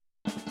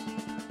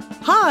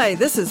Hi,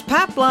 this is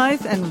Pat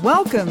Blythe, and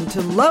welcome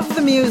to Love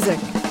the Music.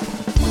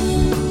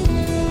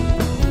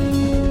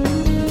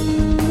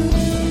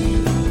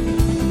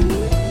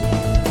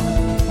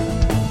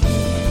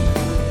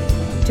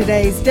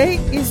 Today's date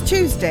is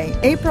Tuesday,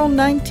 April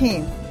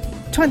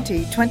 19th,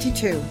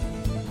 2022.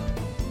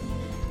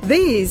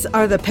 These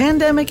are the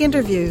pandemic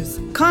interviews,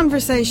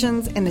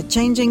 conversations in a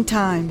changing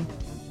time.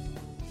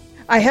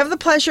 I have the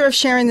pleasure of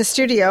sharing the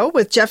studio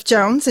with Jeff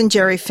Jones and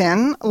Gerry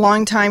Finn,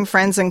 longtime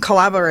friends and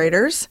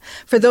collaborators.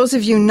 For those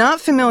of you not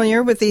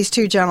familiar with these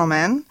two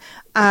gentlemen,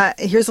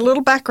 here's a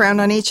little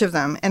background on each of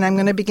them, and I'm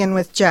going to begin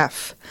with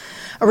Jeff.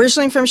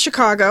 Originally from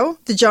Chicago,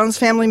 the Jones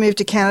family moved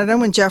to Canada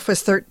when Jeff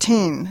was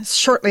 13.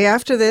 Shortly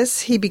after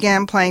this, he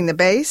began playing the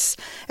bass,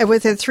 and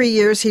within 3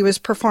 years, he was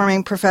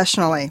performing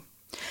professionally.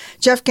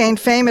 Jeff gained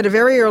fame at a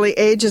very early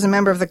age as a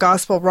member of the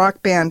gospel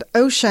rock band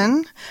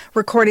Ocean,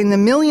 recording the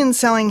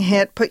million-selling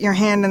hit Put Your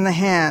Hand in the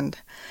Hand.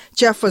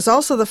 Jeff was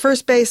also the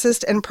first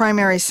bassist and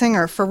primary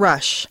singer for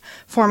Rush,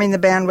 forming the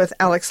band with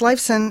Alex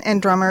Lifeson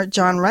and drummer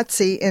John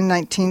Rutsey in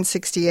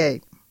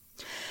 1968.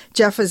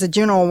 Jeff is a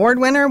Juno Award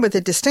winner with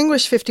a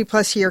distinguished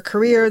 50-plus year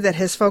career that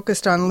has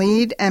focused on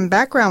lead and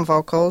background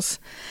vocals,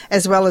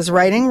 as well as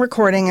writing,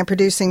 recording, and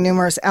producing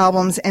numerous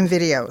albums and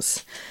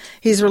videos.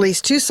 He's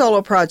released 2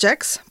 solo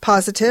projects,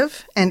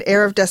 Positive and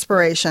Air of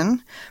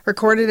Desperation,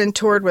 recorded and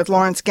toured with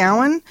Lawrence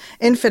Gowan,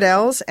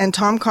 Infidels, and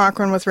Tom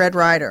Cochrane with Red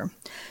Rider.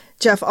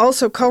 Jeff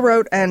also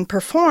co-wrote and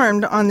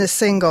performed on the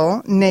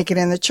single Naked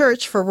in the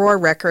Church for Roar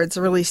Records,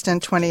 released in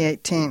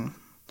 2018.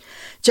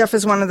 Jeff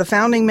is one of the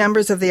founding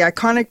members of the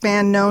iconic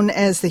band known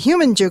as the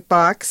Human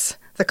Jukebox,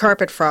 the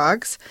Carpet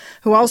Frogs,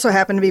 who also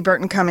happen to be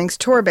Burton Cummings'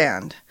 tour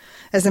band.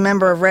 As a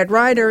member of Red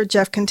Rider,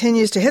 Jeff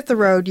continues to hit the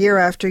road year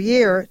after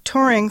year,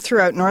 touring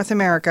throughout North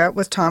America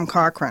with Tom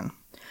Cochrane.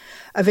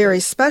 A very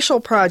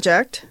special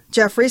project,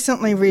 Jeff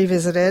recently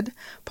revisited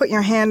Put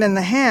Your Hand in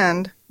the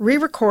Hand,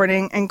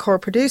 re-recording and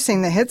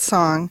co-producing the hit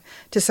song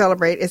to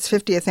celebrate its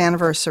 50th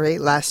anniversary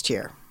last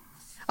year.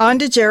 On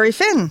to Gerry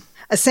Finn.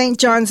 A St.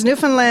 John's,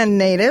 Newfoundland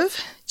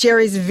native,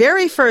 Gerry's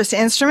very first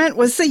instrument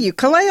was the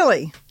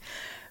ukulele.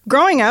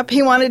 Growing up,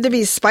 he wanted to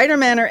be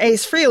Spider-Man or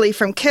Ace Frehley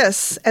from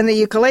Kiss, and the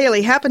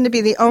ukulele happened to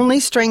be the only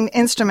stringed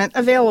instrument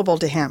available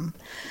to him.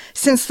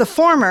 Since the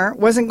former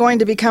wasn't going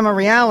to become a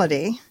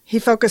reality, he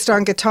focused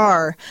on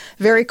guitar,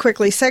 very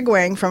quickly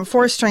segueing from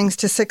 4 strings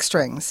to 6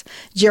 strings.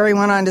 Gerry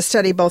went on to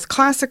study both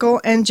classical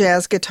and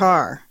jazz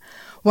guitar.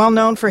 Well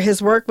known for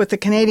his work with the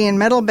Canadian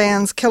metal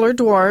bands Killer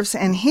Dwarfs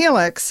and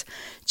Helix,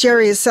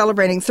 Gerry is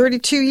celebrating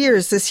 32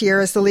 years this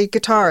year as the lead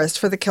guitarist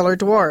for the Killer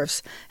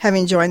Dwarfs,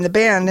 having joined the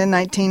band in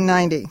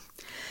 1990.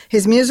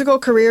 His musical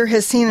career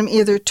has seen him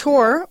either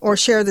tour or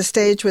share the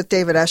stage with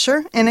David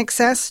Usher,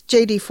 INXS,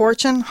 J.D.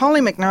 Fortune,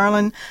 Holly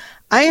McNarland,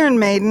 Iron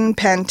Maiden,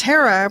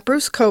 Pantera,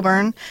 Bruce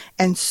Cockburn,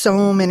 and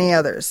so many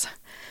others.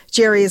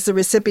 Gerry is the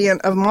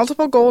recipient of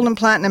multiple gold and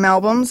platinum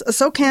albums, a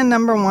SOCAN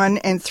 #1,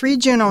 and 3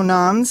 Juno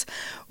noms,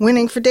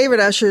 winning for David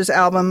Usher's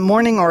album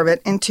Morning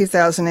Orbit in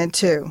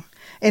 2002.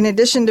 In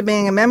addition to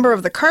being a member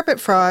of the Carpet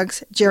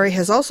Frogs, Gerry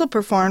has also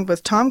performed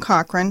with Tom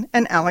Cochrane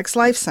and Alex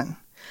Lifeson.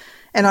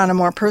 And on a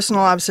more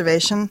personal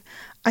observation,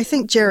 I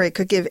think Gerry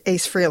could give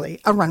Ace Frehley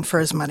a run for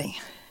his money.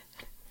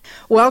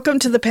 Welcome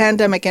to the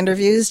Pandemic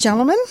Interviews,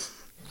 gentlemen.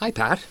 Hi,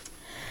 Pat.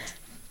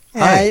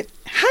 Hi.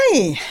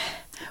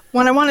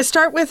 What I want to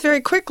start with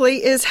very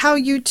quickly is how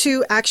you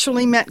two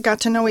actually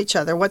got to know each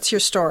other. What's your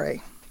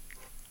story?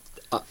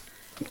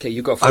 Okay,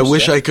 you go first. I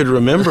wish I could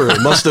remember. It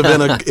must have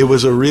been it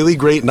was a really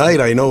great night.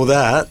 I know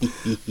that.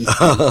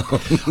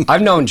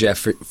 I've known Jeff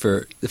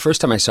for the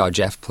first time I saw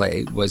Jeff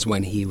play was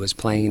when he was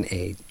playing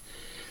a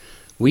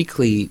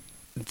weekly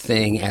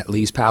thing at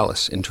Lee's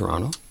Palace in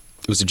Toronto.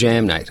 It was a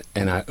jam night,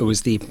 and it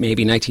was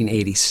maybe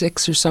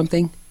 1986 or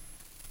something.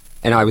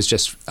 And I was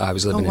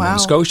living in Nova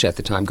Scotia at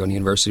the time, going to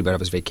university, but I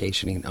was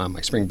vacationing on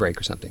my spring break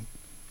or something,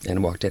 and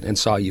I walked in and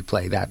saw you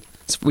play that.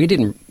 We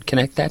didn't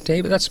connect that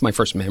day, but that's my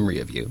first memory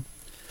of you.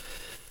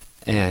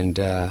 And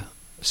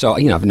so,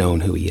 I've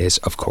known who he is,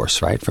 of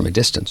course, right, from a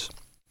distance.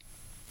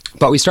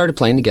 But we started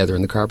playing together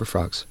in the Carpet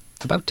Frogs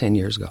about 10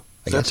 years ago.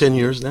 Is that 10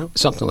 years now?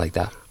 Something like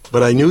that.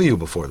 But I knew you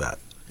before that.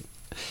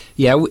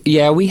 Yeah,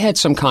 we had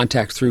some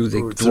contact through the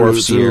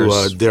Dwarfs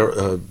years.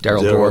 Daryl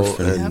Dwarf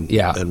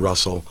and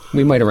Russell.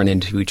 We might have run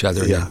into each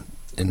other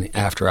in the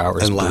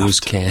after-hours and blues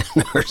can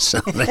or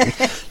something.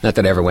 Not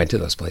that I ever went to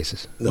those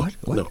places. No,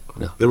 What?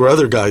 No. There were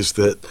other guys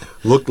that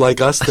looked like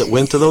us that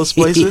went to those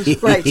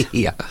places. Right.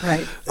 Yeah.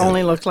 Right.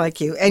 Only looked like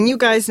you. And you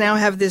guys now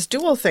have this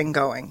dual thing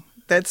going.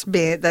 That's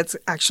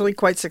actually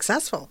quite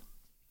successful.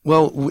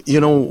 Well,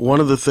 one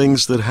of the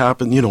things that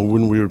happened,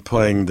 when we were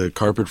playing the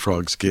Carpet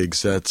Frogs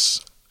gigs,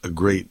 that's a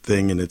great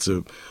thing, and it's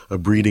a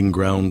breeding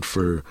ground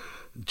for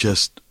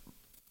just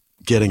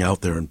getting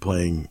out there and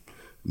playing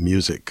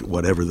music,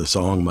 whatever the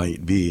song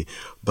might be.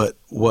 But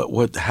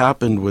what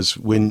happened was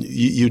when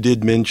you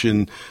did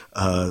mention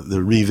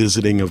the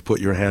revisiting of Put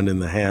Your Hand in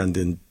the Hand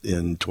in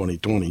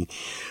 2020,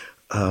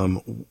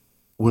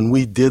 when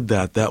we did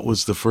that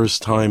was the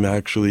first time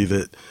actually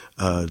that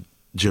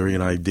Gerry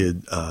and I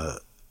did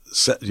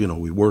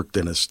we worked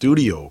in a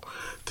studio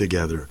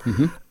together,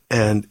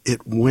 and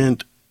it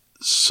went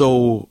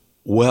so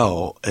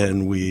well,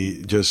 and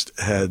we just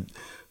had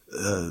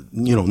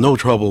no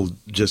trouble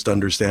just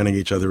understanding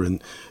each other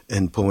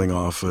and pulling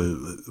off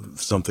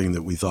something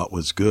that we thought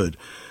was good.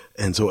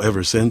 And so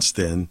ever since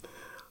then,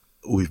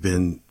 we've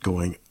been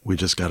going, we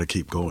just got to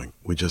keep going.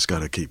 We just got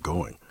to keep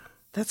going.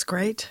 That's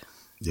great.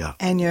 Yeah.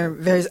 And you're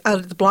out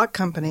of the block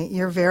company,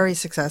 you're very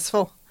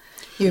successful.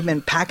 You've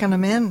been packing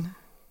them in.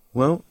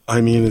 Well,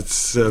 I mean,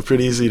 it's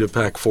pretty easy to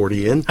pack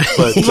 40 in,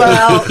 but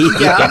well,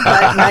 yeah,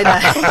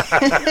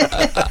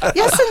 but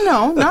yes and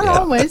no, not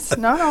always.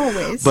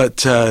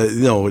 But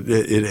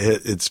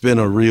it's been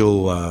a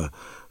real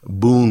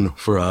boon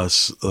for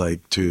us,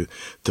 like to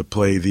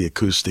play the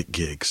acoustic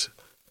gigs.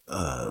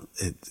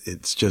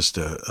 It's just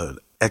an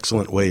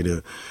excellent way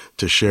to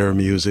share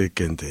music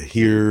and to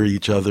hear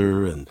each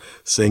other and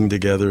sing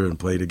together and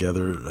play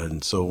together,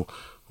 and so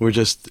we're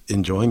just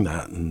enjoying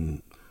that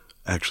and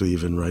actually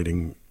even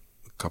writing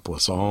couple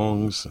of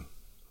songs.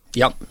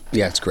 Yep.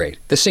 Yeah, it's great.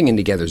 The singing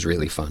together is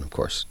really fun, of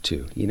course,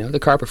 too. The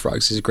Carpet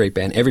Frogs is a great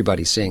band.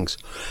 Everybody sings.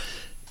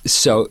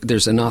 So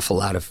there's an awful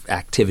lot of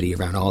activity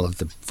around all of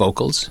the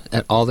vocals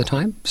all the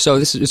time. So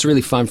it's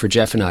really fun for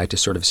Jeff and I to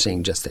sort of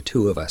sing just the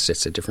two of us.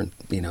 It's a different,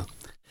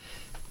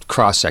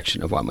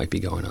 cross-section of what might be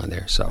going on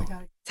there. So,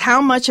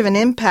 how much of an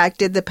impact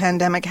did the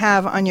pandemic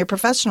have on your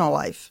professional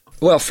life?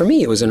 Well, for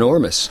me, it was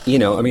enormous.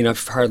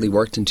 I've hardly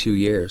worked in 2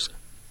 years.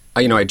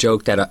 I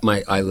joke that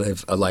I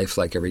live a life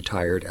like a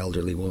retired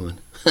elderly woman.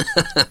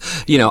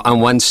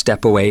 I'm one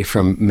step away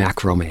from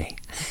macrame.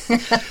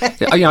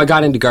 I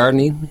got into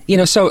gardening.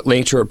 So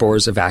nature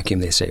abhors a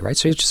vacuum, they say, right?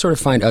 So you just sort of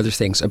find other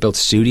things. I built a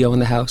studio in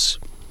the house.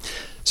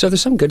 So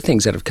there's some good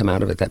things that have come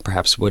out of it that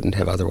perhaps wouldn't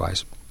have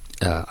otherwise.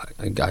 I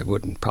probably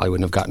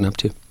wouldn't have gotten up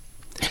to.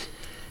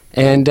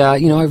 And, I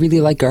really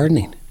like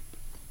gardening.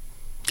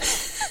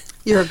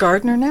 You're a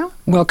gardener now?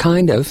 Well,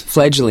 kind of.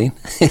 Fledgling.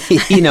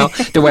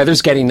 The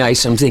weather's getting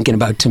nice. I'm thinking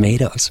about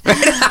tomatoes.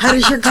 How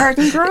does your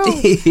garden grow?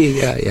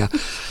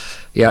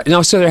 Yeah.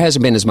 No, so there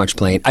hasn't been as much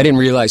playing. I didn't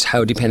realize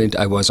how dependent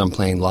I was on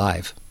playing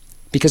live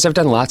because I've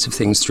done lots of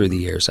things through the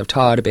years. I've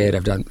taught a bit.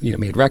 I've done,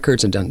 made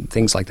records and done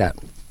things like that,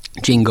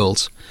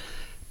 jingles.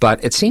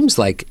 But it seems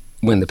like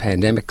when the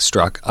pandemic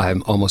struck,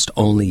 I'm almost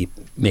only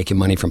making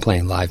money from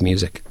playing live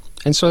music.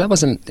 And so that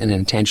wasn't an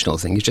intentional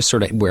thing. It's just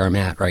sort of where I'm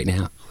at right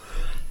now.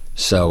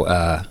 So,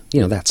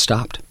 that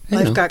stopped.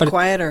 Life got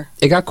quieter.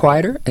 It got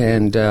quieter,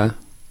 and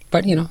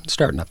but, it's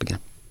starting up again.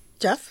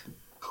 Jeff?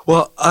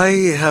 Well, I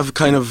have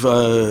kind of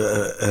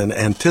an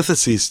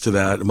antithesis to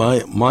that.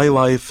 My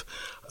life,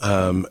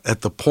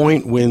 at the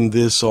point when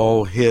this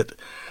all hit,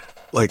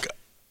 like,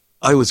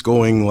 I was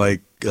going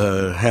like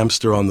a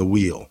hamster on the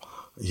wheel.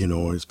 I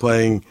was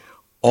playing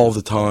all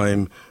the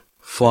time,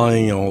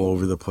 flying all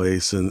over the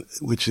place, and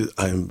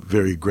I'm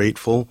very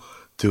grateful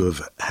to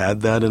have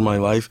had that in my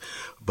life.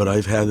 But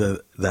I've had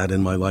that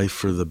in my life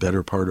for the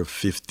better part of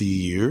 50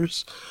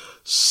 years.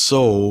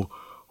 So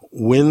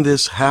when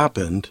this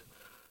happened,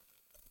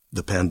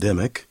 the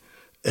pandemic,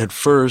 at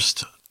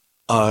first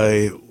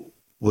I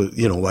was,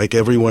 like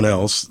everyone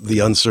else, the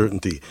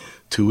uncertainty,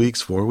 2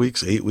 weeks, 4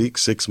 weeks, 8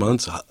 weeks, 6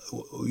 months,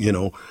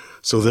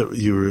 so that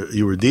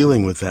you were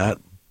dealing with that.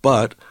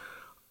 But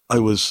I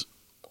was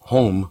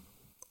home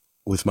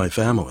with my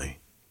family,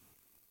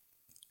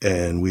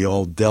 and we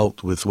all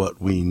dealt with what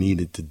we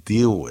needed to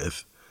deal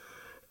with.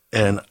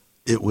 And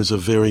it was a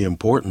very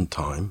important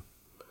time.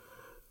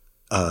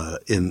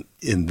 In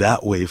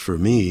that way, for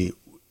me,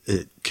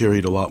 it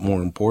carried a lot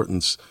more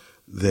importance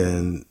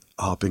than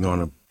hopping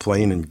on a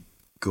plane and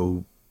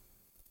go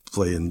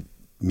playing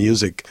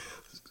music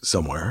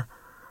somewhere.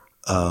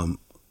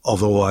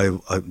 Although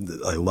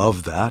I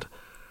love that,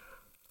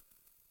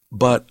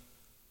 but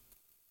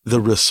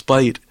the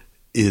respite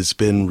has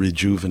been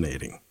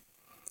rejuvenating.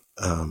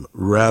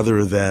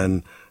 Rather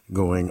than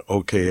going,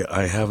 okay,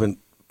 I haven't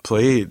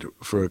played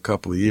for a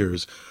couple of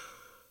years,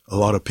 a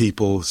lot of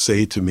people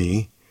say to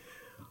me,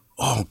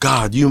 oh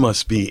God, you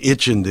must be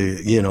itching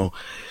to,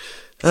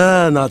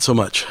 not so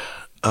much.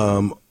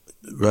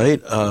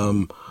 Right?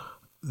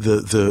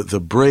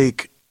 The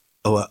break,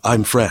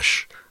 I'm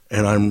fresh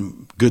and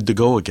I'm good to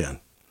go again.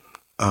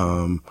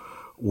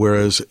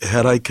 Whereas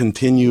had I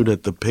continued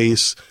at the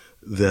pace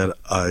that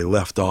I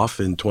left off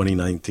in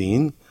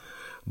 2019,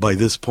 by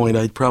this point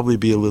I'd probably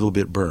be a little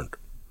bit burnt.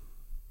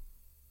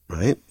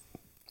 Right?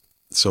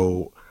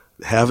 So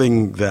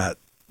having that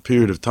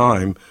period of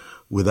time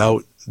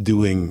without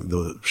doing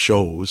the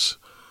shows,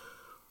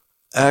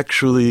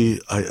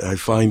 actually I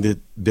find it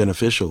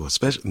beneficial,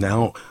 especially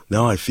now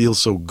I feel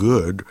so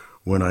good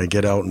when I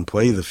get out and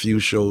play the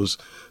few shows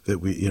that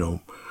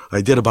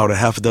I did about a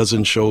half a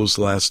dozen shows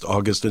last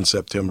August and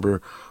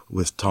September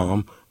with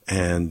Tom,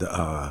 and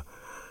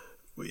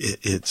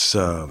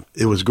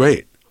it was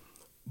great,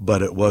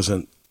 but it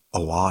wasn't a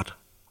lot,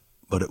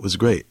 but it was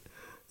great.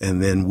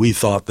 And then we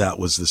thought that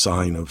was the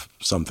sign of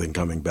something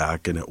coming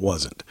back, and it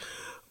wasn't.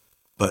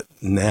 But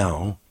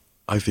now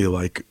I feel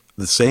like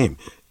the same.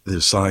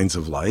 There's signs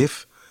of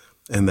life,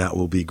 and that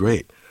will be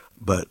great.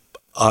 But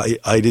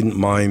I didn't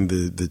mind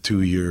the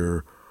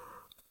 2-year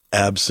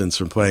absence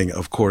from playing.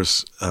 Of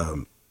course,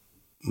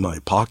 my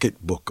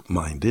pocketbook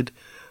minded,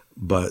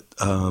 but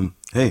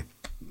hey,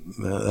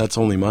 that's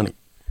only money.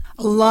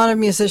 A lot of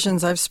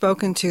musicians I've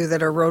spoken to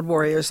that are road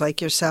warriors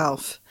like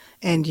yourself,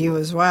 and you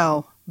as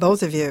well,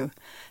 both of you,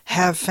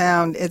 have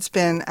found it's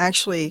been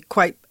actually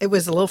it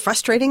was a little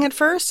frustrating at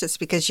first. It's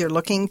because you're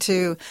looking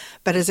to,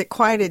 but as it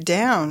quieted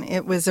down,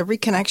 it was a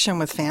reconnection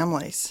with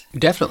families.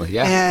 Definitely,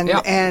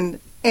 yeah.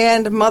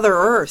 And Mother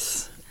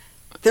Earth.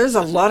 There's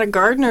a lot of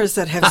gardeners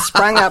that have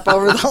sprung up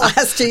over the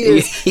last 2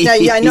 years. Now,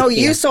 I know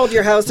you sold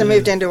your house and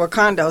moved into a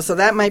condo, so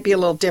that might be a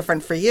little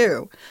different for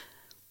you.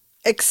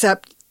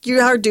 Except you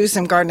are doing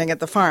some gardening at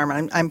the farm.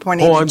 I'm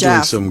pointing to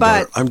Jeff.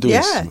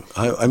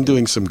 I'm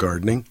doing some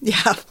gardening.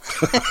 Yeah.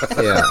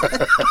 Yeah.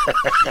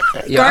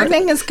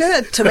 Gardening is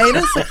good.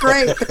 Tomatoes are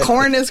great. The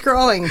corn is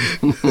growing.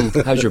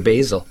 How's your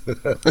basil?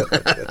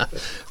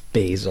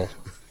 Basil.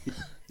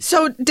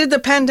 So did the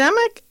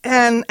pandemic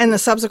and the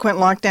subsequent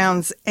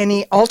lockdowns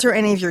alter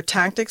any of your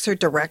tactics or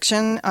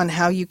direction on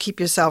how you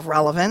keep yourself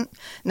relevant?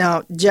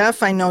 Now,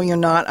 Jeff, I know you're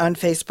not on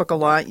Facebook a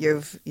lot.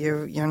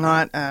 You're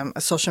not a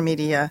social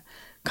media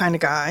kind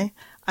of guy.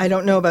 I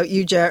don't know about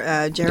you,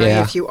 Gerry,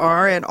 if you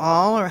are at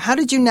all, or how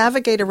did you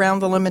navigate around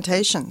the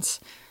limitations?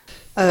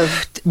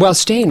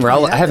 Staying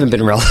relevant. I haven't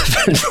been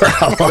relevant for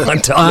a long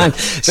time,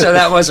 so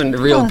that wasn't a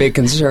real big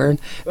concern.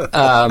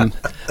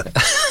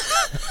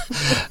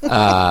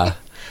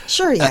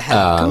 Sure you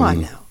have. Come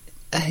on now.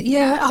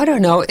 I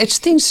don't know.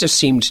 Things just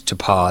seemed to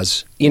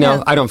pause.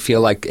 I don't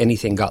feel like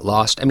anything got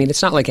lost. I mean,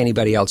 it's not like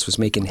anybody else was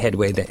making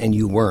headway and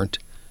you weren't.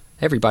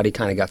 Everybody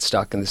kind of got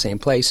stuck in the same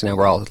place, and now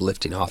we're all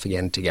lifting off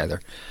again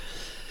together.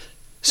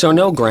 So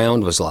no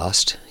ground was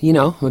lost. I'm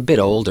a bit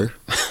older,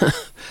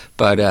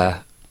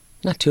 but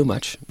not too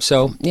much.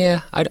 So,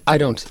 yeah, I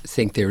don't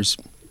think there's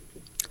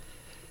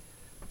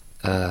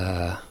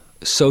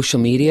social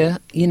media.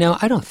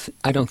 I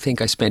don't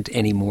think I spent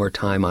any more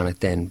time on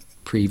it than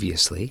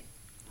previously.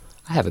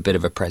 I have a bit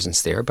of a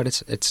presence there, but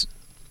it's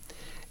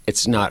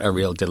not a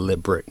real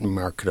deliberate,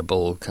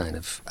 marketable kind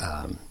of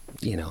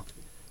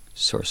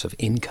source of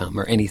income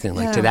or anything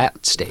like to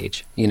that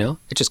stage. It's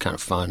just kind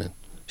of fun and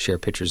share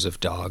pictures of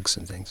dogs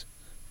and things.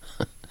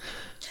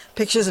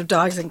 Pictures of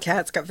dogs and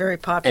cats got very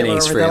popular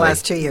over the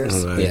last 2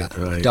 years.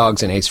 Right.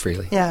 Dogs and Ace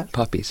Frehley. Yeah.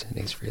 Puppies and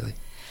Ace Frehley.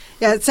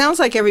 Yeah, it sounds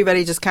like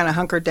everybody just kind of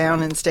hunkered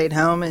down and stayed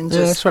home and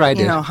just that's what I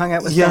did. Hung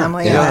out with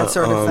family and that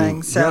sort of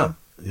thing. So,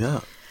 yeah.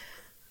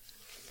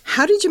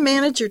 How did you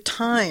manage your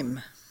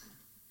time?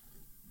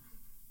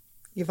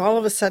 You've all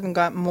of a sudden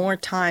got more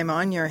time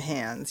on your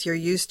hands. You're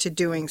used to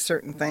doing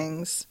certain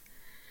things,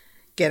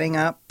 getting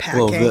up,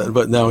 packing. Well,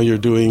 but now you're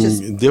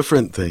doing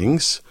different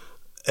things,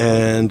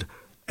 and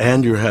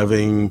you're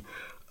having.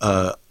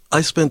 I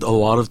spent a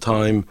lot of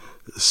time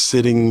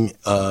sitting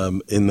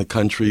in the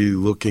country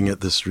looking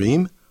at the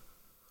stream.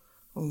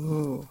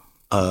 Ooh.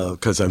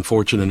 Because I'm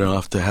fortunate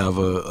enough to have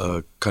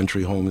a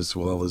country home as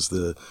well as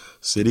the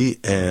city,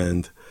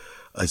 and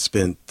I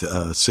spent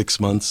 6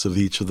 months of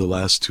each of the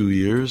last 2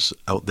 years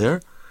out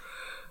there,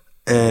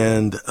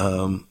 and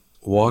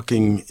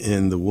walking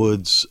in the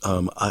woods.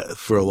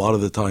 For a lot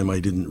of the time, I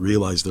didn't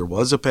realize there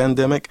was a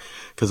pandemic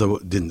because I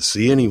didn't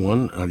see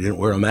anyone. I didn't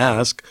wear a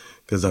mask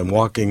because I'm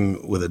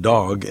walking with a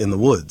dog in the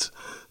woods.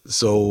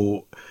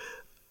 So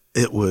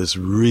it was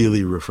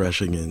really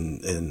refreshing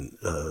and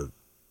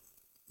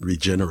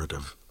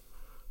regenerative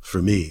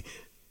for me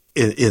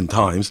in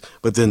times.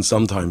 But then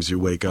sometimes you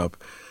wake up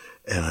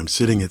and I'm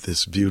sitting at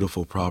this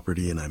beautiful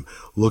property and I'm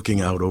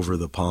looking out over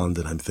the pond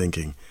and I'm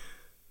thinking,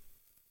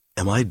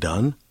 am I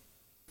done?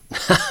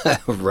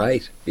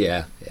 Right.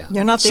 Yeah.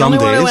 You're not the only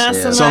one who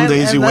asks them. Some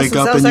days you wake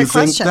up and you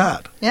think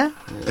that. Yeah.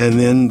 And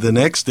then the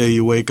next day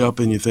you wake up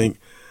and you think,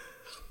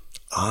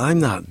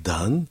 I'm not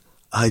done.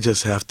 I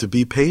just have to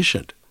be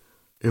patient.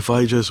 If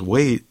I just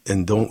wait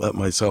and don't let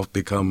myself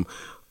become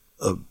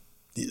a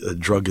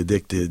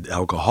drug-addicted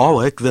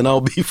alcoholic, then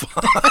I'll be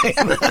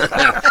fine.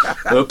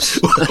 Oops.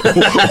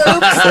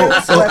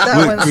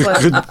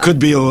 Could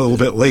be a little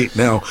bit late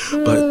now,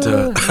 but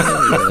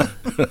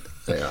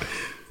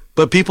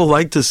but people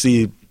like to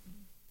see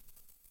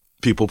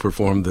people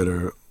perform that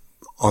are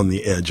on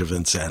the edge of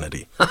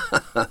insanity.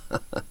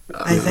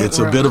 It's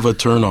a bit of a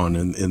turn-on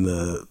in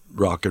the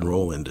rock and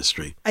roll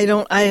industry.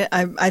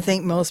 I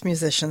think most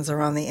musicians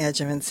are on the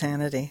edge of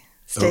insanity.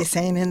 Stay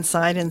sane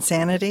inside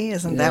insanity,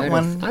 isn't that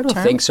one? I don't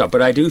think so,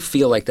 but I do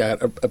feel like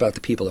that about the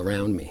people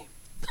around me.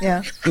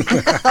 Yeah.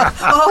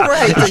 Oh,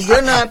 right. So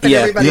you're not, but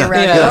everybody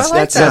around you. Yeah,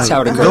 that's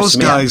how it goes. Those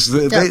guys,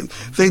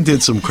 they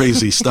did some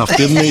crazy stuff,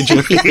 didn't they,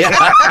 Jimmy?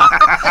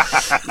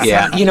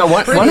 Yeah.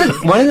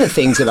 One of the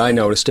things that I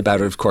noticed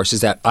about it, of course, is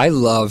that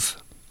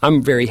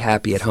I'm very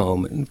happy at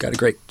home and got a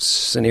great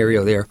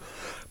scenario there,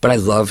 but I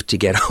love to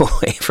get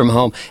away from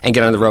home and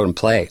get on the road and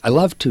play. I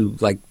love to,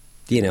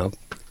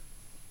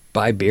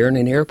 buy beer in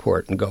an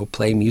airport and go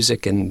play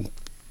music in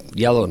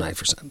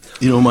Yellowknife or something.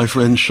 My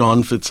friend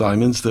Sean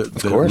Fitzsimons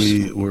that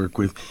we work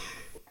with,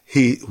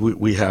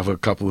 we have a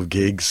couple of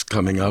gigs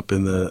coming up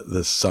in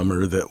the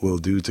summer that we'll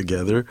do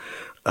together.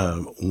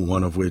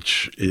 One of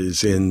which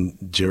is in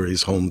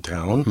Gerry's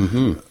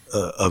hometown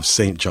of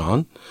St.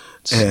 John.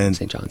 And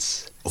St.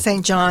 John's.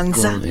 St.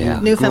 John's, Yeah.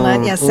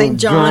 Newfoundland. Yes, St.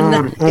 John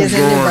is in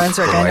New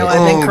Brunswick. I know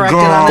I've been corrected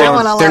on that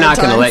one a lot They're of not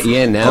going to times. let you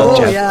in now,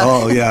 Jeff. Yeah.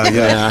 Oh,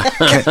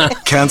 yeah.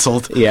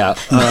 Cancelled. Yeah.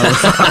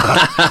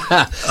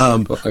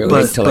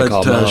 Wait till I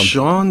call Mom.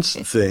 Sean's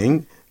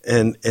thing,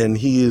 and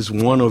he is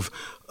one of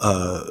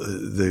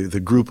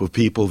the group of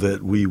people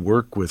that we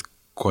work with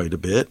quite a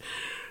bit.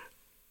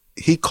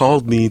 He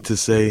called me to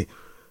say,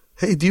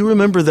 hey, do you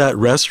remember that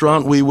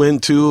restaurant we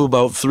went to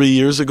about 3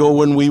 years ago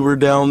when we were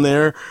down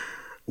there?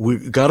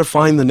 We got to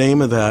find the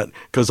name of that,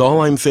 because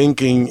all I'm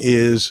thinking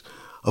is,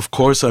 of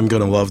course I'm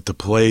going to love to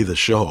play the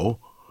show,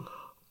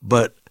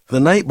 but the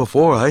night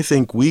before, I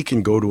think we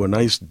can go to a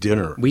nice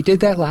dinner. We did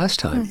that last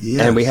time,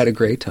 and we had a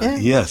great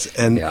time. Yes,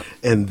 and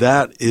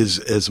that is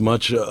as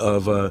much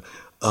of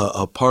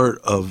a part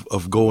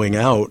of going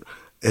out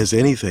as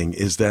anything,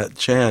 is that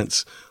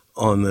chance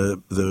on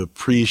the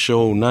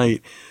pre-show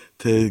night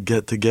to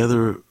get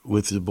together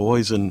with the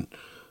boys and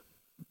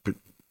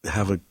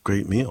have a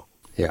great meal.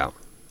 Yeah.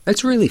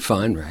 It's really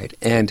fun, right?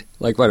 And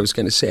like what I was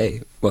going to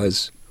say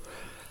was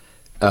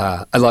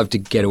I love to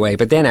get away,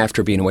 but then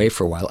after being away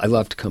for a while, I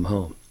love to come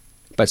home.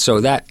 But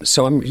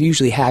so I'm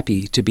usually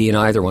happy to be in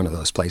either one of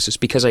those places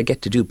because I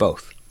get to do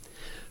both.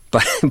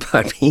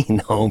 But being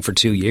home for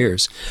 2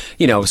 years,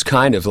 it was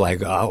kind of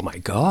like, oh my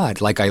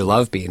God, like I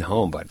love being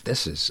home, but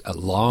this is a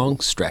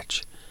long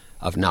stretch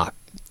of not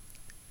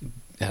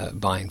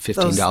buying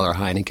 $15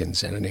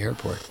 Heinekens at an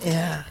airport.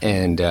 Yeah.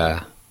 And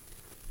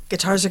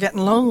guitars are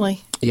getting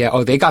lonely.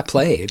 Yeah, they got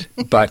played,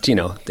 but,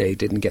 they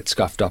didn't get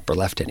scuffed up or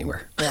left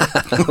anywhere,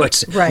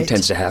 which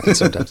tends to happen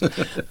sometimes.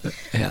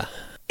 Yeah.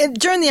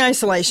 During the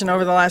isolation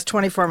over the last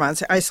 24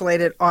 months,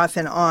 isolated off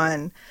and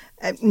on,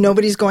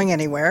 nobody's going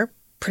anywhere,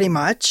 pretty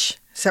much,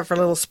 except for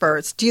little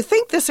spurts. Do you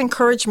think this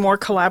encouraged more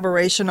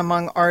collaboration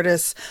among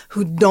artists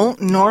who don't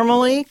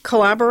normally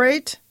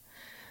collaborate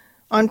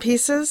on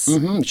pieces?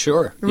 Mm-hmm,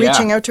 sure.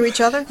 Reaching out to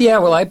each other? Yeah,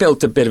 well, I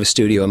built a bit of a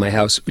studio in my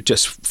house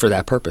just for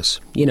that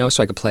purpose,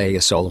 so I could play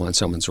a solo on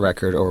someone's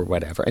record or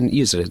whatever and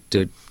use it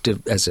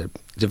as a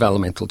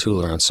developmental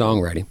tool around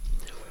songwriting.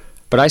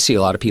 But I see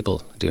a lot of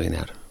people doing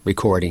that,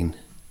 recording,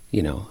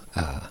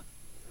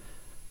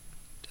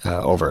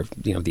 over,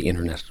 the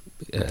internet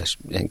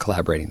and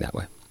collaborating that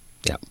way.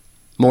 Yeah.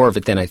 More of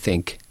it than I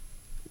think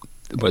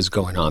was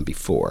going on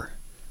before,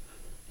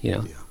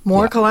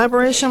 More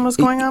collaboration was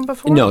going on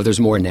before? No, there's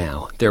more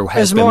now.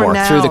 There's been more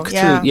now, through I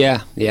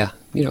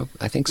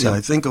think so. Yeah,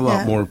 I think a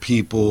lot more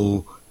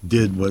people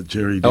did what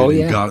Gerry did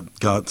and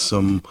got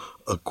some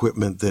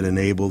equipment that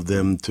enabled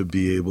them to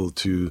be able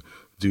to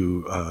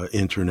do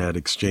internet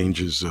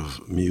exchanges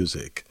of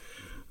music.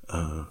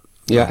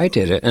 I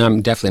did it, and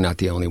I'm definitely not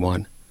the only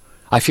one.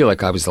 I feel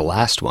like I was the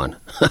last one,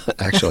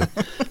 actually.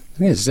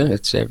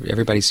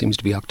 Everybody seems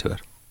to be up to it.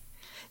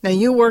 Now,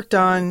 you worked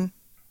on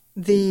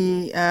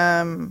the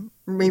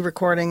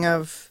re-recording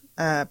of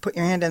Put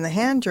Your Hand in the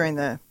Hand during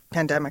the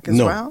pandemic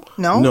as well?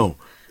 No.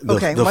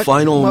 The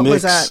final mix.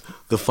 Was that?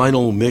 The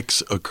final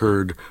mix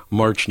occurred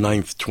March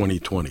 9th,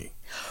 2020.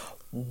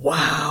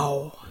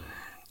 Wow.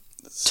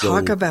 So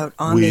talk about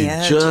on the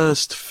edge. We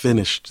just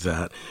finished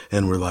that,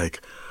 and we're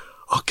like,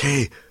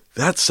 okay,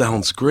 that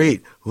sounds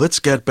great. Let's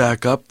get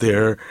back up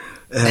there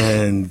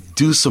and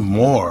do some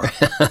more.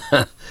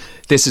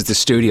 This is the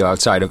studio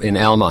in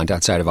Almont,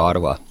 outside of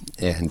Ottawa,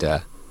 and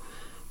and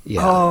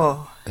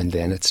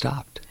then it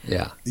stopped.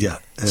 Yeah. Yeah.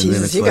 And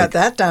Jesus, you got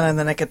that done in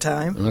the nick of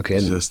time. Okay.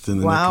 Just in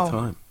the nick of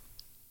time.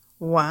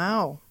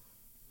 Wow.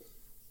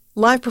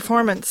 Live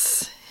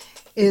performance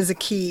is a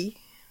key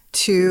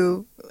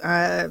to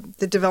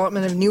the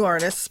development of new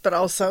artists, but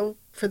also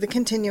for the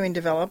continuing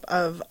develop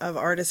of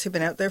artists who've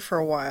been out there for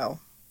a while.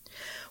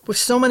 With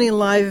so many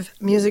live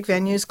music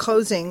venues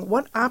closing,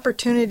 what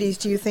opportunities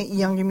do you think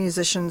younger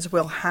musicians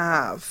will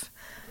have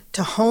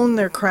to hone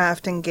their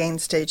craft and gain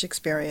stage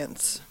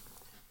experience?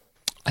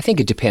 I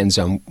think it depends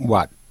on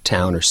what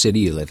town or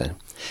city you live in.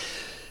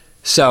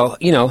 So,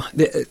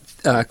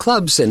 the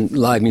clubs and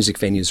live music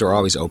venues are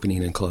always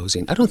opening and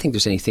closing. I don't think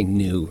there's anything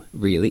new,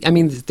 really. I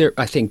mean,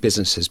 I think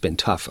business has been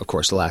tough, of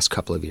course, the last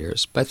couple of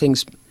years. But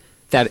things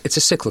that it's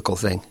a cyclical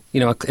thing.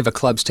 If a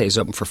club stays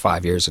open for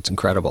 5 years, it's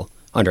incredible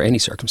under any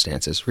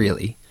circumstances,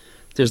 really.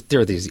 There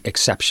are these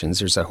exceptions.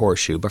 There's a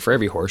horseshoe, but for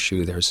every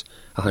horseshoe, there's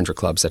 100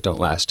 clubs that don't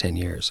last 10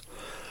 years.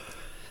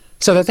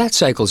 So that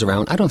cycles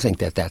around. I don't think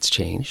that's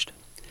changed.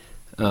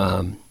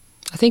 I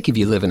think if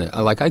you live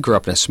I grew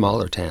up in a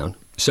smaller town,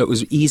 so it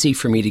was easy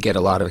for me to get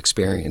a lot of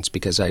experience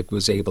because I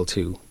was able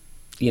to,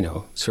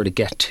 sort of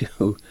get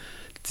to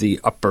the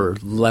upper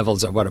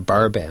levels of what a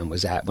bar band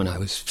was at when I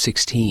was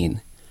 16.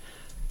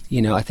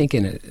 I think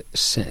in a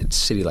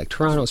city like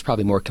Toronto, it's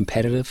probably more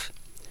competitive.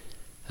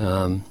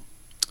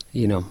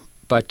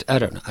 But I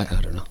don't know.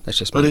 I don't know. That's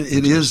just. But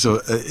it is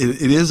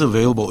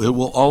available. It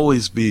will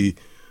always be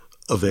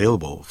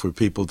available for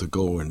people to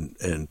go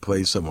and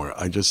play somewhere.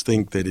 I just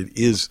think that it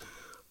is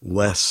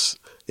less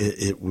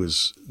it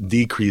was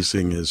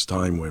decreasing as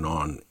time went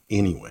on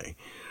anyway.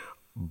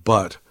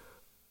 But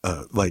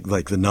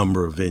like the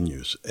number of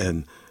venues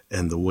and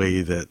the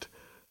way that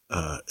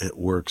it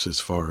works as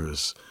far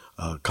as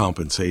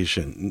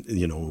compensation,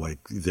 like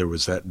there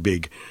was that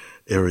big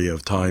area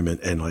of time,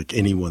 and like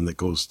anyone that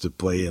goes to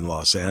play in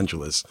Los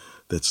Angeles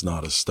that's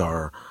not a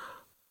star,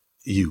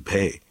 you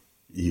pay.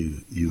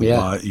 You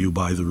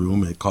buy the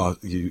room. It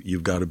cost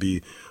you've got to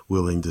be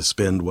willing to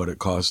spend what it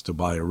costs to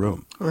buy a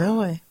room.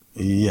 Really?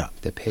 Yeah.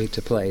 The pay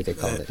to play, they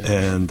call it.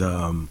 And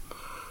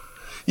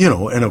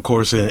and of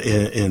course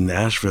in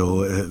Nashville,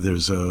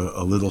 there's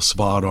a little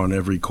spot on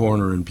every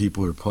corner, and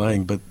people are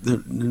playing, but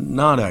they're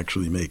not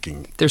actually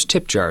making. There's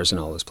tip jars in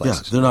all those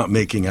places. Yeah, they're not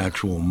making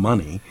actual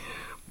money,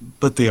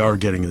 but they are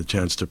getting a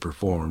chance to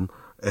perform,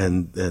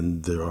 and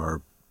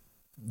there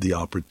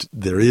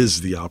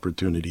is the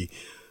opportunity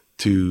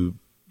to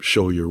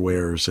show your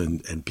wares,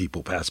 and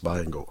people pass by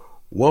and go,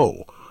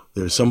 whoa,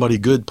 there's somebody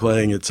good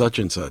playing at such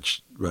and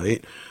such,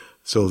 right?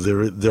 So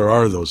there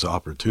are those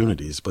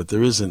opportunities, but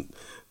there isn't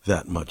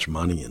that much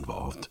money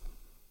involved.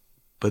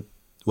 But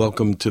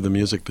welcome to the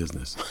music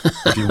business.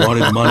 If you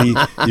wanted money,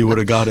 you would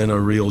have gotten a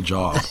real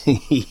job.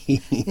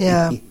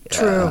 Yeah,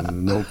 true.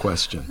 No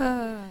question.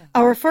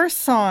 Our first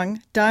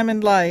song,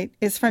 Diamond Light,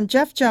 is from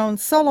Jeff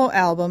Jones' solo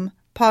album,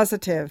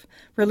 Positive,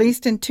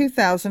 released in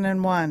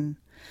 2001.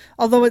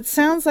 Although it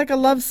sounds like a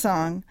love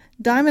song,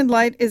 Diamond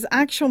Light is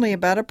actually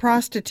about a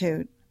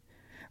prostitute.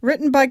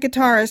 Written by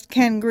guitarist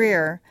Ken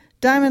Greer,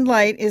 Diamond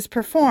Light is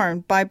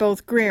performed by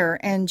both Greer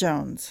and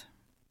Jones.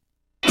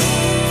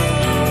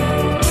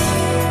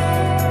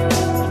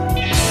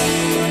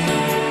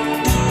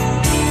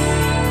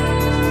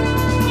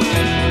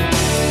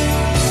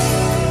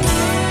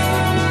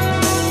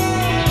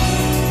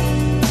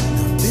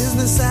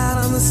 Business out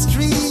on the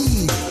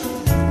street,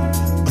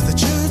 but the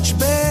church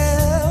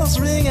bells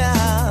ring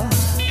out.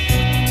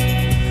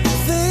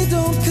 They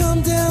don't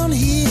come down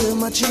here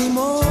much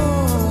anymore.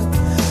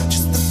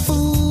 Just the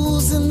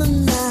fools in the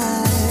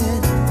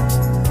night.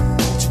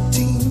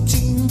 Teen,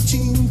 teen,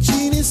 teen,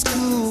 teen is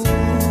cool.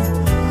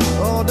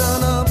 All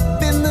done up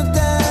in the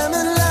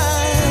diamond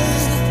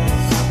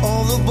light.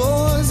 All the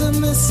boys are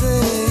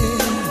missing.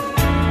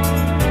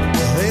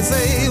 They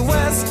say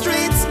West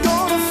Street's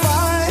gonna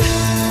fight.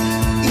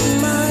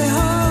 In my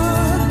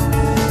heart,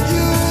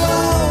 you'll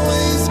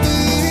always be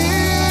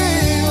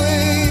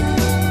awake.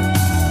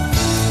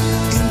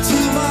 Into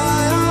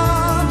my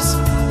arms,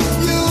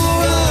 you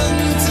run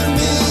to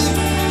me,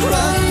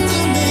 run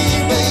to me.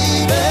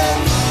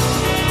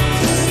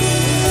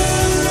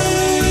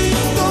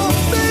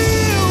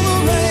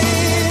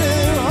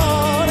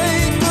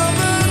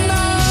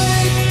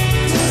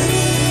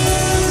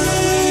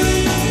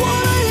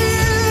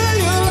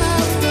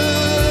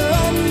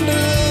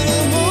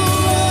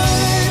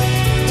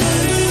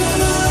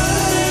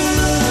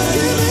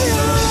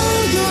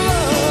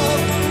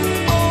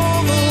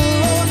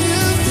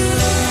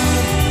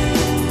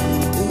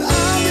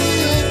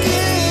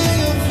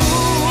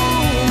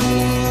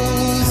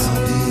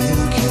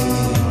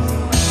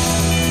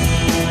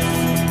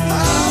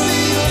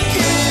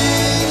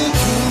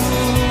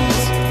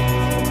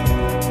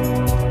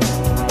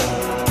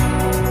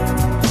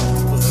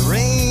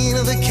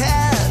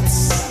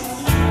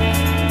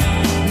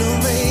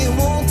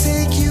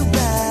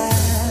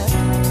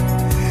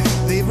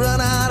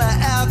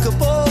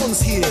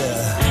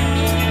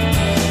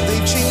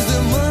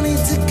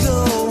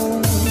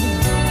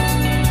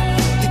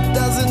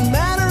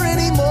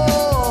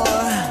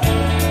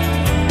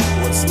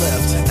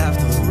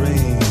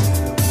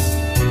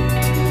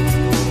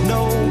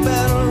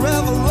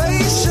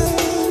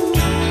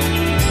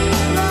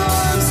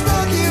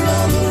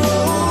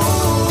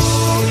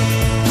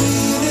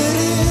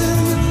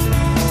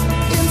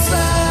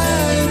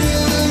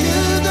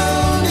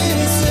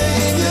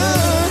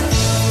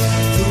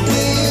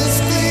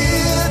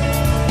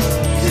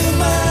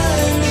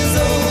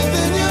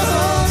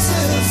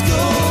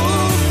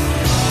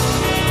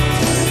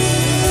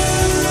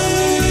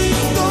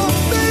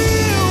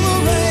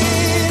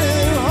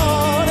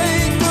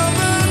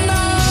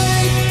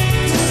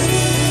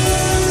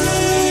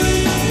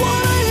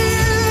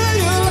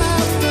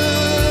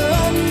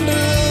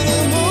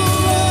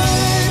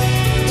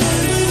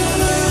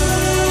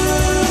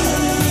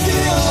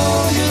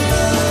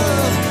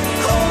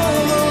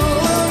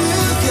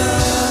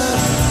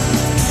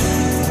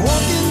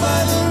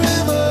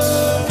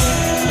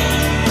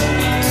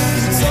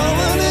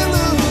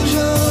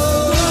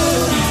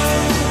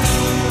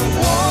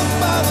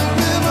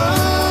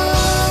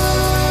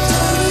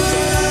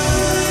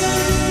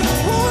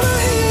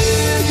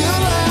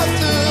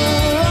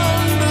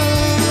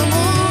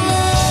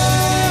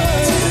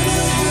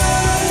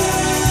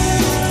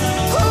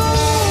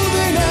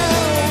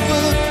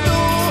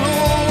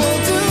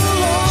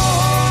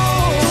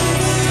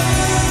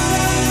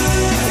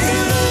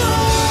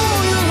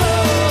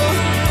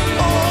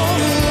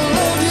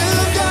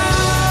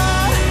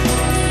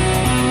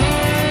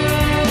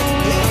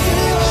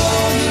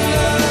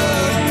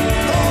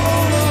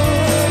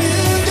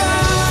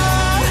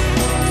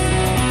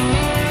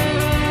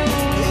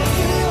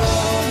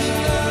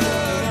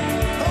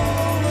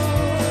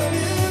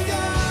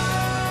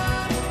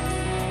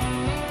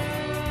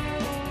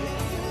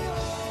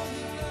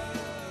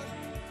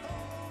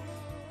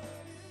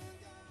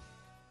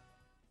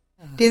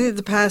 Do you think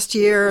the past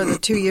year or the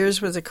 2 years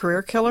was a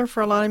career killer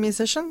for a lot of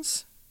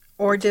musicians?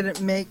 Or did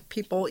it make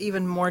people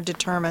even more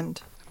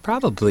determined?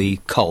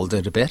 Probably culled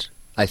it a bit,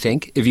 I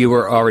think. If you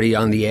were already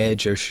on the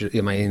edge or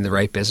am I in the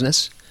right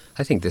business,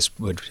 I think this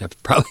would have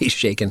probably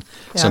shaken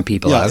some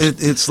people out.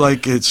 It's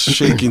like it's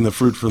shaking the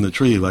fruit from the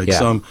tree. Like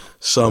Yeah.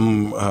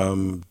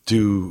 some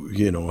do,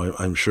 you know,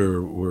 I'm sure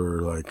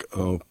were like,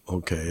 oh,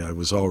 okay, I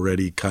was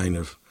already kind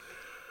of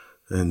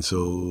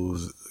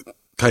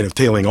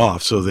tailing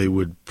off. So they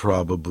would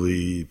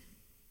probably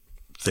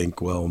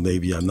think, well,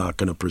 maybe I'm not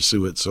going to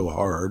pursue it so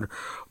hard.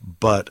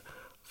 But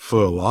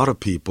for a lot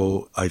of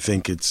people, I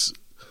think it's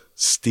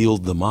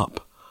steeled them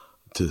up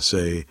to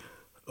say,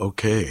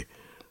 okay,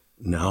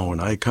 now when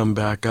I come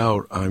back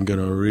out, I'm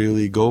going to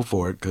really go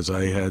for it because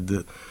I had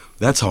to.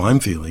 That's how I'm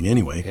feeling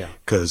anyway,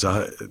 because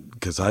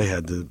I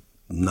had to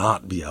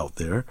not be out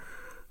there.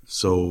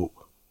 So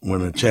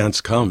when a chance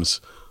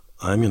comes,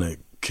 I'm going to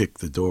kick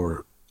the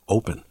door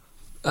open.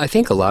 I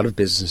think a lot of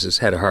businesses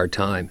had a hard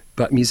time,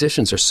 but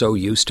musicians are so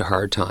used to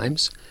hard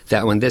times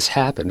that when this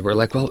happened, we're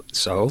like, well,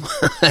 so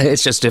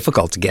it's just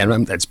difficult to get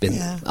them.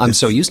 I'm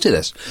so used to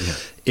this. Yeah.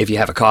 If you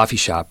have a coffee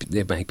shop,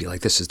 they might be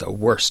like, this is the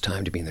worst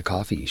time to be in the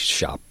coffee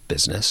shop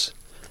business.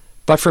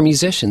 But for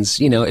musicians,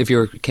 you know, if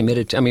you're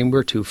committed to, I mean,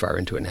 we're too far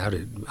into it now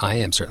I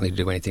am certainly to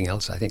do anything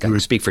else. I think I can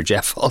speak for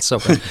Jeff also,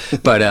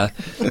 but I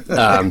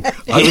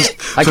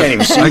can't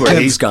even see where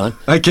he's gone.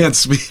 I can't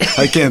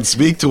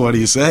speak to what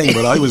he's saying,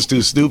 but I was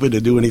too stupid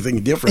to do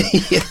anything different.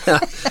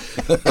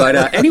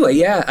 But anyway,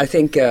 yeah, I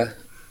think,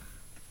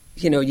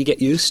 you know, you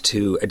get used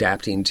to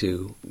adapting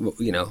to,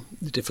 you know,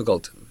 the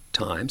difficult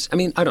times. I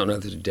mean, I don't know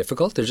if they're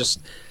difficult.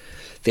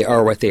 They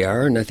are what they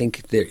are. And I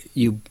think that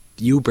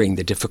you bring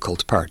the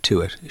difficult part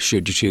to it,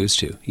 should you choose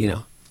to, you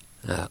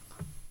know.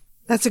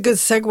 That's a good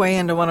segue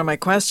into one of my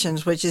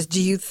questions, which is, do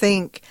you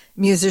think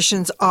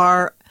musicians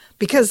are,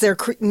 because they're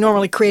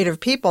normally creative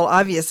people,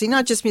 obviously,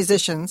 not just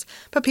musicians,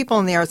 but people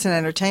in the arts and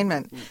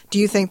entertainment, do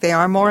you think they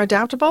are more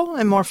adaptable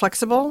and more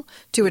flexible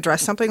to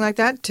address something like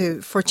that,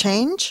 for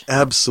change?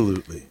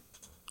 Absolutely.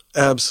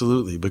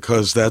 Absolutely,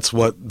 because that's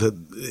what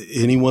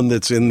anyone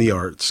that's in the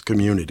arts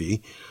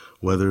community,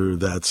 whether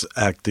that's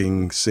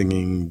acting,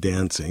 singing,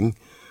 dancing,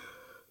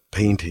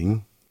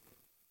 painting,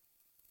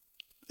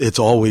 it's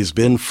always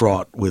been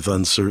fraught with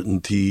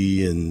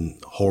uncertainty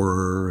and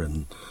horror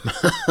and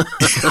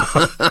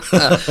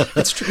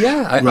It's true.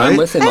 Yeah, right? I'm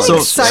with him. And on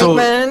this.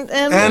 excitement.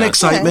 And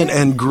excitement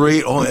and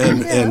great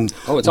and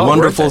it's all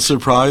wonderful worth it.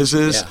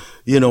 surprises,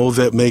 you know,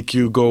 that make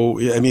you go.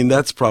 I mean,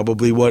 that's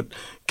probably what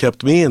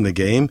kept me in the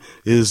game.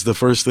 Is the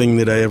first thing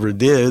that I ever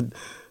did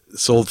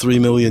sold 3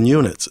 million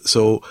units.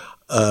 So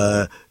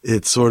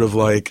it's sort of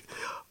like,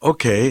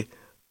 okay,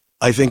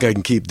 I think I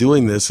can keep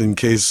doing this in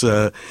case,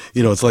 you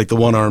know, it's like the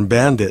one-armed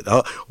bandit.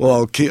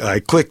 I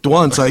clicked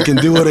once, I can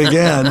do it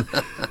again.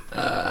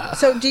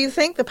 So do you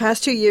think the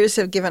past 2 years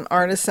have given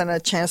artists a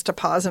chance to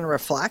pause and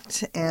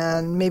reflect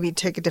and maybe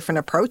take a different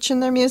approach in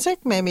their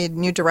music, maybe a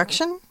new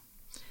direction,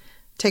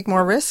 take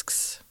more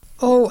risks?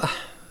 Oh,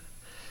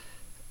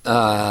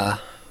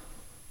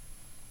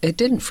 it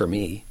didn't for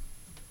me.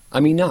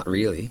 I mean, not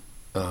really.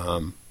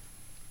 I'm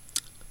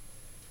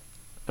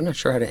not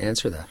sure how to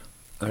answer that.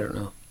 I don't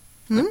know.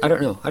 I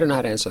don't know. I don't know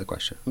how to answer the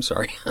question. I'm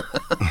sorry.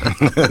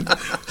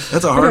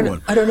 That's a hard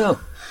one. I don't know.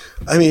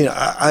 I mean,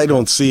 I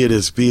don't see it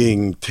as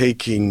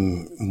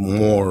taking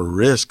more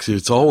risks.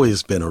 It's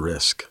always been a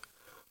risk.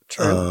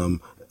 True.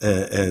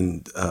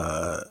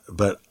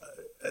 But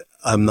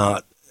I'm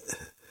not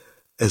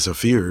as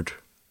afeared.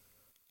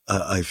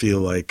 I feel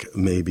like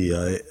maybe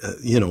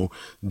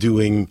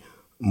doing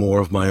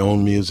more of my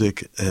own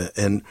music,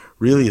 and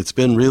really it's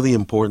been really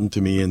important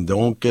to me, and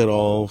don't get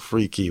all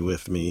freaky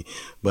with me,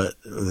 but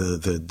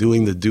the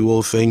doing the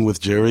duo thing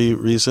with Gerry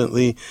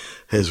recently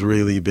has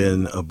really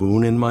been a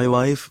boon in my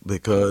life,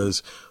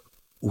 because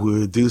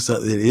we do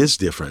something that is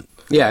different.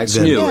 Yeah, it's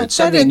new. Yeah, it's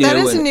something new. That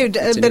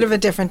is a bit of a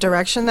different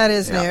direction. That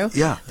is new.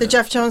 Yeah. The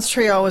Jeff Jones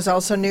Trio was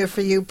also new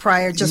for you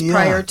prior to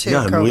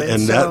COVID.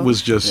 And that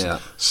was just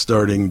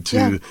starting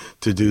to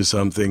Yeah. do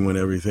something when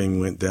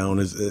everything went down,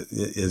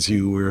 as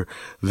you were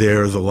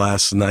there the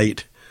last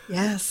night.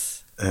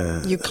 Yes.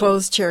 You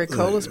closed Cherry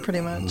Cola's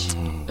pretty much.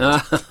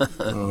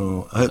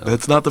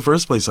 That's not the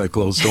first place I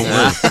closed, don't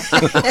worry.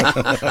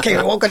 Okay,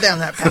 we won't go down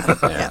that path.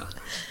 Yeah.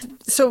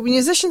 So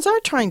musicians are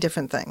trying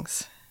different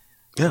things.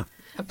 Yeah.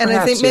 And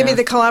I think maybe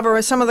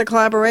some of the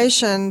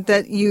collaboration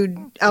that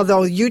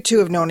although you two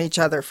have known each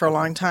other for a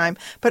long time,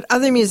 but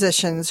other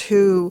musicians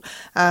who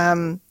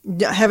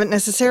haven't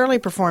necessarily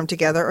performed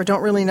together or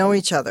don't really know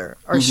each other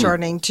are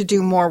starting to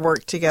do more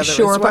work together as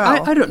well. But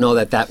I don't know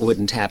that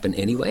wouldn't happen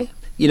anyway.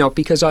 You know,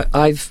 because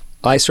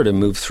I sort of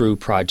moved through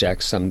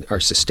projects. Some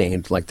are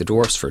sustained, like the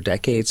Dwarfs, for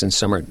decades, and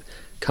some are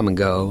come and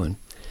go. And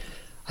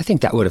I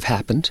think that would have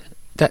happened.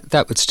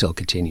 That would still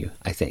continue,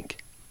 I think.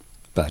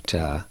 But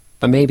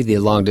maybe the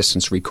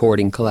long-distance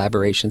recording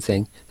collaboration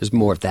thing, there's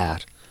more of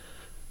that,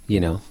 you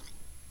know,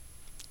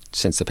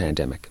 since the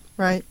pandemic.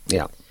 Right.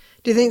 Yeah.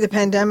 Do you think the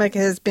pandemic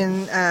has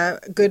been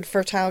good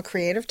fertile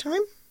creative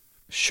time?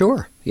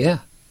 Sure,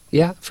 yeah.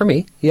 Yeah, for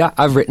me. Yeah,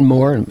 I've written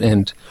more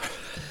and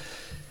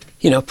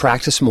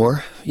practice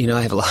more.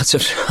 I have lots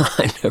of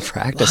time to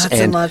practice. Lots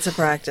and lots of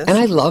practice. And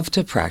I love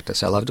to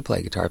practice. I love to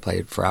play guitar. I play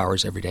it for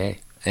hours every day.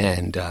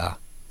 And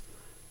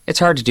it's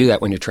hard to do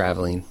that when you're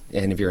traveling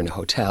and if you're in a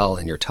hotel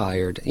and you're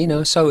tired.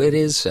 So it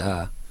is,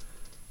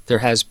 there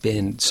has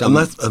been some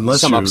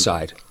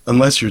upside.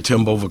 Unless you're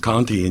Tim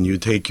Bovacanti and you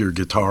take your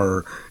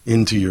guitar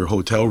into your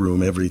hotel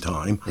room every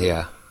time.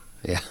 Yeah.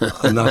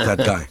 I'm not that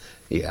guy.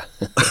 Yeah.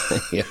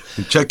 Yeah.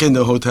 You check in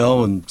the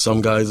hotel and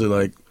some guys are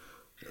like,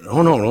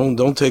 oh, no,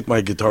 don't take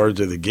my guitar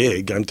to the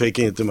gig. I'm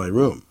taking it to my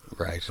room.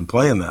 Right. I'm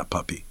playing that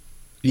puppy.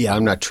 Yeah,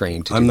 I'm not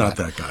trained to do I'm not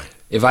that guy.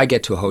 If I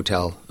get to a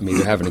hotel, I'm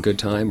either having a good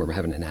time or I'm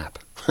having a nap.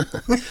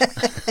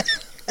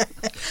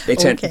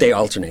 They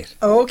alternate.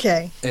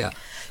 Okay. Yeah.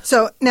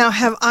 So now,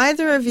 have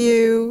either of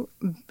you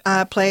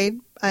played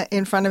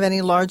in front of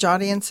any large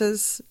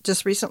audiences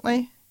just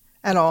recently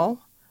at all?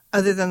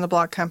 Other than the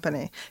Block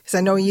Company, because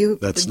I know you,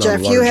 that's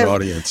Jeff, not a large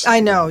audience. I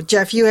know,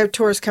 Jeff, you have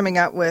tours coming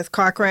up with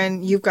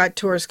Cochrane. You've got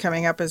tours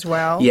coming up as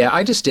well. Yeah,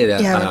 I just did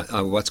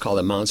a what's called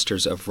a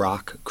Monsters of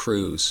Rock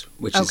cruise,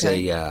 which is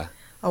a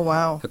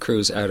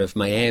cruise out of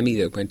Miami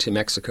that went to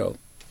Mexico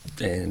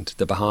and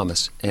the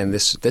Bahamas. And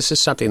this is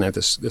something that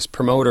this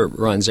promoter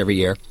runs every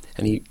year,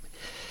 and he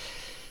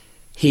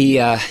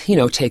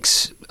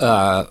takes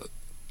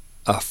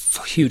a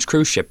huge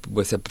cruise ship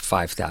with a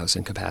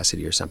 5,000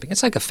 capacity or something.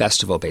 It's like a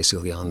festival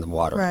basically on the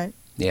water. Right.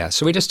 Yeah.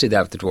 So we just did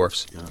that with the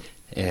Dwarfs. Yeah.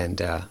 And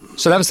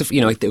so that was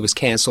it was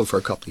canceled for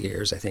a couple of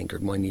years, I think, or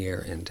 1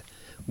 year. And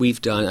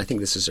we've done, I think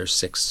this is our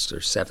 6th or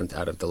 7th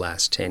out of the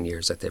last 10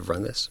 years that they've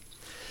run this.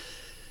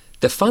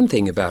 The fun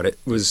thing about it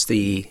was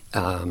the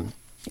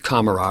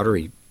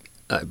camaraderie,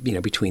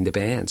 between the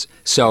bands.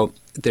 So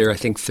there are, I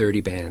think, 30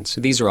 bands. So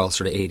these are all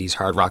sort of 80s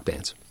hard rock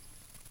bands.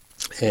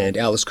 And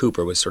Alice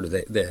Cooper was sort of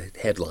the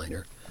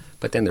headliner.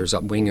 But then there's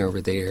a Wing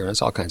over there.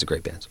 There's all kinds of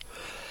great bands.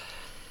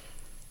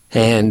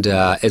 And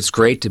it's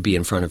great to be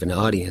in front of an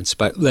audience.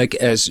 But like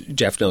as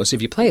Jeff knows,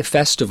 if you play a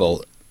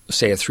festival,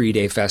 say a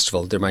 3-day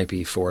festival, there might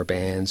be 4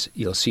 bands.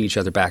 You'll see each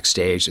other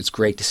backstage. It's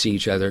great to see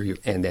each other,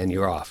 and then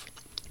you're off.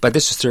 But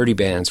this is 30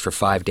 bands for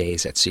 5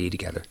 days at sea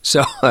together.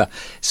 So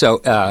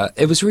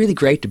it was really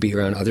great to be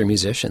around other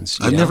musicians.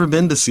 I've never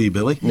been to sea,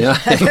 Billy. Yeah.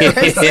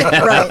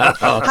 Right.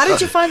 How did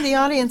you find the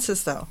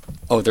audiences, though?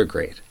 Oh, they're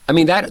great. I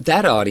mean,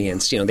 that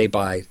audience, they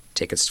buy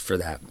tickets for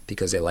that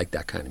because they like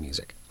that kind of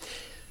music.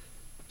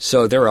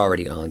 So they're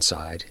already on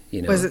side.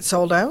 Was it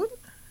sold out?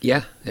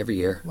 Yeah, every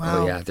year.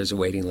 Wow. Oh, yeah, there's a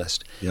waiting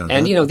list. Yeah,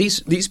 and,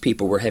 these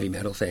people were heavy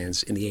metal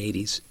fans in the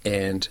 80s,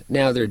 and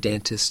now they're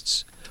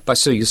dentists. But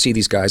so you'll see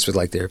these guys with,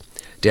 like, their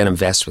denim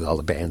vests with all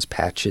the band's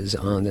patches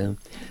on them.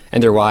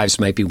 And their wives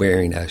might be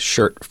wearing a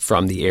shirt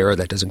from the era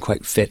that doesn't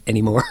quite fit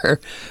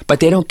anymore. But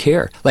they don't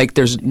care. Like,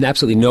 there's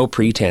absolutely no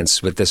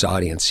pretense with this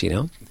audience,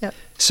 Yep.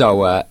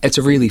 So it's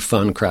a really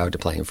fun crowd to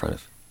play in front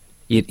of.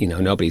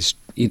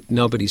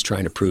 Nobody's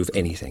trying to prove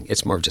anything.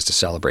 It's more of just a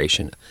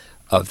celebration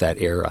of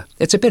that era.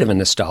 It's a bit of a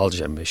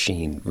nostalgia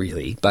machine,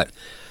 really. But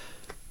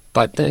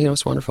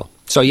it's wonderful.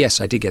 So,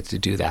 yes, I did get to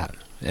do that.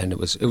 And it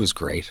was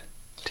great.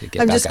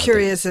 I'm just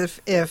curious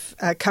if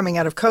coming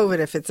out of COVID,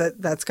 if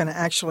that's going to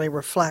actually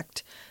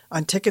reflect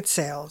on ticket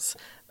sales,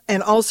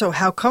 and also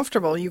how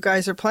comfortable you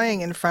guys are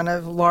playing in front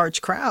of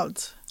large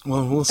crowds.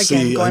 Well, we'll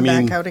see. Going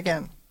back out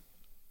again.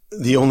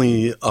 The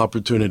only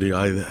opportunity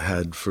I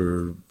had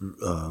for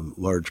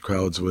large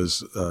crowds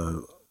was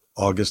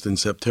August and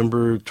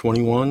September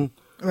 21.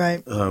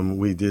 Right.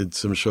 We did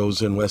some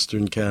shows in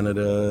Western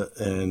Canada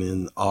and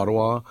in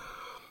Ottawa,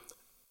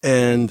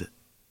 and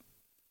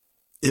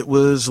it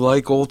was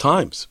like old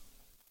times.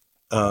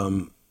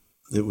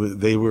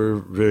 They were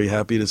very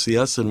happy to see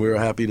us, and we were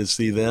happy to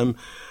see them.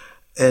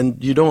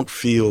 And you don't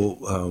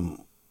feel,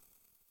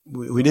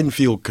 we didn't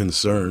feel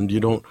concerned.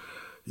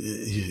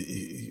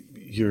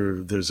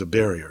 There's a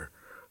barrier.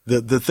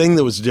 The thing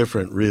that was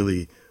different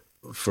really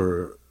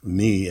for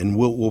me, and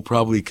will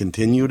probably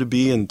continue to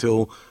be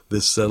until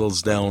this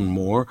settles down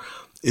more,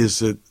 is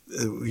that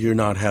you're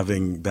not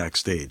having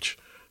backstage.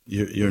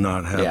 You're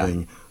not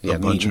having a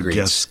bunch of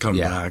guests come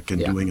back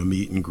and doing a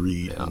meet and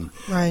greet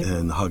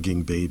and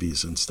hugging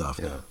babies and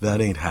stuff. Yeah.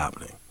 That ain't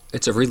happening.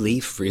 It's a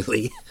relief,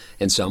 really,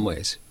 in some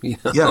ways.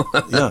 Yeah.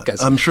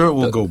 I'm sure it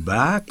will go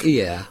back.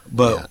 Yeah.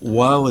 But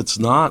while it's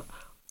not,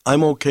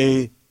 I'm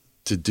okay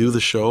to do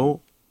the show,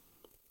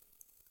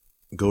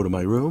 go to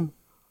my room.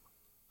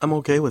 I'm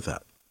okay with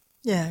that.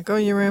 Yeah, go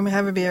to your room,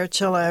 have a beer,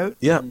 chill out.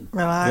 Yeah.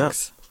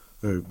 Relax. Yeah.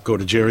 Or go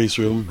to Jerry's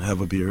room,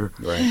 have a beer.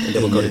 Right. And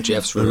then we'll go to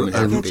Jeff's room and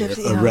have a beer.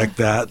 Wreck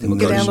that. We'll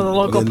go down to the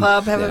local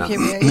pub, have a few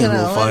beers.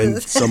 We'll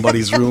find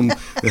somebody's room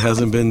that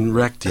hasn't been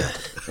wrecked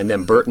yet. And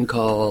then Burton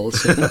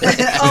calls. And then,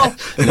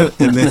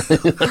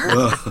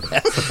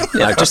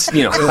 just,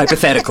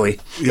 hypothetically.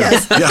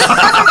 Yes.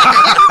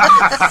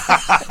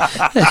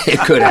 It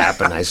could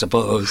happen, I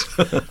suppose.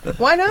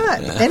 Why not?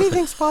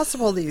 Anything's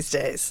possible these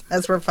days,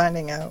 as we're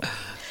finding out.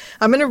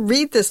 I'm going to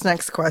read this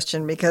next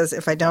question because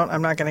if I don't,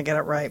 I'm not going to get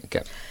it right.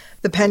 Okay.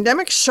 The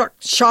pandemic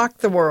shocked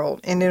the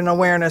world into an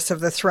awareness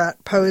of the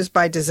threat posed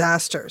by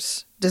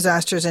disasters,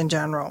 disasters in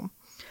general,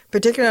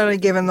 particularly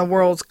given the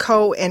world's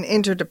and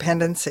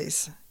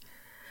interdependencies.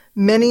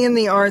 Many in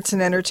the arts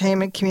and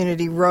entertainment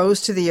community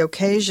rose to the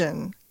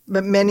occasion,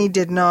 but many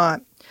did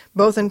not,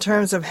 both in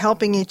terms of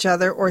helping each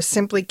other or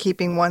simply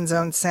keeping one's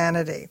own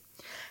sanity.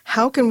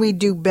 How can we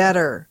do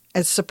better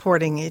at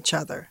supporting each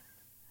other?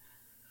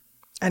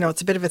 I know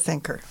it's a bit of a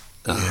thinker.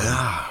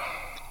 Yeah.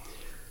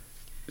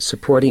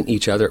 Supporting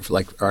each other,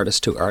 like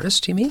artist to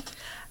artist, you mean?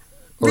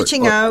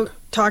 Reaching out,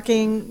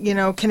 talking,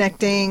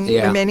 connecting,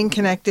 remaining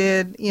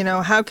connected.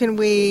 How can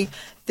we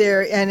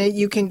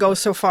you can go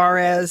so far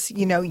as,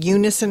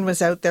 Unison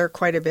was out there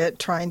quite a bit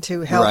trying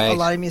to help a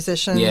lot of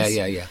musicians.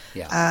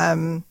 Yeah.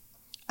 I'm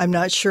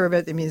not sure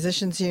about the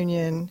Musicians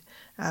Union,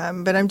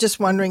 but I'm just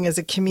wondering as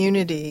a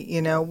community,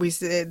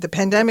 the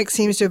pandemic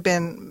seems to have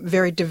been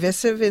very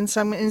divisive in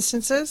some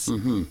instances.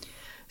 Mm-hmm.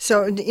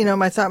 So,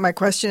 my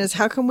question is,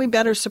 how can we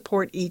better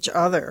support each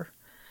other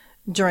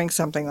during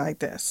something like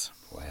this?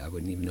 Boy, I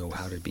wouldn't even know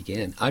how to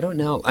begin. I don't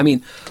know. I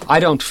mean, I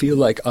don't feel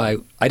like I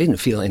didn't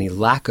feel any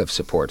lack of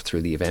support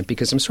through the event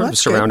because I'm sort of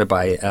surrounded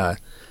by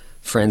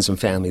friends and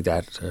family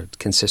that are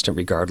consistent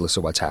regardless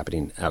of what's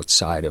happening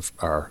outside of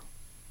our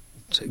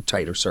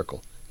tighter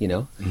circle,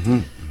 Mm-hmm,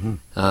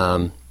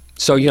 mm-hmm.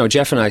 So,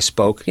 Jeff and I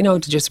spoke,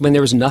 just when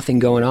there was nothing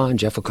going on,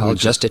 Jeff would call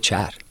just to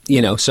chat,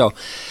 so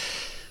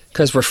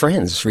because we're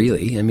friends,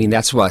 really. I mean,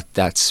 that's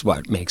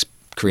what makes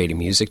creating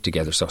music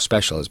together so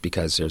special is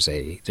because there's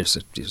a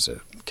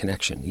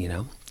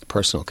connection,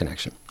 personal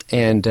connection.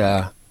 And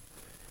I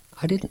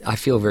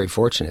feel very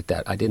fortunate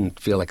that I didn't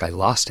feel like I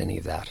lost any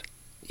of that,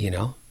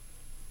 Yeah,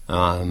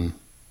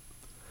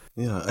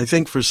 I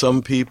think for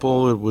some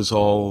people it was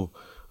all,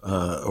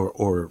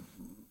 or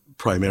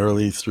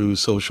primarily through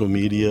social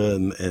media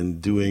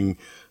and doing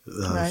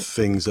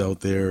things out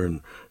there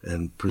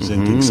and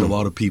presenting. Mm-hmm. So a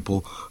lot of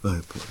people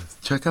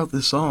check out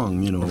this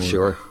song,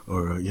 Sure.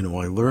 or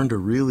I learned a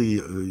really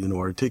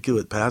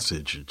articulate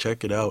passage.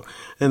 Check it out,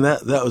 and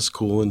that was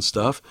cool and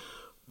stuff.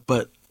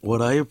 But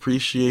what I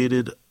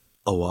appreciated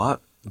a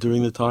lot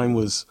during the time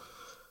was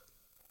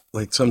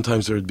like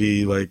sometimes there would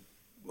be like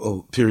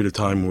a period of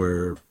time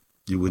where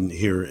you wouldn't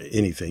hear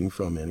anything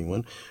from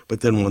anyone,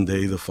 but then one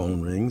day the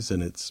phone rings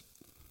and it's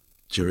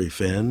Gerry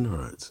Finn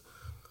or it's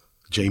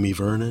Jamie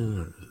Vernon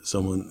or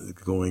someone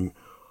going,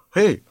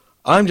 "Hey,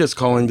 I'm just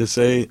calling to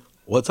say,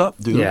 what's up,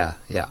 dude?" Yeah.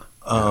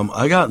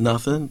 I got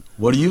nothing.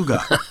 What do you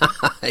got?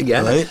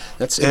 Yeah, right?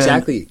 That's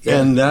exactly.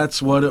 And that's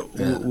what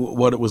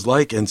it was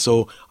like. And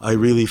so I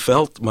really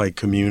felt my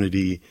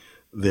community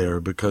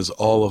there because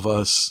all of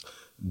us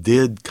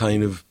did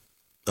kind of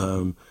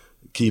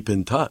keep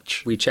in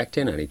touch. We checked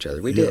in on each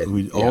other. We did.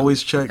 We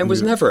always checked. It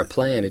was never a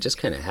plan. It just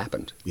kind of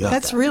happened. Yeah.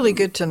 That's really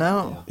good to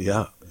know.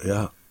 Yeah.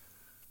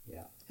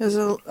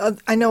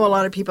 I know a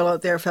lot of people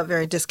out there felt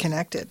very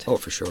disconnected. Oh,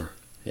 for sure.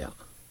 Yeah.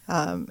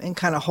 And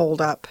kind of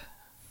holed up.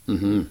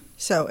 Mm-hmm.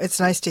 So it's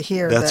nice to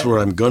hear That's that. where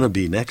I'm going to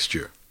be next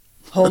year.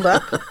 Hold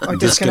up or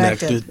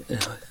disconnected?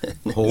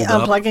 Hold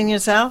up. Unplugging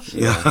yourself?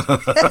 Yeah.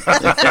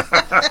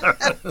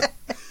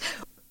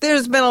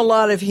 There's been a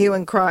lot of hue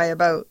and cry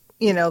about,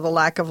 the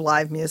lack of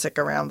live music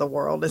around the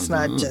world. It's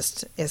not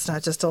just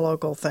a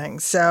local thing.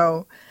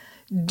 So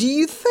do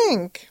you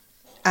think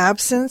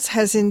absence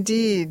has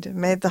indeed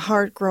made the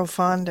heart grow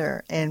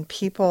fonder and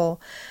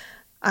people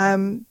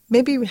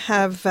maybe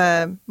have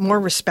more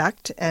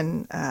respect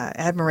and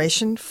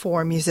admiration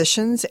for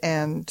musicians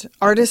and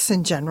artists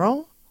in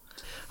general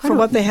for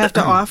what they have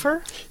to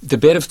offer? The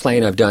bit of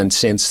playing I've done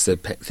since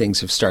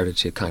things have started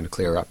to kind of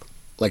clear up,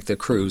 like the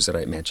cruise that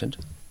I mentioned,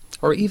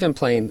 or even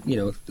playing,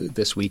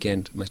 this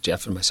weekend with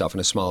Jeff and myself in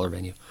a smaller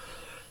venue.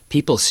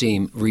 People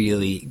seem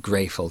really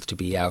grateful to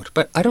be out.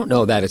 But I don't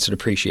know that it's an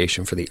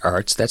appreciation for the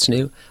arts that's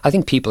new. I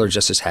think people are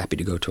just as happy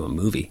to go to a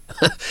movie,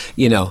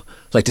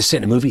 like to sit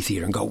in a movie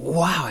theater and go,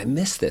 wow, I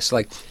missed this.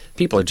 Like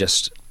people are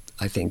just,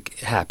 I think,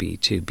 happy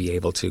to be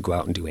able to go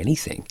out and do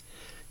anything,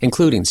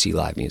 including see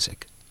live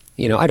music.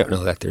 I don't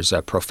know that there's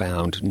a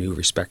profound new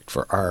respect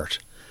for art,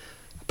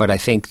 but I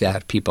think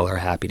that people are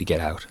happy to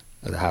get out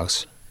of the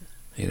house.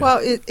 Well,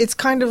 it's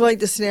kind of like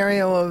the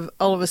scenario of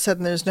all of a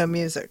sudden there's no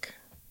music.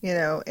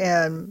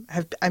 And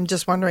I'm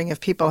just wondering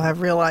if people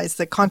have realized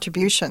the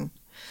contribution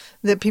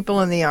that people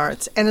in the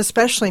arts, and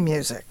especially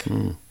music,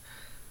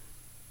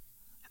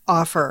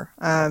 offer,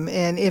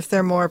 and if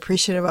they're more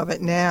appreciative of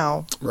it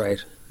now.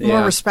 Right.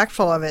 More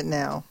respectful of it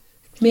now.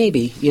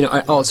 Maybe.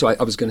 I was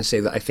going to say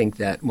that I think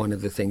that one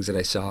of the things that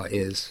I saw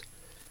is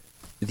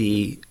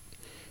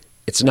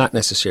it's not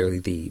necessarily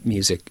the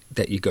music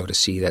that you go to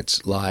see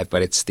that's live,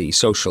 but it's the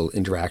social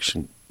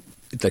interaction.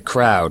 The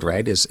crowd,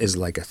 right, is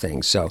like a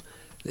thing. So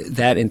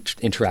that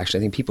interaction,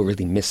 I think people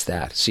really miss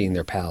that, seeing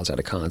their pals at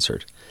a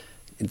concert,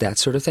 that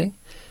sort of thing,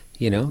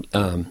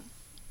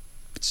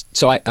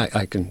 So I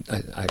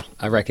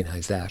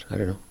recognize that. I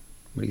don't know.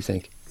 What do you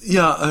think?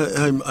 Yeah,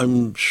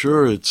 I'm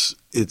sure it's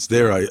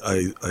there.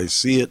 I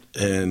see it,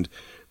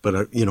 but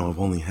I've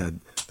only had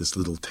this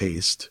little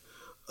taste.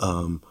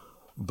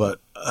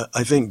 But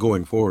I think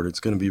going forward, it's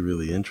going to be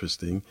really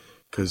interesting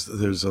because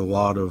there's a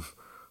lot of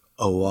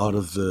a lot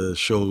of the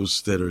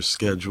shows that are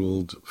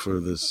scheduled for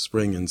the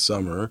spring and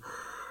summer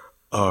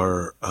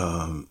are,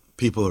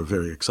 people are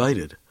very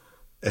excited,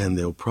 and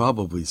they'll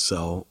probably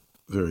sell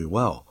very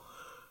well.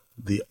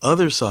 The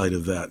other side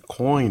of that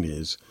coin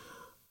is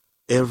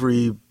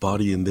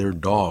everybody and their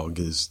dog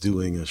is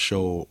doing a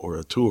show or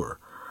a tour.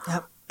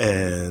 Yep.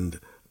 And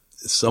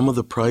some of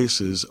the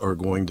prices are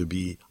going to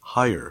be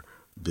higher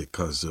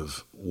because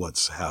of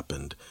what's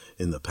happened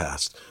in the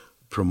past.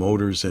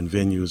 Promoters and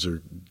venues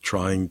are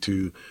trying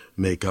to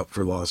make up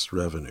for lost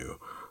revenue.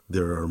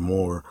 There are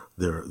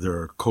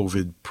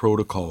COVID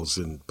protocols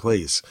in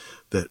place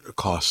that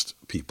cost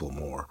people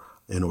more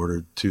in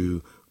order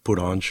to put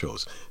on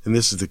shows. And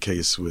this is the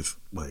case with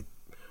like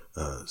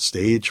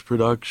stage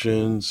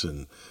productions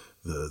and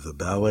the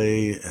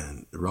ballet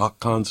and rock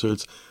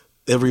concerts.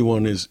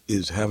 Everyone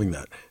is having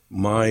that.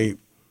 My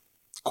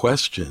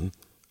question,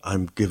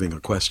 I'm giving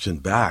a question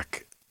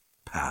back,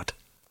 Pat.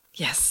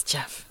 Yes,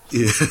 Jeff.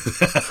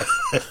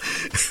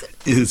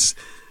 Is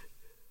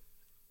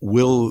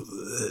will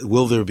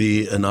there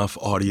be enough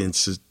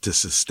audiences to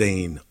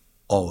sustain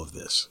all of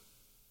this?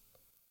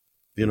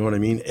 You know what I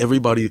mean?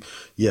 Everybody,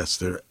 yes,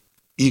 they're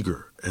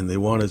eager and they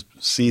want to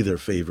see their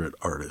favorite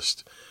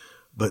artist.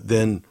 But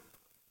then,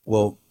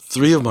 well,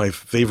 3 of my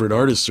favorite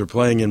artists are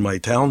playing in my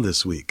town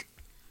this week.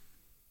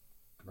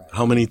 Right.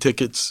 How many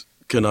tickets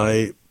can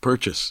I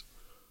purchase?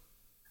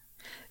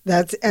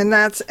 That's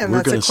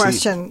a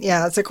question. See.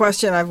 Yeah, it's a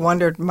question I've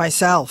wondered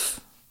myself.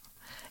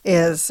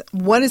 Is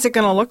what is it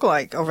going to look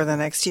like over the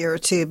next year or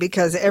two?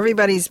 Because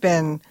everybody's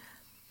been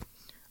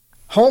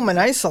home and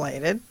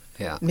isolated.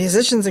 Yeah.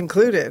 Musicians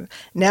included.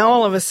 Now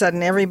all of a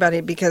sudden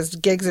everybody, because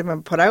gigs have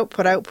been put out.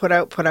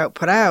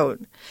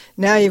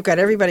 Now you've got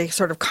everybody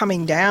sort of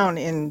coming down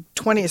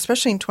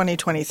especially in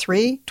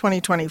 2023,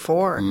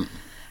 2024. Mm.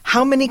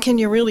 How many can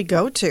you really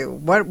go to?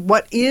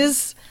 What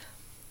is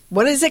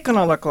it going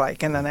to look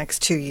like in the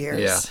next 2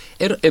 years?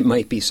 Yeah. It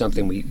might be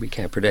something we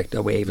can't predict,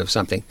 a wave of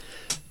something.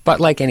 But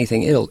like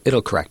anything,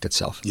 it'll correct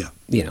itself. Yeah.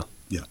 You know.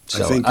 Yeah.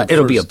 So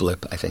it'll be a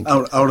blip, I think.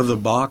 Out of the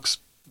box,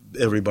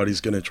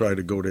 everybody's going to try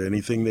to go to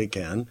anything they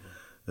can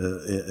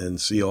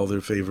and see all their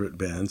favorite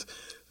bands.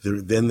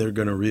 Then they're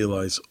going to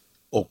realize,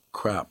 oh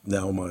crap!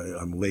 Now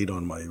I'm late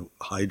on my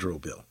hydro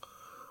bill.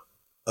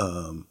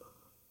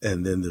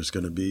 And then there's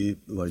going to be,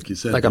 like you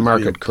said, like a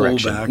market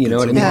correction. You know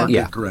what I mean?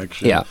 Market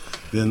correction. Yeah.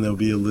 Then there'll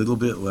be a little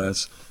bit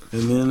less,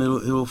 and then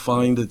it'll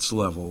find its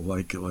level.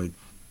 Like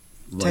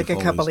take a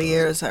couple of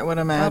years, I would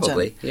imagine.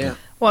 Probably, yeah.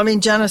 Well, I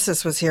mean,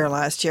 Genesis was here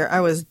last year. I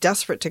was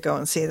desperate to go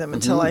and see them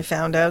until I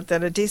found out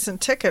that a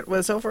decent ticket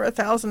was over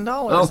 $1,000.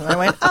 Oh. And I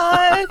went,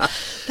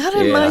 not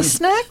in my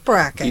snack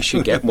bracket. You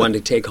should get one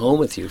to take home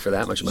with you for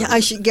that much money. Yeah, I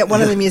should get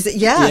one of the music.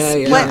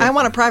 Yes. Yeah. I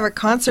want a private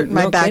concert in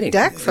my back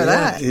deck for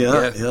that.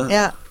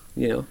 Yeah.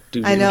 You know,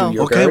 I know.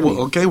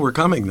 Okay, we're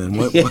coming then.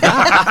 Yeah,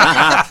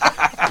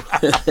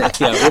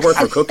 we'll work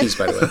for cookies,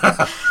 by the way.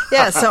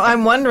 Yeah, so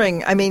I'm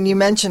wondering, I mean, you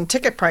mentioned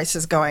ticket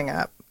prices going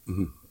up.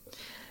 Mm-hmm.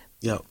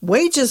 Yeah.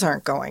 Wages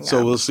aren't going up.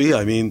 So we'll see.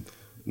 I mean,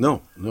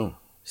 no.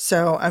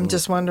 So I'm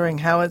just wondering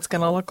how it's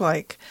going to look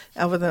like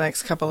over the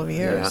next couple of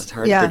years. Yeah, it's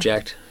hard to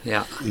project.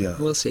 Yeah.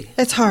 We'll see.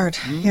 It's hard,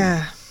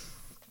 yeah.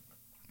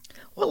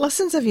 What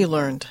lessons have you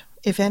learned,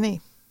 if any,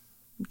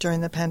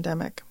 during the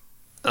pandemic?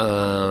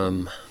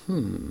 I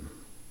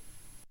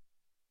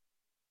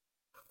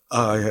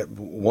had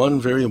one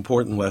very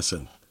important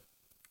lesson.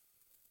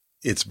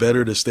 It's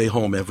better to stay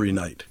home every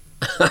night.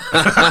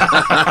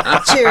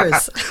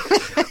 Cheers.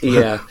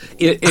 Yeah.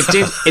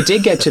 It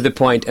did get to the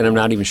point, and I'm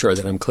not even sure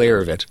that I'm clear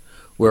of it,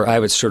 where I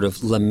would sort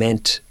of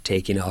lament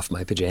taking off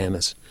my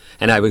pajamas.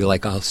 And I would go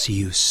like, I'll see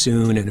you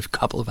soon in a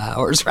couple of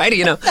hours, right?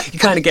 You know, you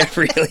kind of get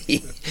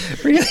really,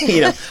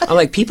 you know. I'm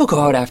like, people go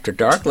out after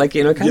dark, like,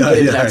 you know, kind of get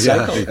into that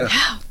cycle.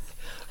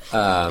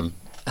 Yeah.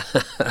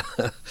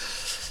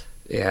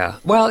 Yeah.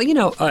 Well, you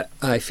know,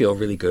 I feel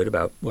really good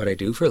about what I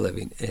do for a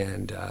living,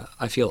 and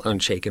I feel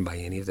unshaken by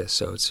any of this.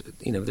 So it's,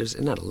 you know, there's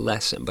not a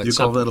lesson, but you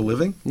call that a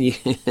living? Yeah.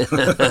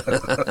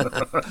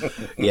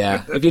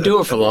 Yeah. If you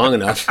do it for long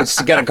enough, you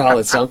got to call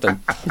it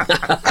something.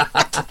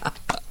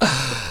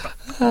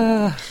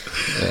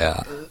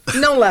 Yeah.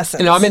 No lessons.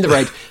 You know, I'm in the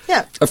right.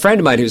 Yeah. A friend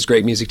of mine who's a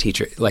great music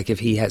teacher, like if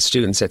he has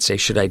students that say,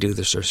 should I do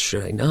this or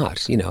should I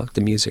not? You know,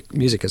 the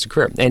music as a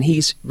career. And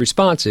his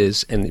response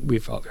is, and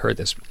we've all heard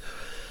this,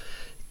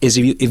 is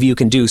if you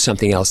can do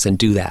something else, then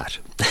do that.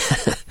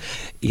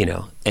 You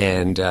know,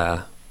 and,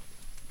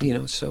 you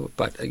know, so,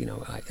 but, you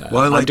know,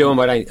 I'm doing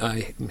what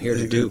I'm here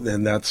to do.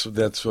 And that's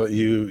what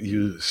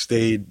you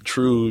stayed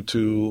true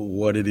to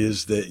what it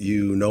is that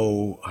you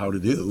know how to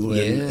do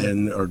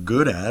and are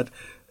good at.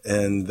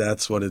 And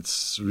that's what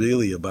it's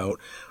really about.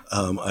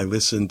 I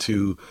listened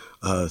to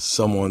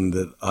someone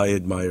that I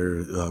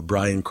admire,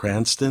 Bryan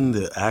Cranston,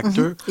 the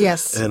actor. Mm-hmm.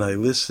 Yes. And I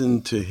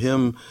listened to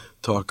him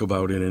talk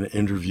about in an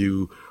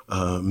interview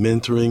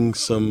mentoring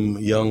some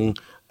young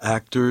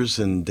actors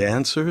and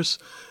dancers.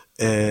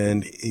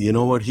 And you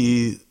know what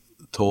he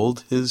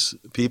told his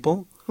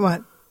people?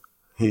 What?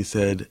 He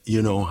said,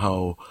 you know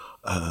how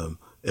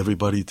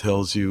everybody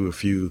tells you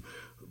if you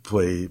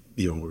play,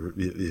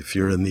 if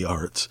you're in the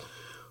arts,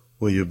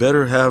 well, you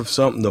better have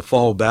something to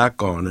fall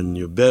back on, and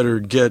you better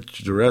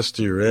get the rest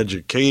of your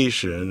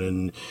education,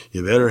 and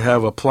you better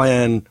have a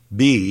plan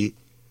B.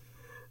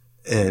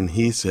 And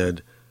he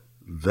said,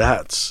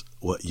 that's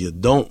what you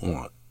don't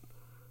want.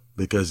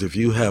 Because if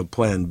you have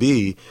plan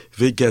B,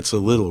 if it gets a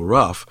little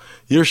rough,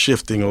 you're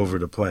shifting over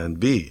to plan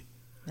B.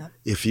 Yep.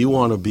 If you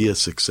want to be a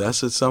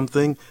success at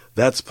something,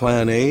 that's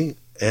plan A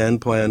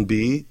and plan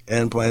B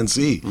and plan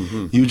C.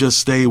 Mm-hmm. You just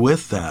stay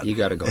with that. You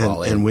got to go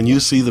all in. And when you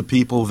see the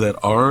people that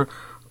are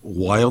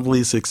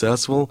wildly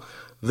successful,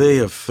 they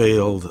have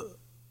failed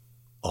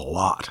a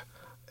lot.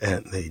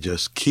 And they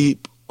just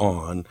keep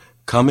on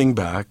coming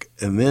back.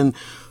 And then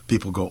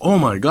people go, oh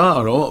my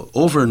God,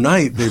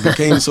 overnight they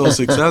became so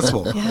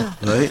successful. Yeah.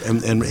 Right?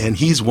 And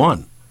he's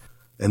one.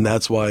 And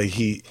that's why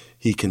he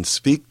can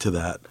speak to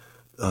that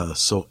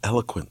so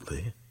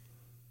eloquently,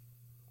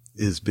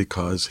 is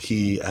because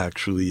he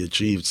actually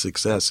achieved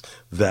success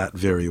that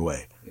very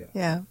way.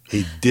 Yeah.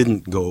 He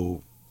didn't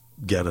go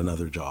get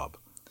another job.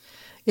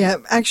 Yeah,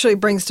 actually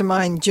brings to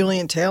mind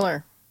Julian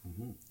Taylor.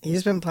 Mm-hmm.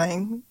 He's been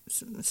playing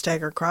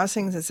Stagger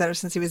Crossings, etc.,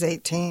 since he was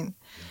 18.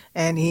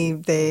 And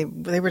they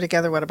were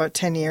together, about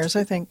 10 years,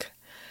 I think,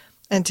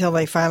 until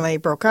they finally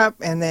broke up.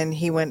 And then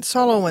he went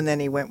solo, and then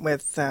he went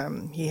with,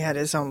 he had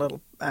his own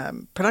little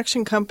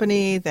production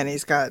company. Then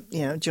he's got,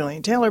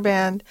 Julian Taylor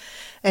Band.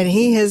 And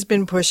he has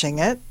been pushing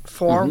it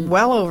for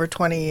well over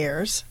 20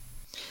 years.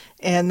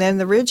 And then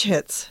The Ridge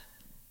hits.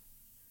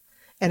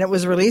 And it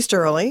was released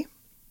early.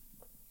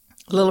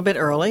 A little bit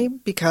early,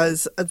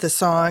 because of the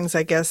songs,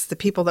 I guess the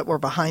people that were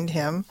behind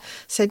him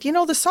said,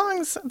 the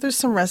songs, there's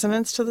some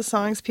resonance to the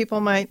songs.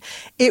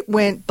 It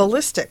went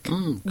ballistic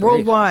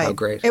worldwide. Oh,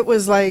 great. It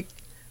was like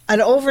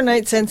an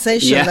overnight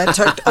sensation that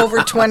took over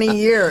 20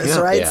 years,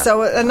 right? Yeah.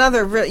 So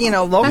another,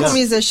 local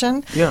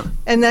musician,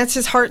 and that's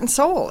his heart and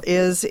soul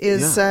is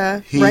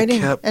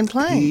writing and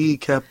playing. He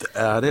kept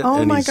at it. Oh,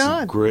 and my he's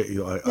God. Great.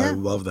 I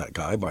love that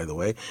guy, by the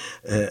way,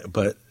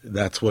 but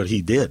that's what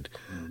he did.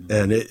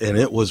 And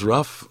it was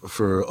rough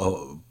for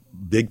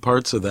big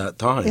parts of that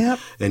time. Yep.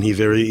 And he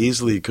very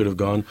easily could have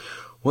gone,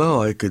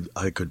 well, I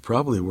could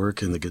probably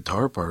work in the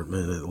guitar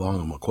department at Long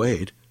and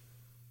McQuaid,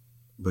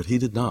 but he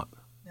did not.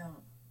 No.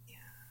 Yeah.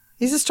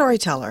 He's a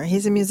storyteller.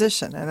 He's a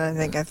musician, and I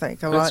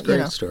think a lot. That's a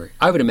great story.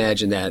 I would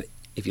imagine that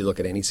if you look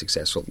at any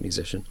successful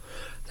musician,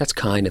 that's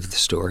kind of the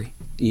story.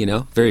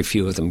 Very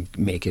few of them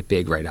make it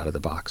big right out of the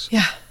box.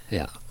 Yeah.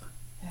 Yeah.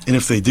 And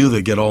if they do,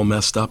 they get all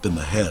messed up in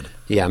the head.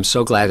 Yeah, I'm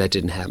so glad that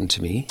didn't happen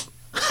to me.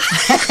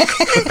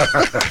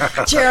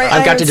 Jerry,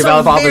 I've got to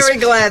develop all this.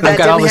 Glad that I've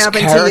got all this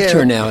happen character to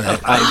you. now that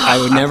I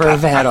would never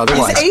have had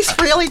otherwise. Is Ace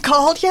Frehley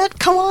called yet?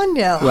 Come on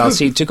now. Well,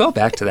 see, to go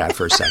back to that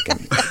for a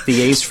second,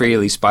 the Ace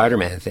Frehley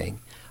Spider-Man thing.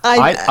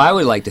 I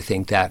would like to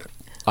think that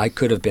I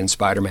could have been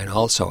Spider-Man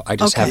also. I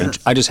just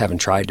haven't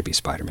tried to be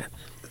Spider-Man.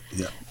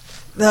 Yeah.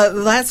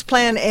 That's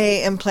Plan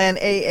A and Plan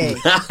AA.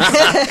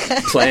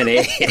 Plan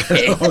A.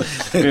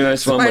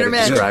 That's one way to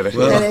describe it.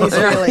 And Ace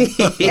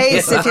Frehley.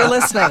 Ace, if you're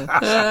listening.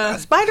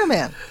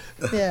 Spider-Man.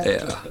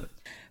 Yeah.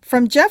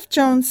 From Jeff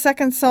Jones'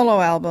 second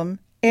solo album,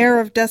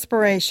 Air of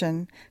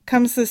Desperation,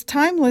 comes this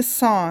timeless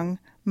song,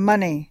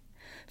 Money.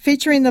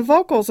 Featuring the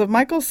vocals of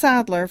Michael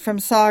Sadler from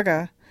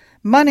Saga,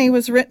 Money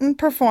was written,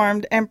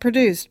 performed, and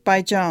produced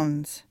by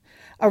Jones.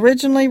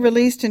 Originally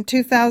released in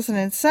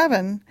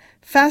 2007,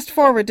 fast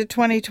forward to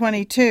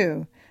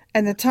 2022,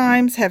 and the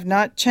times have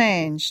not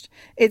changed.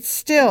 It's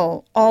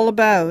still all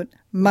about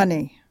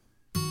money.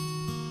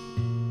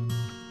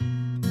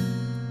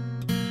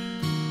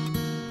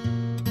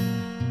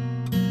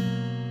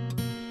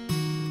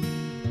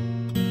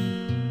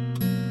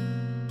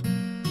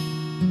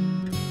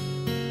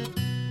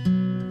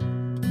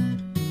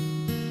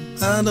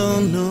 I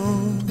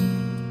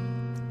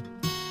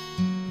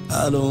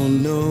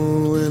don't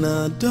know, and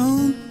I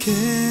don't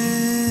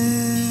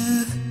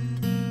care.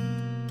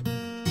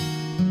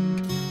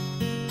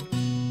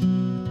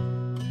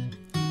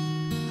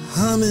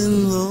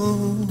 Humming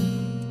low,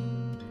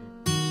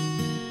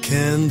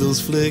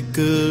 candles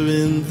flicker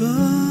in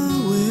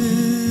the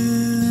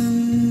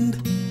wind.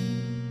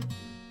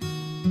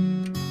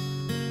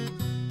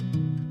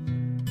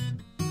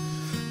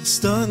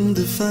 Starting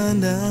to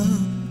find out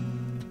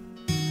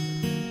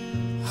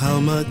how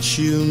much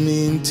you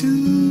mean to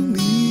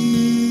me.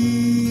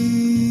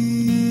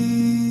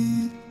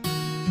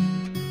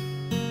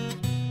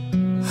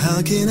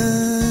 How can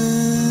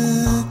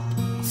I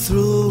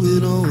throw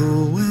it all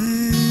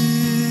away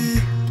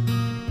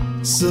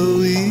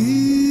so easily?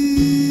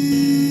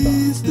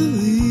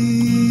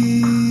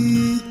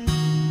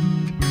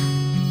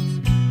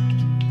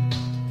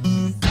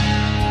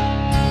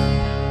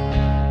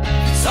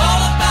 It's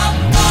all about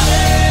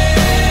money.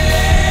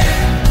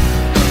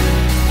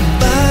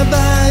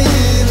 Bye-bye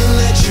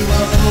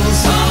intellectuals.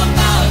 It's all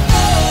about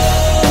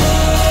love.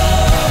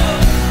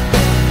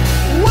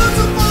 What's a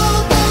poor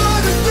boy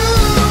to do?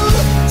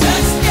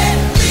 Just get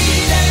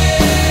greedy.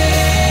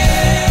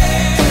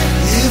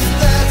 If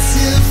that's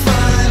your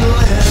final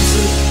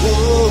answer,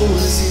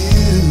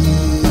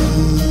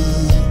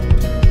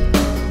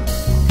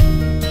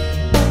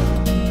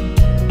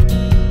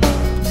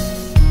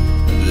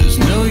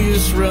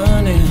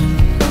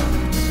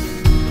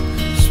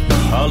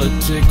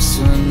 Politics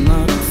are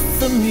not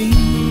for me.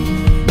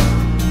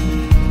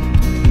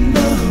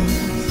 No.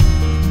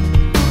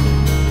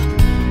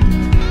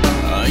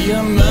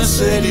 Your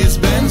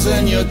Mercedes-Benz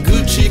and your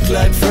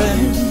Gucci-clad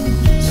friends,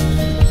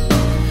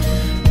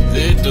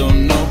 they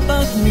don't know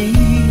about me.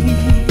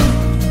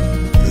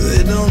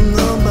 They don't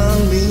know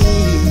about me.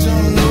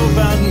 Don't know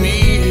about me.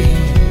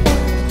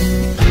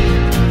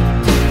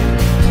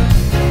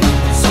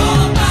 It's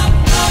all about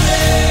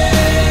money.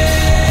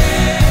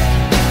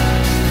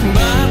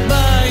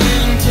 Bye-bye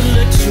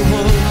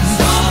intellectuals. It's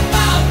all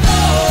about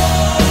love.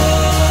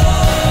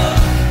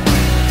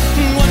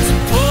 What's a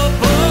poor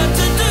boy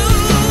to do?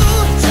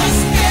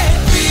 Just get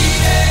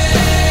greedy.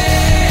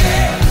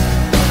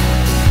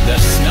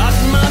 That's not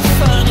my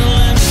final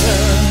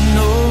answer.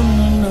 No,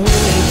 no.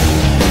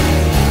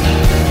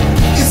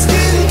 It's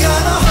getting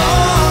kinda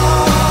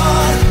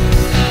hard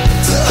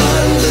to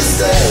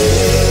understand,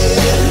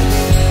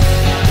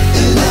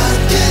 and I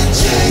get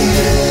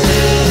jaded.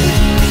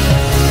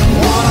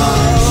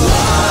 One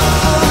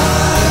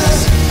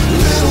lies,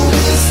 little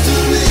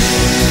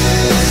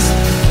mysteries.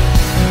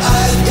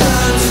 I've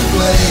got to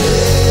play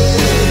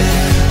it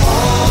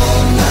all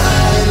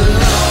night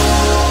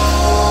long.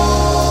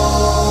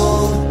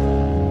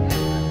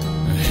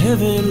 A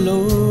heavy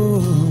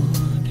load,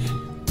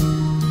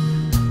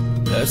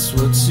 that's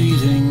what's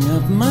eating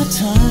up my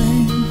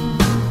time.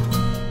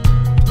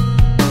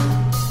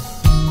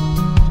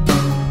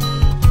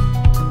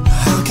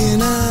 How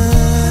can I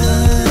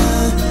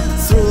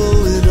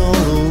throw it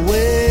all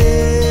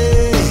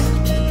away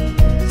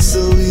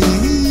so easily?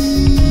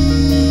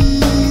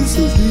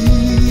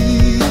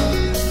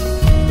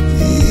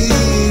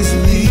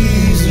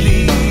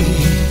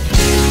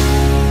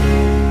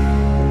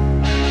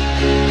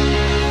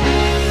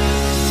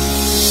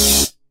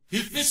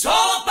 If it's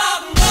all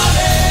about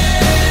money,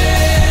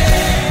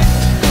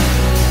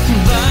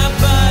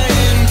 bye-bye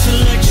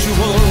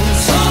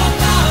intellectuals. All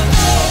about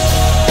love.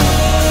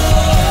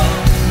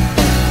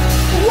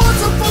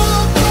 What's a poor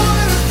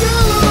boy to do?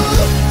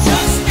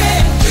 Just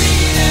get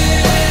greedy.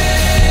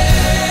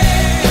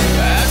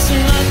 That's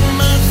not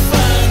my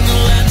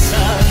final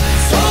answer.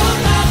 It's all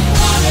about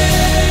money.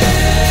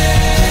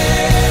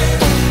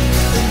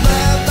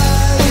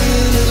 Bye-bye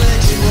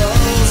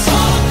intellectuals.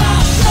 All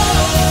about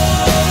love.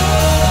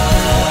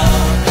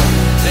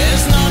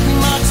 There's not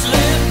much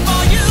left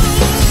for you.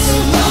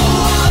 No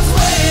one's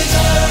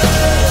waiting,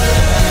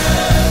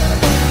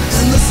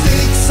 and the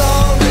stakes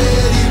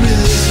already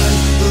risen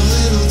a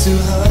little too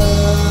high.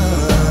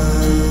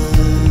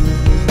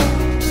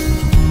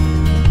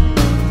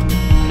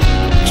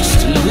 Just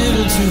a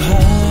little too high.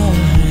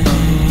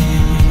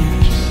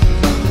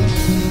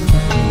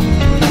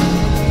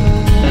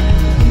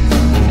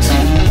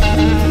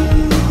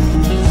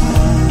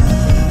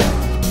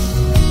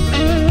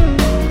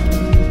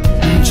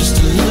 Just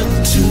a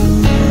little too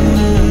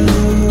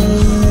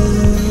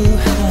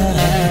high.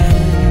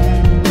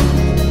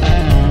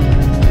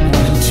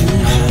 Little too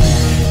high.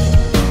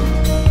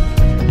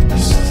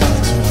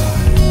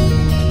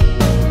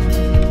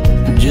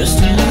 Just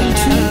a little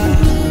too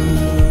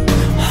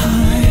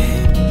high.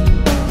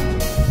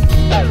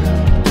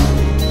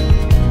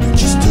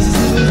 Just a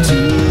little too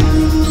high.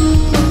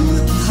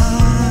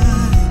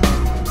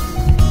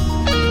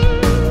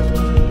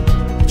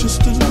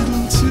 Just a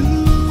little too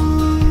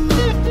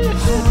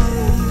high.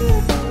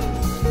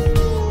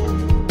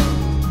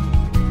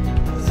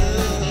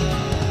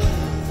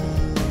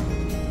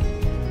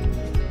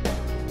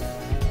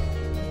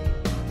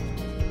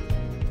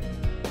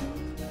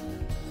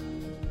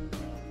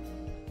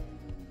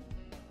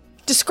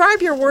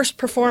 Describe your worst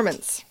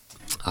performance.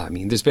 I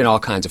mean, there's been all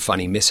kinds of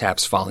funny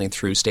mishaps falling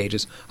through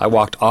stages. I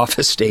walked off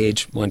a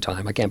stage one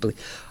time. I can't believe.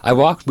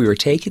 We were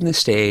taking the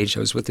stage. I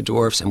was with the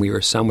Dwarfs, and we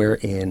were somewhere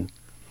in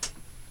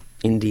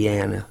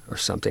Indiana or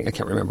something. I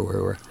can't remember where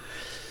we were.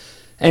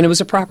 And it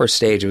was a proper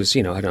stage. It was,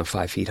 I don't know,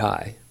 5 feet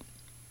high.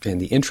 And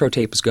the intro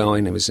tape was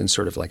going. It was in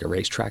sort of like a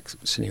racetrack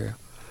scenario.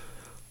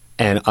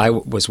 And I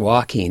was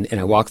walking, and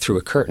I walked through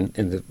a curtain,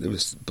 and it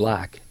was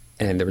black,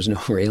 and there was no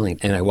railing.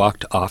 And I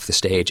walked off the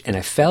stage, and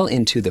I fell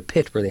into the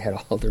pit where they had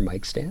all their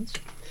mic stands.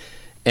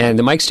 And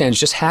the mic stands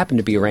just happened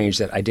to be arranged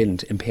that I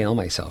didn't impale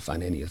myself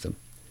on any of them.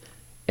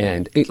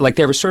 And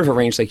they were sort of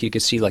arranged like you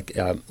could see like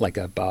a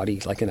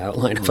body, like an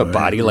outline of a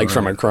body, like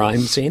from a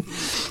crime scene.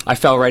 I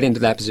fell right into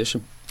that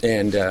position,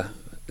 and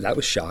that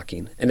was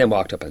shocking. And then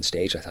walked up on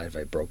stage. I thought, have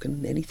I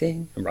broken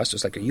anything? And Russ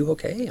was like, "Are you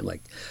okay?" I'm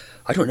like,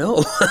 "I don't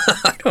know.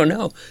 I don't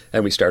know."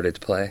 And we started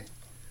to play.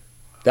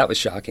 That was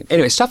shocking.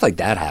 Anyway, stuff like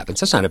that happens.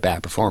 That's not a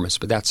bad performance,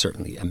 but that's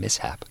certainly a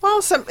mishap.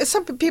 Well, some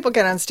people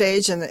get on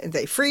stage and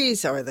they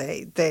freeze, or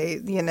they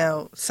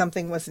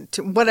something wasn't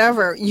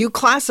whatever you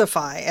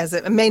classify as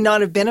it may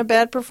not have been a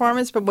bad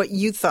performance, but what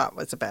you thought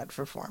was a bad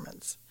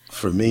performance.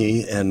 For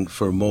me, and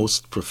for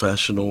most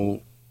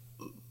professional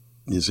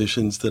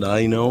musicians that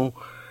I know,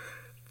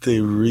 they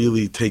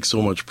really take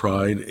so much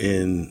pride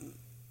in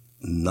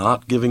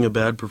not giving a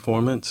bad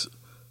performance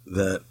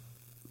that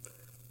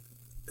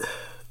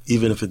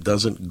even if it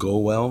doesn't go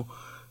well,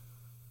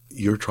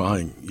 you're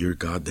trying your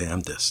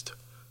goddamnedest.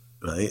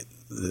 right?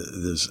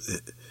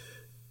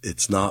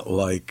 It's not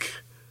like,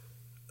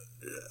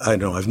 I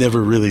know, I've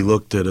never really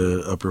looked at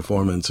a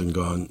performance and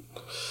gone,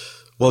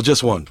 well,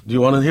 just one. Do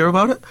you want to hear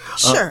about it?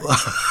 Sure.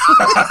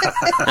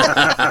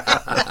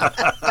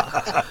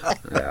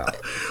 Yeah.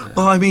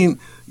 Well, I mean,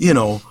 you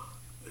know,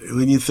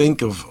 when you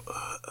think of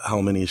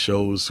how many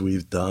shows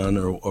we've done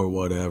or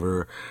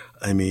whatever,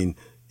 I mean,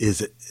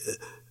 is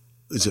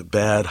it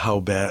bad?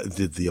 How bad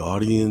did the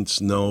audience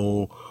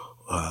know?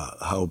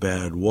 How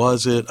bad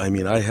was it? I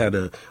mean, I had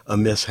a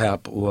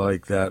mishap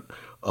like that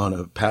on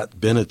a Pat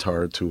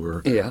Benatar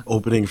tour,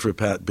 opening for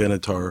Pat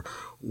Benatar,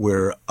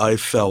 where I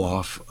fell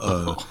off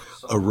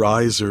a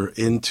riser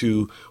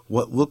into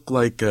what looked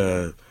like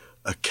a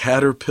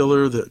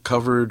caterpillar that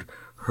covered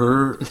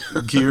her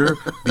gear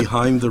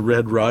behind the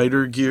Red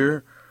Rider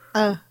gear.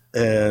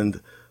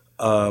 And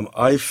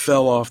I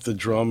fell off the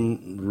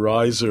drum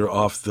riser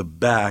off the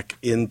back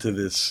into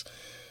this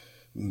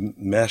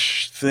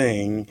mesh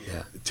thing,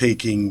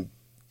 taking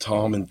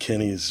Tom and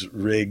Kenny's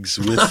rigs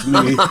with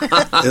me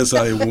as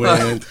I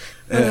went,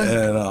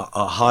 and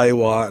a high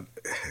watt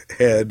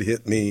head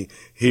hit me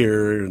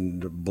here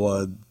and the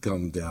blood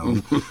come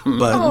down.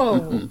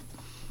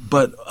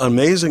 But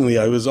amazingly,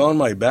 I was on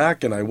my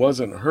back and I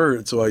wasn't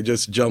hurt, so I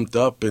just jumped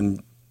up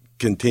and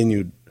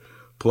continued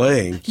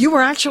playing. You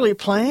were actually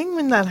playing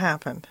when that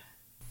happened?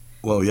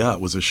 Well, yeah, it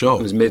was a show.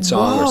 It was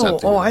mid-song or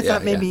something. Oh, I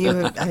thought maybe you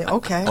had,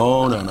 okay.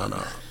 Oh,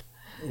 no.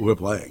 We're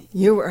playing.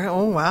 You were,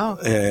 oh, wow.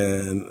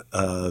 And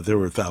there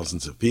were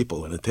thousands of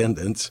people in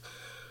attendance,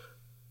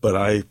 but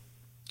I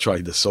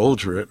tried to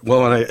soldier it.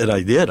 Well, and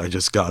I did. I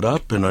just got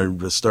up and I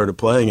just started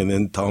playing, and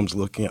then Tom's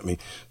looking at me,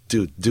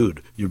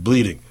 dude, you're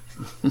bleeding.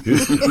 And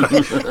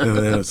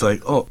then it's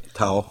like, oh,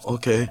 towel,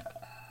 okay,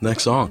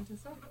 next song.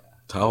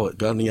 Towel,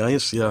 got any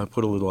ice? Yeah, I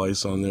put a little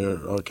ice on there.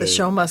 Okay. The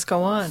show must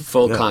go on.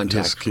 Full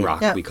contact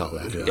rock, we call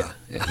that.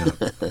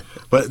 Yeah.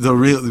 But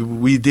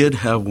we did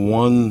have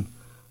one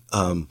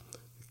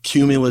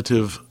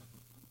cumulative,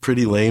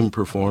 pretty lame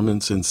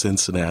performance in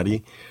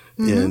Cincinnati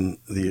in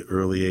the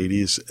early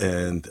 80s.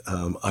 And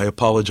I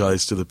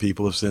apologize to the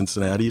people of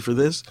Cincinnati for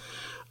this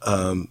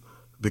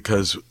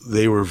because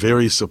they were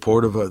very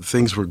supportive.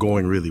 Things were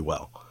going really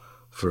well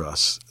for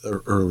us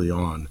early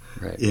on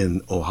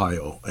in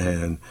Ohio.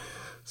 And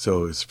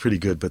so it's pretty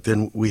good. But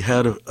then we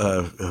had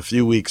a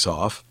few weeks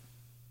off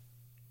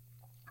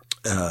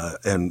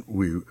and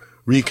we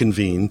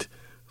reconvened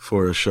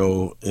for a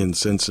show in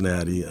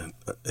Cincinnati,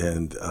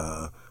 and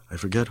I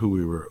forget who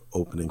we were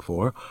opening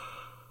for,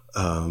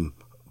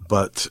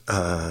 but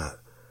the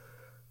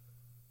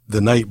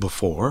night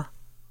before,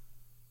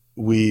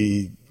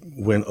 we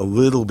went a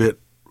little bit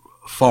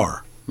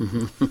far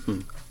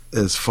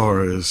as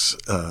far as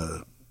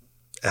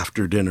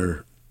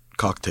after-dinner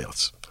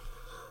cocktails,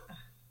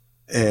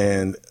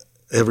 and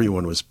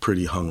everyone was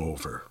pretty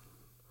hungover.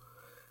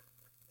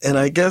 And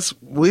I guess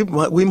we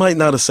might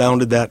not have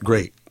sounded that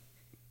great.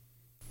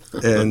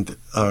 And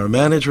our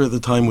manager at the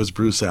time was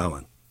Bruce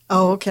Allen.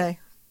 Oh, okay.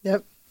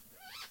 Yep.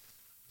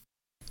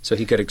 So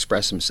he could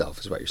express himself,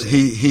 is what you're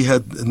saying. He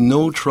had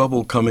no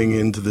trouble coming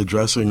into the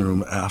dressing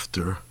room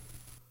after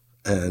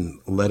and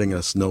letting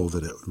us know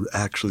that it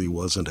actually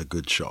wasn't a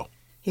good show.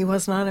 He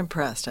was not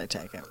impressed, I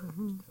take it.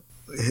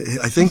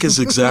 I think his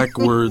exact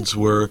words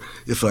were,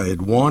 if I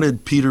had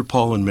wanted Peter,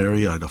 Paul, and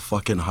Mary, I'd have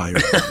fucking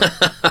hired them.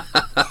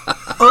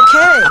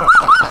 Okay.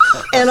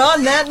 And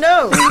on that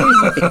note,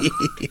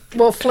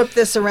 we'll flip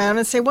this around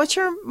and say, what's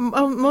your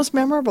most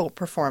memorable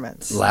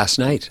performance? Last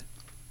night.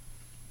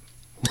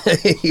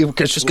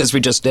 Because we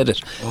just did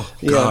it. Oh,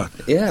 God.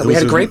 Yeah, we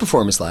had a great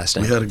performance last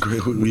night. We had a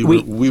great,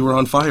 we were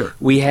on fire.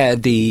 We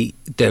had the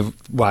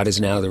what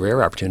is now the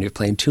rare opportunity of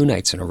playing 2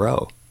 nights in a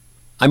row.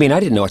 I mean, I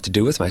didn't know what to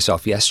do with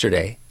myself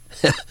yesterday.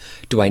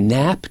 Do I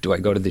nap? Do I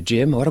go to the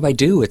gym? What do I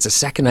do? It's a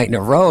second night in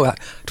a row.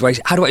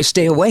 How do I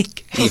stay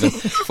awake even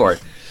for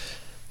it?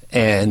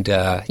 And,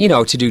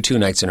 to do 2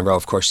 nights in a row,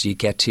 of course, you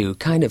get to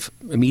kind of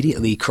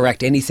immediately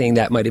correct anything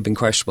that might have been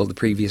questionable the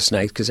previous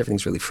night because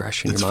everything's really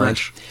fresh in your mind.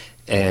 Fresh.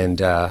 And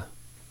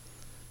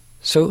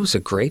so it was a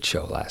great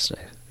show last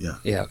night. Yeah.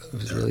 Yeah, it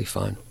was really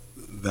fun.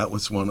 That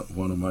was one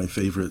of my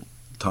favorite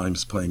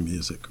times playing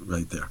music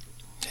right there.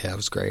 Yeah, it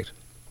was great.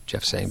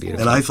 Jeff sang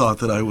beautifully. And I thought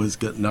that I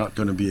was not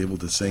going to be able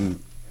to sing.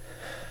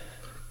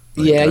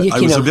 I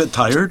was a bit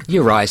tired.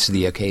 You rise to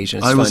the occasion.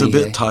 It's I was funny, a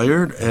bit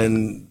tired,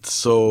 and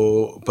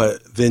so,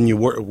 but then you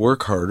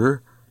work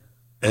harder,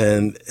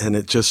 and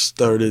it just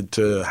started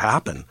to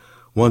happen.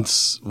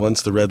 Once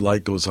the red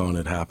light goes on,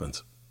 it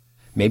happens.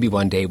 Maybe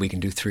one day we can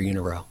do 3 in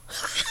a row.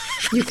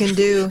 You can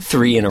do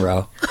 3 in a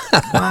row.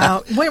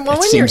 Wow.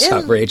 It seems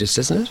outrageous,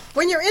 doesn't it?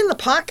 When you're in the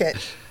pocket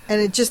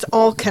and it just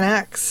all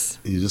connects.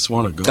 You just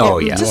want to go. Oh,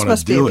 yeah. It just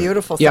must be a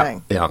beautiful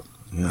thing. Yeah.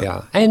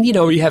 And,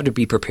 you have to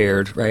be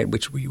prepared, right,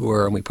 which we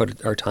were, and we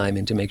put our time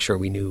in to make sure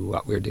we knew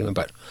what we were doing.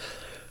 But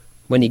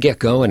when you get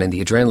going and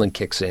the adrenaline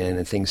kicks in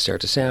and things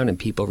start to sound and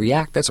people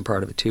react, that's a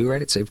part of it too,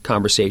 right? It's a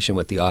conversation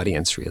with the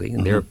audience, really,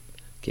 and they're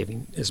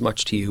giving as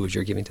much to you as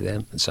you're giving to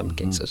them in some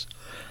cases.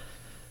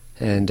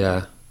 And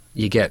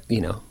you get,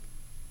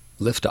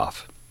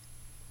 liftoff.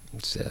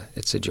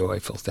 It's a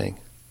joyful thing.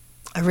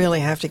 I really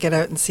have to get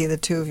out and see the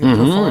two of you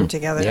perform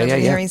together. Yeah, I'm yeah,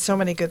 yeah. hearing so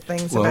many good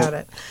things about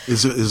it.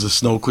 Is the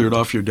snow cleared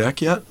off your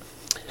deck yet?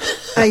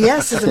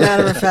 Yes, as a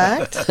matter of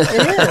fact,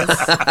 it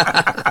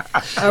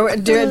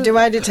is. Do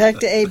I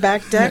detect a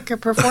back deck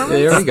performance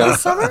There we go.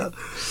 this summer?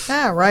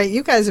 Ah, right.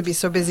 You guys would be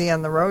so busy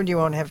on the road, you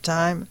won't have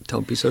time.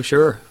 Don't be so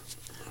sure.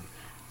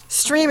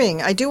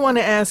 Streaming. I do want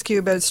to ask you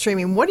about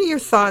streaming. What are your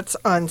thoughts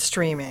on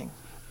streaming?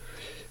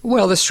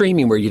 Well, the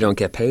streaming where you don't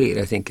get paid,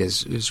 I think,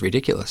 is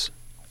ridiculous.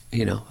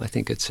 I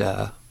think it's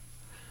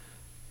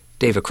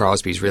David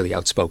Crosby's really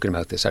outspoken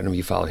about this. I don't know if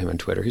you follow him on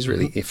Twitter. He's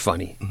really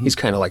funny. Mm-hmm. He's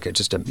kind of like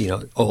just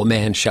a old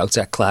man shouts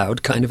at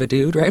cloud kind of a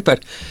dude, right?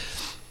 But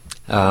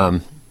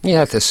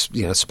this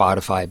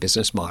Spotify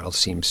business model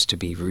seems to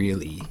be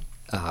really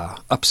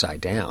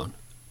upside down.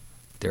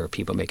 There are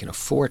people making a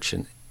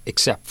fortune,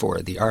 except for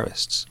the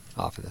artists,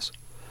 off of this.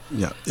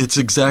 Yeah, it's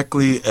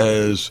exactly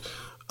as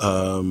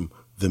the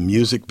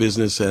music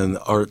business and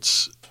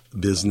arts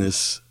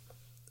business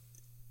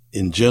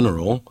in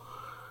general.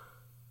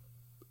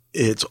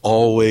 It's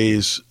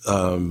always,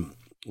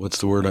 what's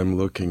the word I'm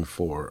looking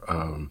for?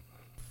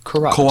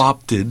 Corrupt.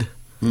 Co-opted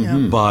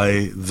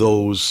by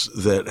those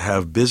that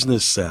have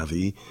business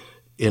savvy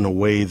in a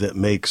way that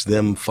makes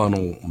them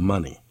funnel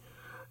money.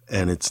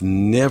 And it's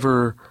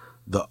never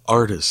the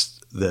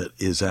artist that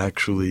is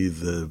actually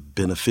the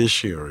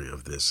beneficiary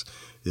of this.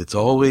 It's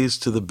always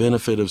to the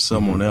benefit of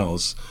someone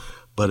else,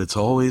 but it's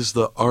always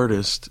the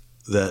artist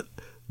that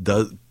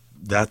does.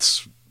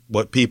 That's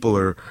what people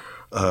are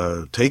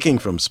taking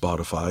from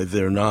Spotify.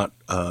 They're not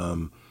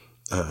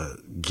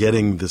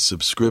getting the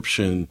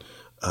subscription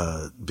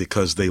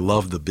because they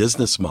love the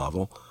business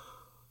model.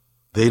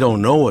 They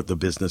don't know what the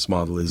business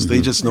model is.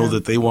 They just know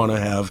that they want to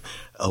have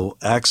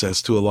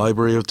access to a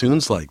library of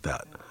tunes like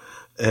that.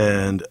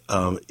 And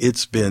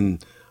it's been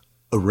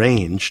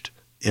arranged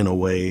in a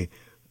way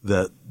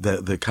that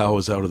the cow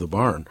is out of the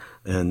barn.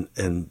 And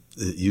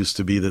it used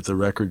to be that the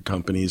record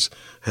companies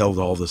held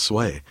all the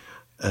sway.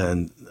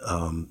 And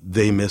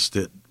they missed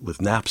it with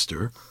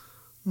Napster.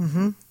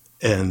 Mm-hmm.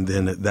 And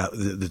then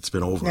it's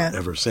been over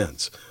ever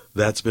since.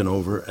 That's been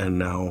over, and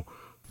now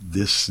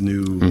this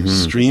new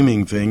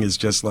streaming thing is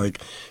just like,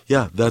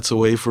 that's a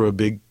way for a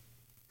big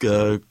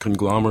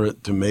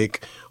conglomerate to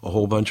make a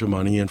whole bunch of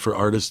money and for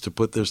artists to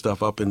put their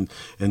stuff up and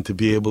to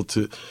be able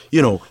to,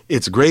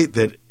 it's great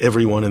that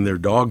everyone and their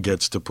dog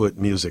gets to put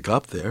music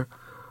up there,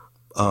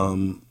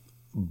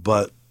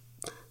 but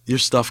your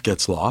stuff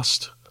gets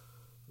lost.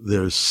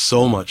 There's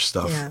so much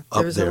stuff up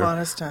there. There's a lot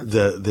of stuff.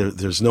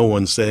 There's no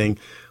one saying,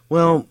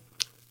 well,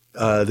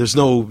 there's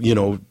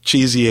no,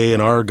 cheesy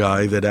A&R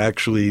guy that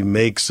actually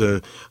makes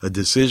a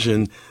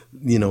decision,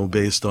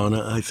 based on,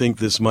 I think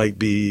this might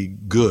be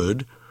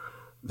good.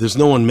 There's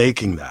no one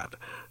making that.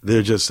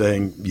 They're just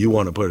saying, you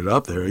want to put it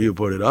up there, you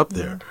put it up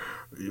there.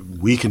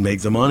 We can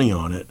make the money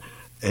on it.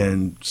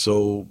 And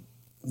so,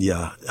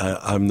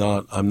 I'm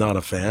not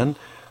a fan.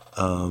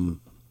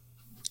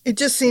 It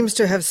just seems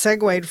to have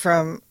segued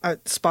from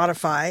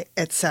Spotify,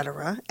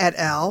 etc., et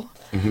al.,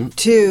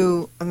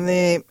 to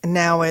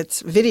now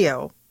it's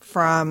video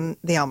from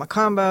the Alma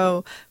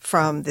Combo,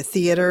 from the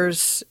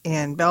theaters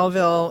in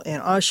Belleville, in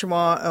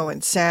Oshawa,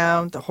 Owen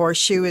Sound. The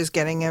Horseshoe is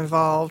getting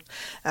involved.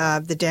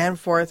 The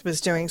Danforth was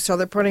doing, so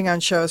they're putting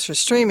on shows for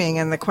streaming.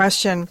 And the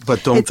question,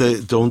 but don't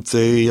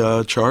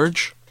they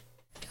charge?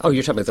 Oh,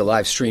 you're talking about the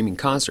live streaming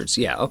concerts.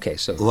 Yeah, okay.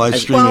 So live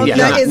streaming,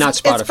 not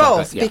Spotify. It's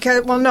both, but,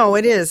 because,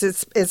 it is.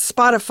 It's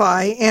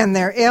Spotify and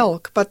their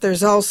ilk, but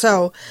there's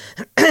also,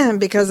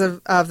 because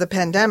of the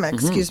pandemic,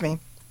 excuse me.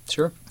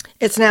 Sure.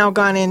 It's now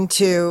gone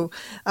into,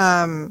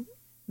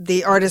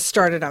 the artists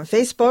started on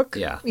Facebook.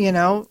 Yeah.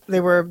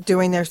 They were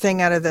doing their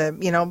thing out of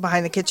the,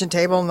 behind the kitchen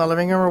table in the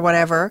living room or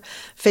whatever.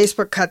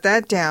 Facebook cut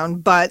that down,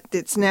 but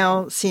it's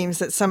now seems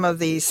that some of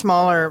the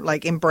smaller,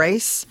 like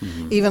Embrace,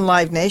 even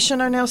Live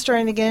Nation are now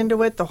starting to get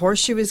into it. The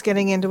Horseshoe is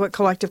getting into it,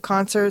 collective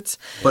concerts,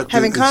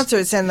 having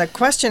concerts. And the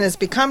question has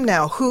become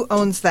now, who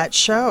owns that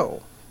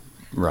show?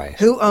 Right.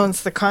 Who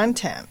owns the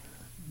content?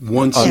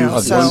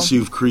 Once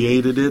you've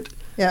created it,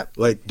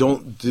 like do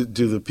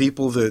the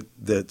people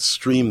that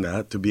stream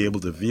that to be able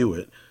to view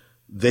it,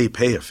 they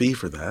pay a fee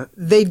for that?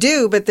 They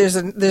do, but there's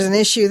an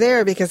issue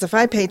there, because if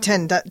I pay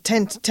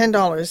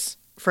 $10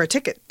 for a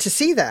ticket to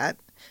see that,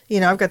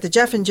 I've got the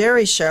Jeff and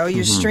Gerry show,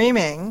 you're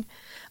streaming,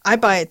 I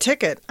buy a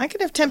ticket, I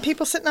could have 10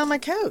 people sitting on my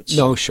couch.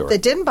 No, sure.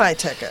 That didn't buy a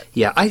ticket.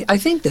 Yeah, I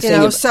think the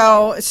thing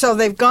so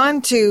they've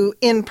gone to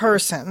in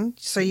person,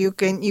 so you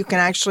can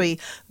actually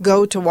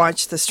go to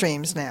watch the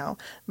streams now,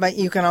 but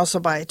you can also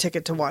buy a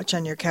ticket to watch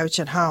on your couch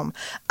at home.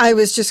 I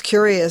was just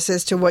curious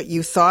as to what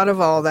you thought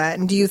of all that,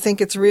 and do you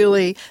think it's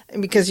really,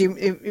 because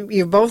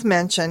you both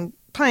mentioned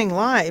playing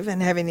live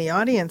and having the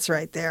audience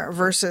right there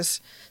versus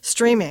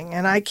streaming,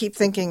 and I keep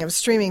thinking of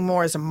streaming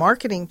more as a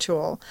marketing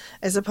tool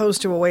as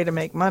opposed to a way to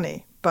make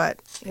money.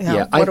 But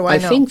what do I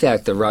know? I think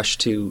that the rush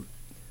to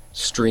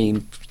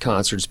stream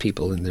concerts,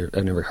 people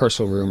in a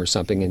rehearsal room or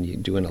something, and you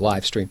doing a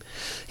live stream,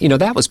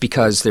 that was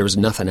because there was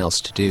nothing else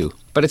to do.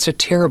 But it's a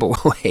terrible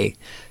way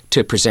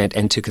to present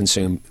and to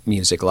consume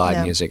music,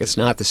 live music. It's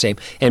not the same.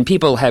 And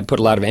people have put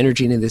a lot of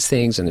energy into these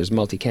things, and there's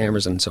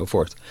multi-cameras and so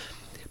forth.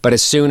 But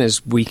as soon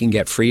as we can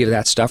get free of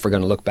that stuff, we're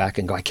going to look back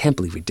and go, I can't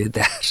believe we did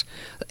that.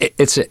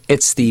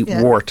 It's the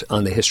wart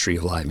on the history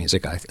of live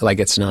music.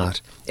 It's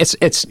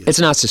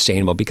not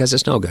sustainable because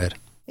it's no good.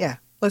 Yeah,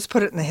 let's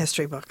put it in the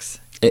history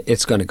books.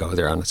 It's going to go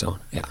there on its own,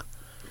 yeah.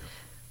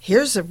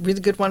 Here's a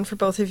really good one for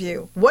both of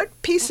you. What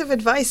piece of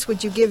advice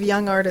would you give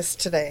young artists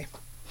today?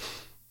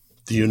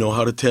 Do you know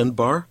how to tend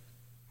bar?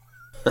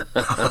 I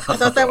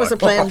thought that was a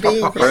plan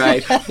B.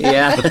 Right,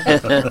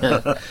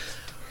 yeah.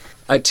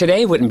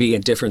 Today wouldn't be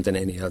different than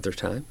any other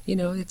time.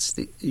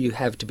 You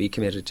have to be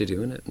committed to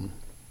doing it, and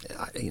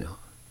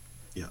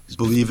Yeah,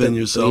 believe in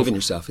yourself. Believe in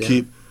yourself.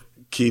 Yeah.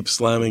 Keep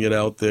slamming it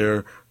out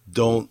there.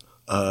 Don't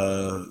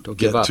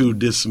get too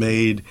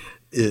dismayed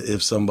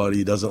if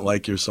somebody doesn't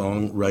like your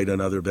song. Write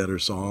another better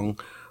song.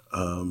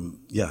 Don't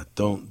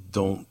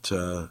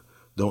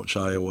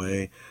shy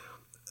away.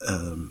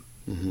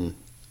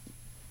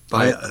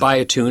 Buy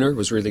a tuner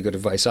was really good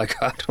advice I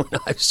got when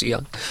I was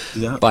young.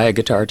 Yeah. Buy a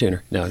guitar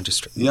tuner. No,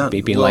 just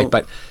being light.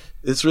 But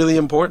it's really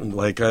important.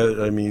 Like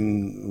I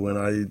mean, when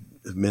I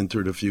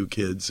mentored a few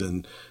kids,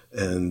 and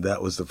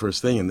that was the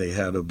first thing, and they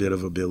had a bit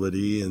of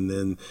ability, and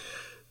then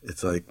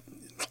it's like,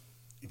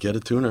 get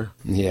a tuner.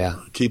 Yeah.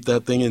 Keep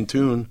that thing in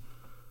tune.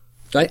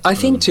 I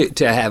think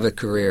to have a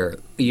career,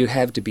 you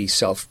have to be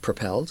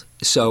self-propelled.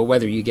 So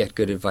whether you get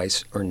good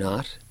advice or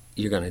not,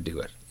 you're going to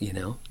do it.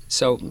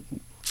 So.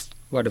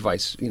 What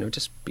advice?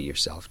 Just be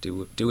yourself.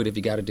 Do it if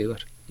you got to do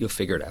it. You'll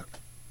figure it out.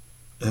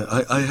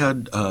 I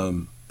had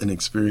an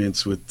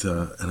experience with,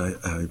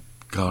 I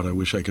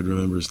wish I could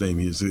remember his name.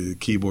 He was a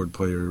keyboard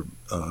player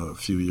a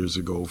few years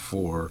ago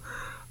for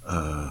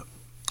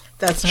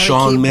That's not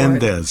Shawn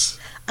Mendes.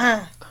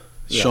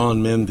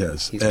 Shawn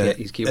Mendes. He's a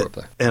keyboard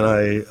player. And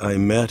I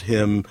met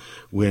him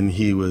when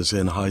he was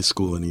in high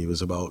school, and he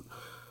was about,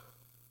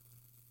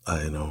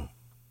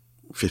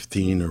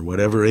 15 or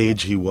whatever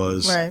age he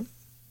was. Right.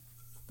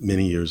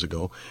 Many years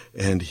ago,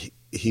 and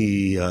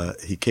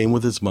he came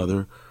with his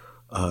mother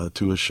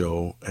to a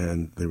show,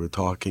 and they were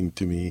talking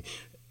to me,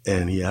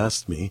 and he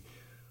asked me,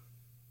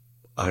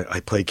 I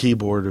play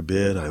keyboard a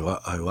bit,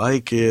 I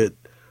like it,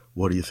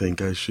 what do you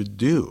think I should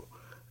do?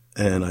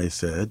 And I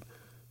said,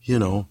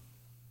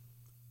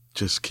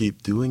 just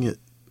keep doing it.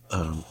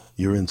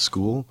 You're in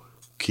school,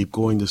 keep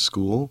going to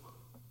school,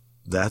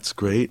 that's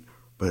great,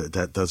 but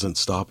that doesn't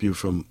stop you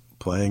from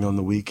playing on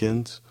the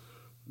weekends,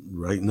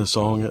 writing a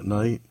song at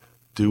night.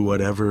 Do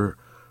whatever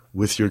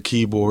with your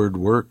keyboard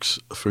works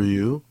for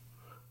you,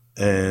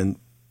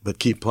 but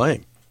keep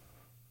playing.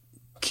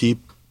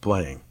 Keep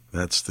playing.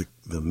 That's the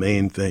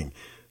main thing.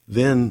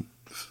 Then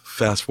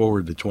fast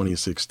forward to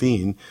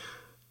 2016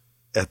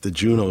 at the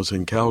Junos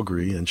in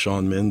Calgary, and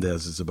Shawn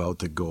Mendes is about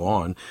to go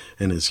on,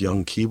 and his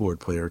young keyboard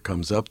player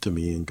comes up to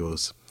me and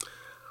goes,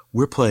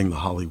 "We're playing the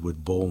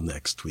Hollywood Bowl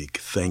next week.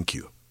 Thank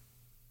you."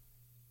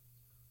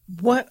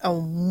 What a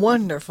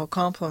wonderful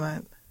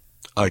compliment.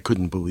 I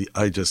couldn't believe.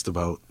 Yeah,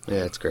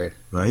 it's great.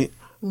 Right?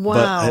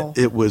 Wow.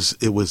 But it was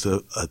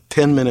a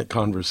 10-minute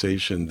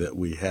conversation that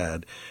we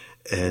had,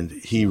 and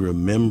he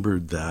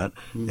remembered that,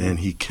 and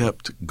he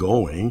kept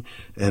going.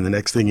 And the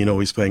next thing you know,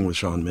 he's playing with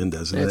Shawn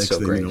Mendes. And the next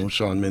thing you know,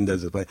 Shawn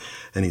Mendes is playing.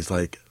 And he's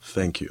like,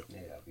 "Thank you.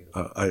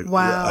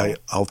 Wow.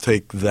 I'll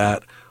take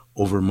that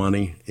over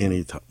money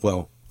anytime."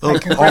 Well, I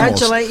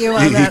congratulate you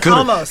on that.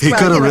 Almost. He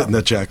could have written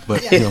a check,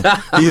 but he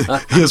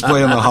was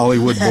playing the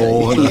Hollywood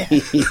Bowl.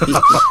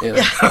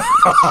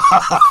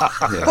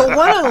 But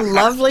what a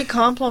lovely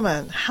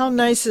compliment. How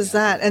nice is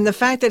that? And the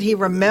fact that he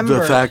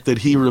remembered. The fact that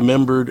he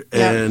remembered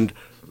and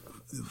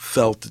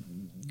felt,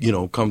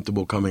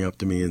 comfortable coming up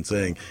to me and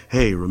saying,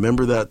 "Hey,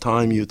 remember that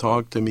time you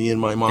talked to me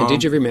and my mom?" And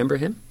did you remember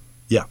him?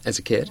 Yeah. As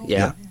a kid?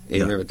 Yeah.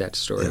 You remember that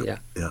story?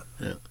 Yeah.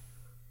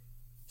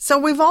 So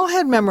we've all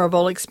had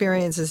memorable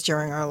experiences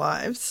during our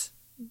lives,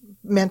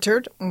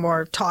 mentored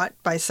or taught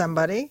by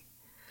somebody.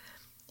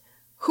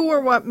 Who or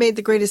what made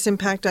the greatest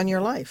impact on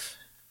your life?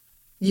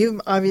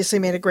 You obviously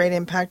made a great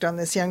impact on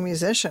this young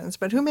musicians,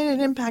 but who made an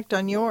impact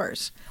on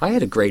yours? I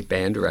had a great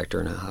band director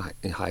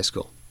in high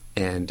school,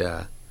 and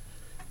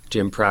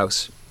Jim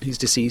Prowse. He's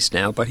deceased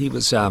now, but he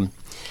was, I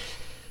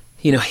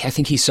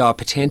think he saw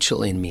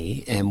potential in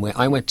me, and when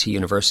I went to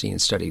university and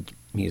studied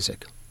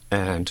music.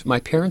 And my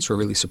parents were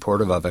really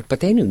supportive of it, but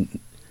they knew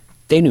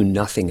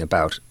nothing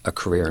about a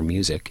career in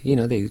music.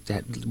 They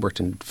had worked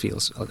in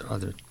fields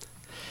other.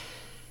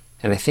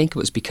 And I think it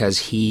was because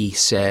he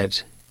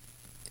said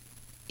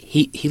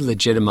he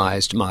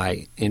legitimized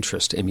my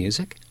interest in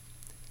music.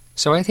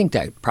 So I think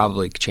that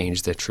probably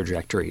changed the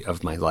trajectory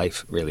of my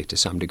life, really, to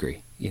some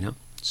degree.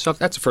 So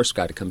that's the first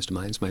guy that comes to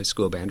mind is my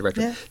school band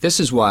director. Yeah. This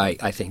is why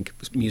I think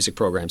music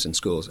programs in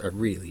schools are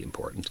really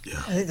important.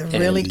 Yeah. They're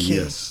really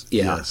key.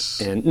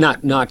 Yes. And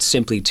not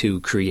simply to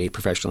create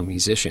professional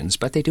musicians,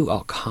 but they do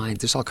all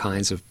kinds. There's all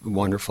kinds of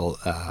wonderful,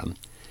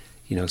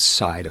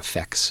 side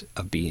effects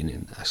of being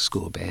in a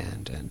school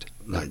band. And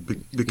right,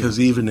 because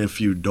even if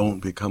you don't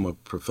become a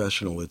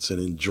professional, it's an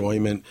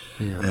enjoyment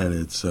and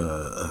it's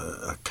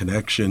a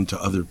connection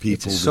to other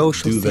people. It's a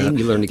social that do thing. That,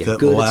 you learn to get that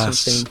good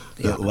lasts, at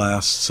something. That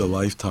lasts a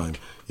lifetime.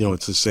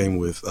 It's the same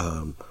with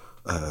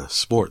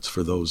sports.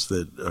 For those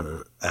that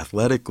are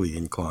athletically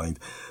inclined,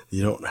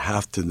 you don't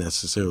have to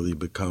necessarily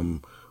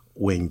become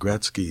Wayne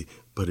Gretzky,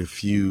 but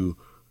if you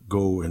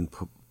go and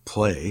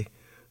play,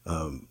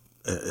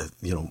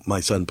 my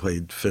son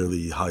played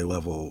fairly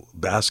high-level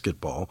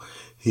basketball.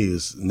 He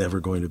is never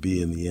going to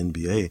be in the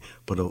NBA,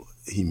 but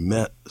he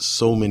met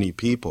so many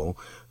people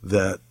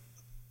that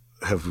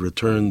have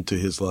returned to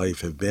his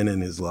life, have been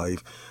in his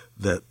life,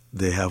 that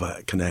they have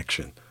a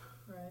connection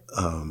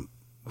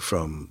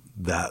from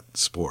that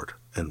sport.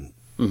 And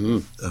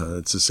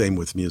it's the same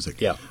with music.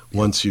 Yeah.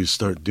 Once you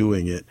start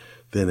doing it,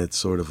 then it's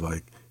sort of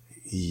like,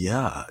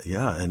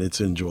 and it's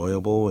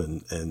enjoyable,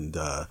 and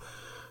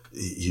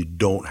you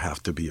don't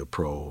have to be a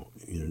pro.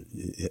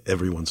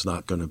 Everyone's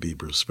not going to be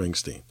Bruce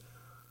Springsteen.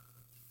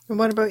 And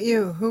what about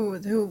you?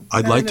 Who?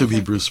 I'd like to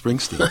be Bruce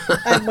Springsteen.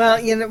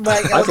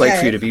 Okay. I'd like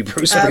for you to be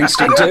Bruce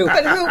Springsteen too.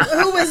 But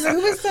who was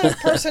the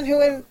person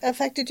who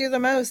affected you the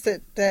most?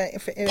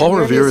 Paul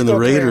Revere and the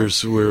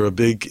Raiders were a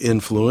big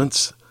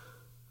influence.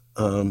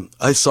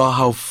 I saw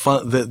how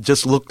fun that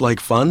just looked like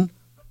fun,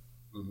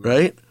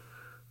 right?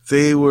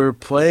 They were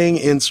playing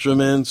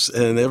instruments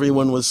and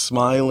everyone was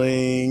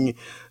smiling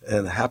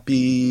and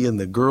happy and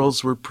the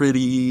girls were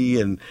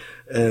pretty and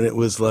it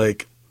was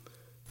like,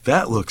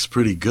 that looks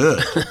pretty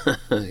good,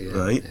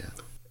 right?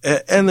 Yeah.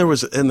 And there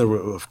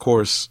were of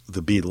course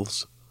the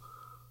Beatles.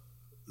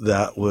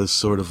 That was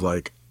sort of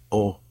like,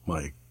 oh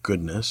my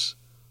goodness,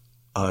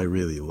 I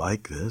really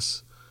like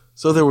this.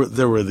 So there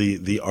were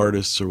the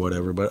artists or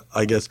whatever, but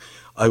I guess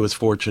I was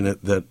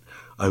fortunate that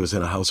I was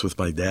in a house with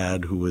my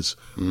dad who was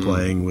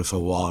playing with a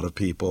lot of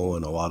people,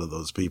 and a lot of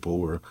those people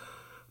were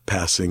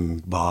passing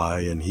by,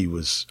 and he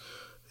was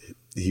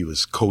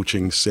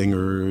coaching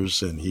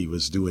singers, and he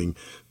was doing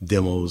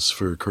demos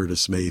for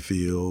Curtis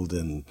Mayfield,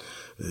 and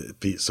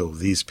so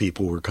these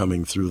people were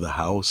coming through the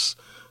house,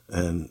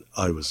 and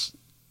I was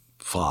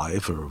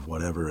 5 or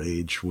whatever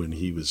age when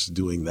he was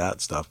doing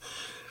that stuff.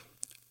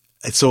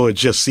 And so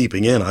it's just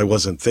seeping in. I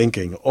wasn't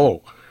thinking,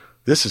 oh,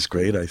 this is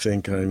great. I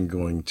think I'm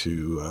going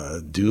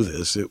to do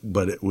this.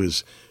 But it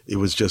was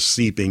just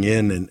seeping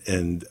in,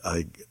 and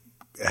I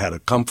had a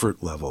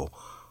comfort level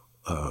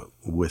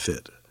with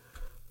it,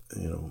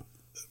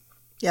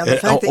 Yeah.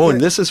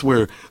 And this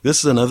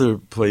is another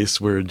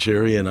place where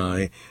Gerry and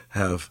I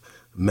have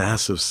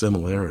massive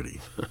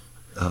similarity.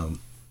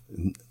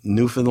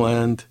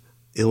 Newfoundland,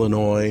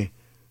 Illinois,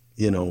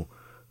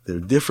 they're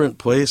different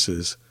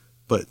places,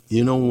 but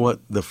you know what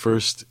the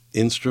first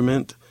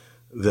instrument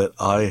that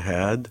I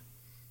had?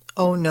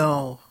 Oh,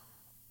 no.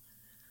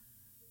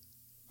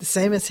 The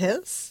same as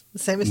his? The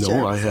same as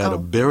Gerry's? No, I had a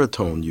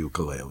baritone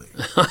ukulele.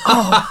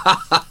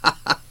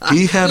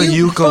 He had a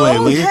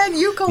ukulele. Had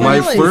ukuleles. My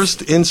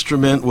first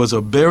instrument was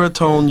a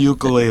baritone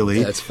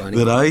ukulele. That's funny.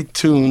 That I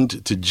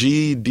tuned to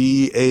G,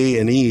 D, A,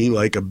 and E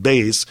like a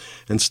bass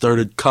and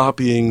started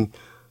copying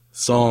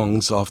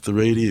songs off the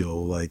radio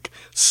like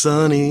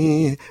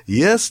Sunny,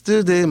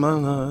 yesterday my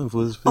life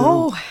was filled.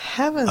 Oh,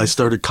 heavens. I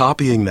started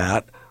copying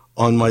that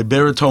on my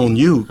baritone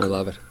uke. I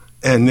love it.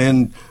 And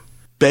then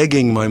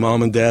begging my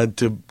mom and dad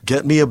to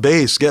get me a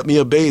bass.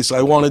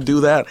 I want to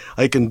do that.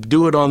 I can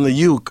do it on the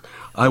uke.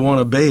 I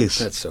want a bass.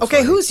 That's so Okay,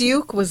 funny. whose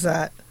uke was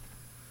that?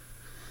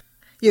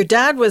 Your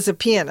dad was a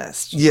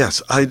pianist.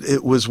 Yes,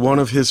 it was one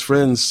of his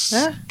friends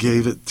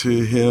gave it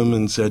to him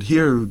and said,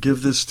 "Here,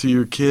 give this to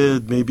your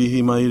kid. Maybe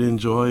he might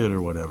enjoy it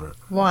or whatever."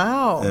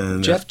 Wow.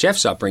 And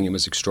Jeff's upbringing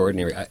was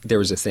extraordinary. There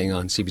was a thing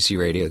on CBC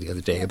Radio the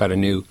other day about a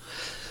new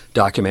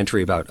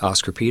documentary about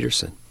Oscar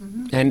Peterson.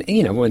 Mm-hmm. And,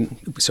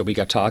 so we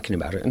got talking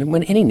about it. And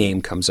when any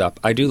name comes up,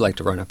 I do like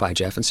to run up by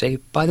Jeff and say,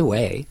 by the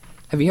way,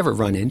 have you ever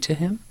run into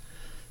him?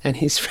 And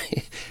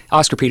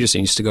Oscar Peterson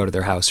used to go to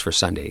their house for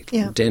Sunday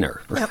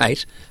dinner, right?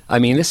 Yep. I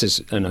mean, this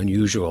is an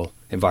unusual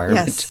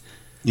environment,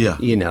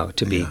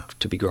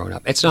 to be growing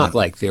up. It's not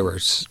like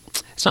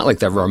it's not like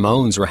the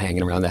Ramones were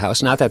hanging around the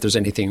house. Not that there's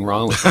anything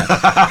wrong with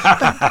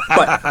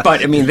that.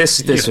 but I mean,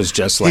 this was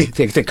just like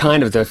the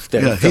kind of the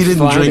he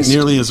didn't drink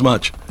nearly as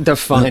much. The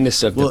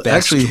finest of the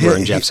best were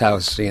in Jeff's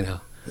house,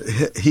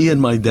 He and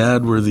my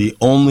dad were the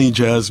only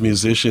jazz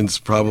musicians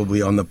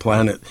probably on the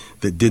planet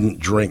that didn't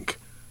drink.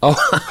 Oh,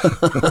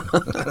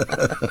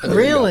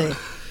 really?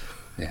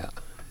 Yeah,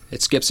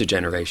 it skips a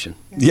generation.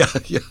 Yeah.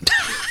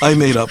 I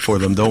made up for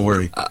them. Don't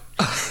worry.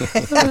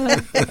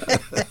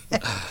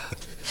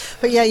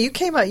 But yeah, you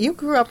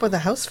grew up with a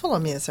house full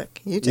of music.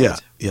 You did.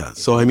 Yeah.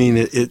 So I mean,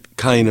 it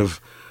kind of,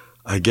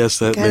 I guess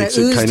that makes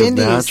it kind of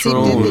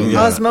natural.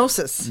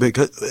 Osmosis.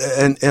 Because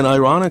and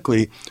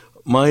ironically,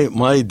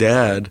 my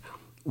dad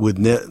would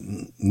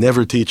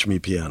never teach me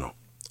piano.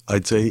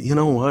 I'd say, you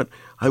know what,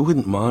 I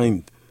wouldn't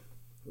mind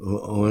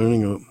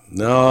learning.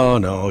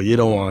 No, you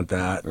don't want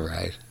that.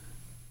 Right.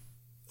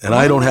 And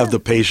I don't have the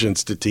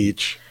patience to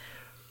teach.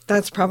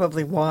 That's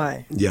probably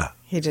why Yeah.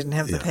 he didn't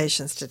have the Yeah.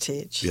 patience to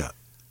teach. Yeah.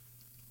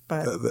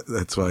 But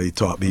That's why he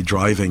taught me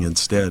driving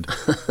instead.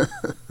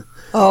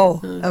 oh,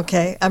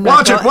 okay. I'm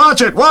not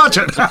Watch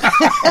it!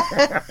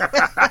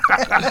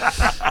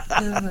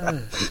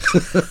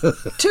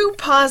 Two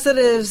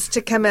positives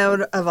to come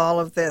out of all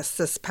of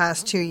this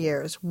past 2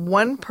 years.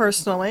 One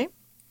personally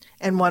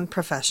and one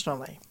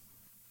professionally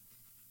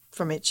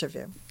from each of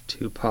you.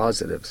 Two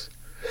positives.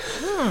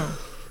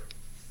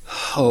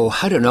 Oh,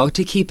 I don't know.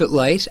 To keep it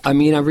light, I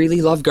mean, I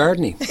really love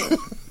gardening.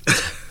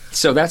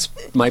 So that's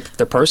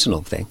the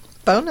personal thing,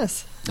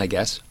 Bonus. I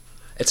guess.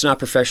 It's not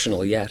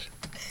professional yet.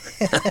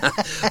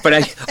 But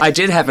I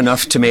did have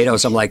enough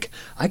tomatoes. I'm like,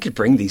 I could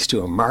bring these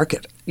to a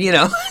market, you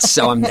know?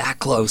 So I'm that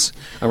close.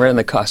 I'm right on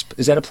the cusp.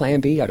 Is that a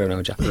plan B? I don't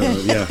know, John.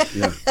 Yeah.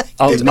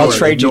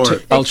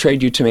 I'll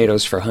trade you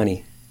tomatoes for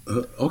honey.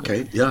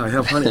 Okay, yeah, I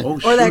have honey. Oh,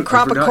 Or that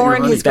crop of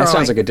corn he's That growing.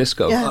 sounds like a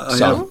disco Yeah.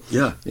 song.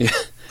 Yeah.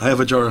 I have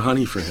a jar of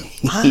honey for him.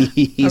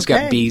 He's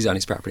Okay. got bees on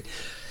his property.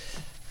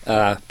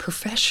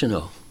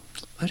 Professional.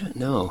 I don't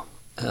know.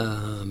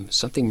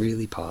 Something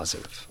really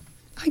positive.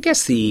 I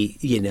guess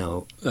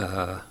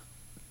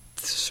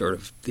sort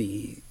of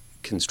the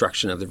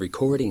construction of the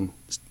recording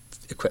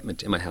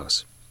equipment in my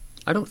house.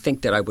 I don't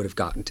think that I would have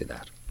gotten to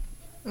that.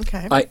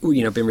 Okay.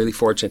 Been really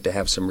fortunate to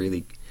have some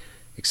really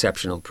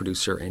exceptional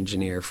producer,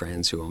 engineer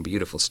friends who own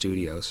beautiful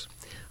studios.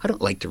 I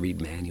don't like to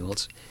read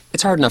manuals.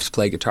 It's hard enough to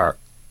play guitar.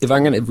 If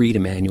I'm going to read a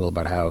manual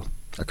about how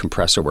a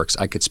compressor works,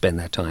 I could spend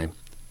that time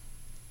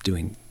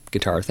doing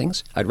guitar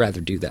things. I'd rather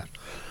do that.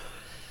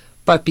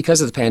 But because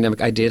of the pandemic,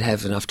 I did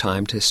have enough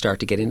time to start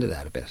to get into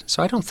that a bit.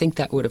 So I don't think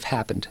that would have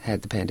happened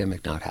had the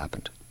pandemic not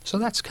happened. So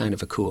that's kind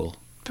of a cool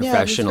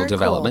professional very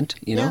development,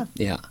 cool. you know?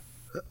 Yeah.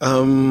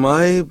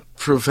 My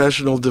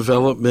professional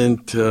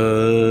development,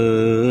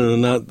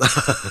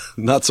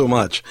 not so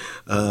much.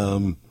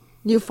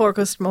 You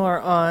focused more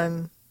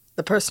on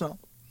the personal.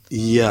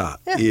 Yeah.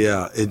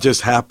 It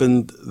just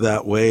happened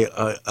that way.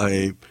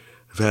 I've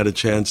had a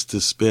chance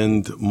to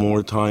spend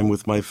more time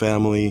with my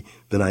family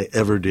than I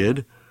ever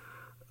did.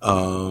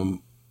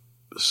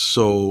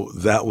 So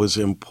that was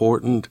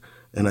important,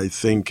 and I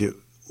think it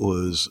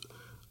was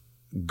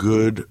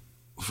good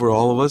for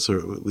all of us, or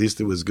at least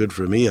it was good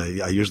for me.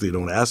 I usually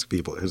don't ask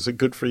people, is it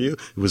good for you?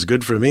 It was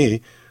good for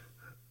me,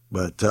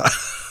 but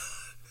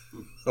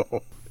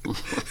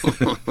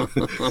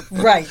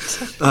Right.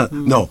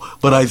 no.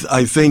 But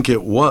I think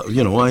it was.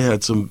 I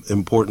had some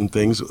important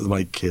things.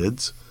 My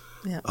kids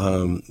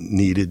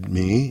needed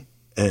me,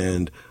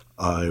 and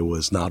I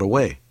was not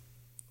away.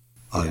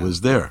 I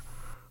was there.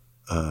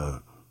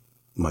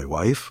 My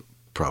wife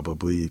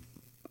probably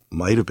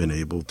might have been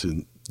able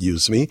to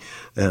use me,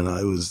 and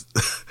I was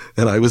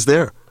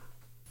there.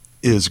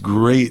 It was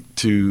great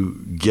to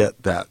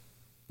get that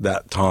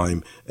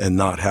time and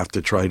not have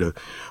to try to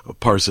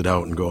parse it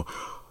out and go,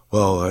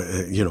 well,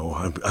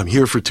 I'm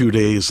here for 2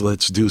 days.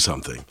 Let's do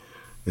something.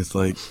 It's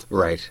like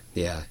Right.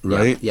 Yeah.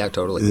 right. Yeah,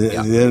 totally.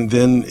 Yeah.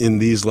 Then in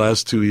these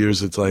last 2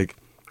 years, it's like,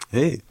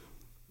 hey,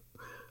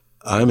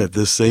 I'm at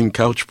this same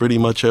couch pretty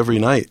much every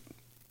night.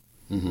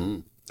 Mm-hmm.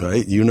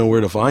 Right? You know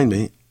where to find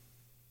me.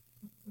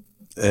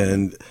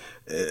 And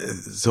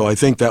so I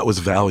think that was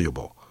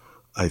valuable.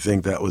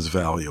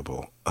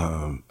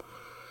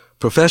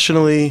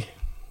 Professionally,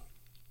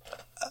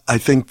 I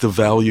think the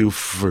value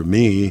for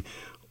me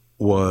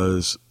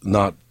was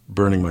not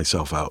burning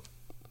myself out.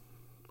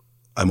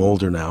 I'm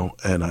older now,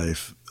 and I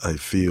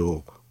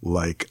feel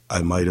like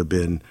I might have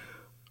been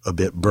a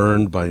bit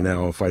burned by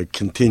now if I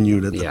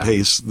continued at the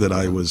pace that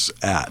I was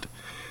at.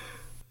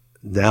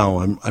 Now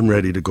I'm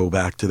ready to go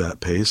back to that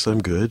pace.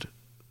 I'm good,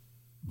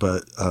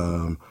 but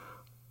I'm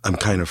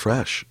kind of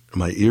fresh.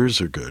 My ears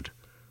are good.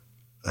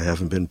 I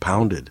haven't been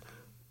pounded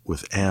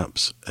with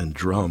amps and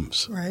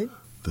drums. Right.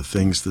 The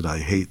things that I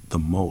hate the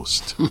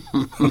most.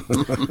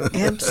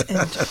 Amps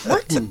and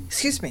what?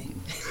 Excuse me.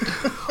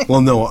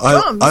 Well, no,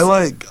 Drums.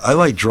 I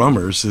like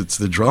drummers. It's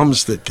the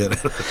drums that get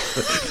it.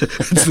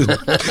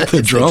 It's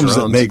the drums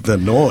that make the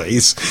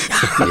noise.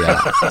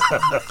 Yeah.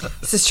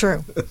 This is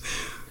true.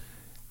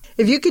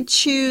 If you could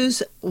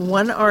choose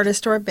one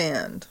artist or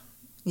band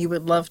you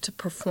would love to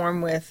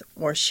perform with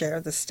or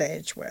share the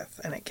stage with,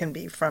 and it can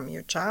be from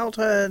your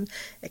childhood,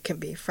 it can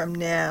be from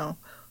now,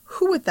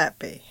 who would that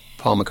be?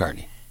 Paul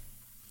McCartney.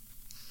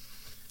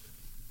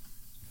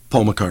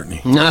 Paul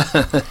McCartney.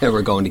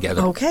 We're going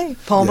together. Okay,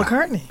 Paul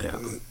McCartney. Yeah.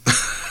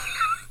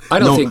 I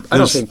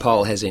don't think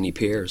Paul has any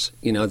peers.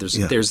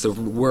 There's the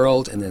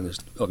world, and then there's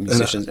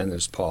musicians, and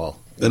there's Paul.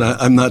 And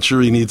I'm not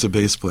sure he needs a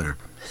bass player.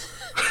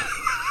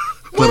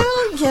 Well,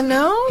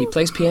 he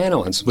plays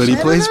piano on some. But he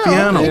plays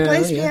piano. He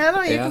plays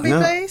piano. You can be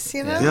bass.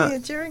 Yeah.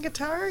 You're a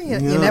guitar. You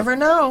never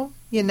know.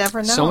 You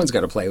never know. Someone's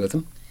got to play with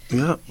him.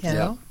 Yeah. You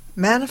know,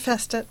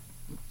 manifest it,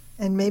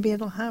 and maybe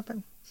it'll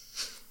happen.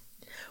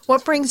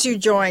 What brings you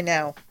joy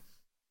now?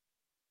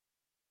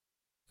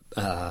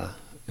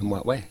 In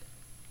what way?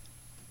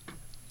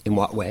 In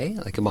what way?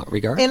 Like in what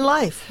regard? In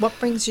life, what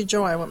brings you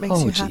joy? What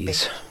makes you happy?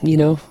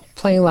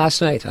 Playing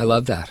last night. I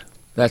love that.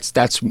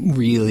 That's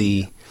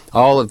really.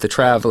 all of the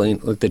traveling,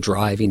 the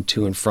driving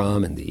to and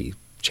from, and the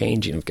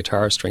changing of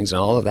guitar strings and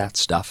all of that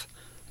stuff,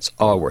 it's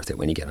all worth it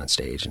when you get on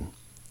stage and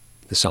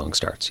the song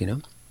starts, you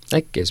know?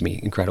 That gives me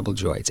incredible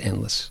joy. It's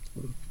endless.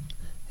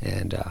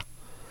 And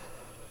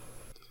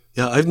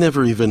yeah, I've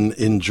never even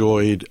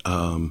enjoyed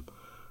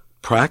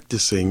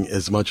practicing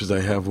as much as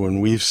I have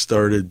when we've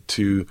started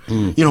to,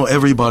 you know,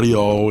 everybody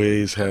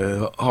always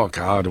has, oh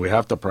God, we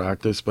have to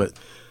practice. But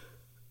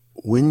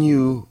when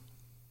you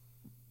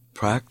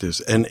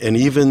practice, and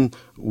even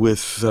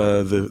with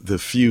the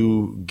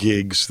few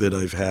gigs that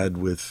I've had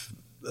with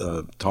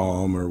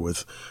Tom or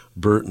with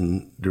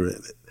Burton,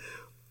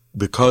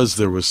 because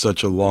there was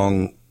such a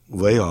long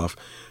layoff,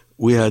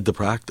 we had to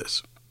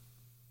practice.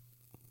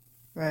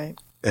 Right.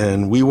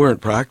 And we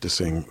weren't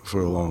practicing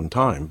for a long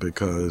time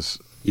because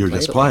you're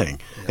just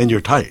playing, and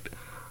you're tight.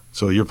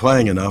 So you're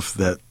playing enough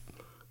that,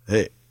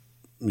 hey,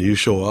 you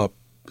show up,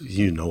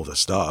 you know the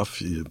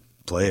stuff, you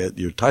play it,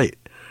 you're tight.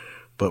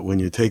 But when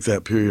you take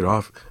that period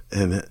off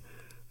and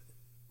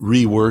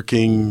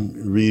reworking,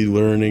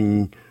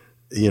 relearning,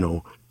 you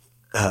know,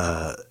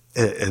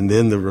 and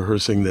then the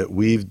rehearsing that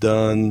we've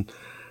done,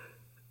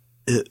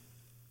 it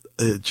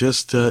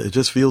just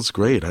feels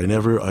great. I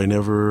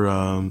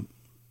never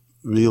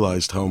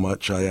realized how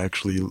much I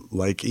actually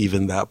like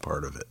even that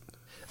part of it.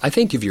 I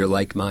think if you're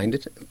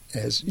like-minded,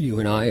 as you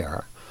and I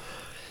are,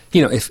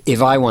 you know,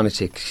 if I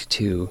wanted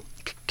to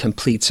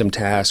complete some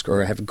task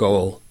or have a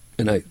goal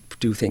and I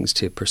do things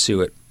to pursue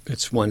it,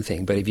 it's one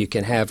thing. But if you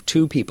can have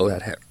two people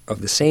that have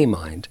of the same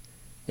mind,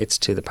 it's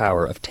to the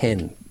power of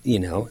 10, you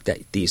know,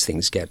 that these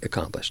things get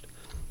accomplished.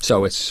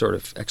 So it's sort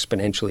of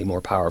exponentially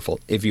more powerful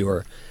if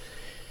you're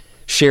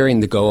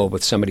sharing the goal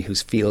with somebody who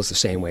feels the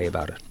same way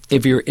about it.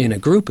 If you're in a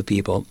group of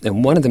people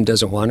and one of them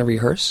doesn't want to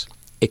rehearse,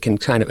 it can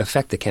kind of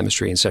affect the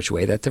chemistry in such a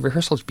way that the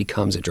rehearsal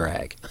becomes a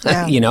drag,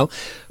 you know?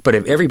 But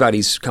if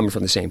everybody's coming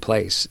from the same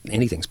place,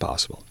 anything's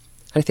possible.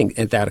 I think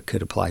that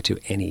could apply to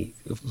any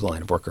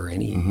line of work or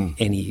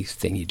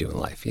anything you do in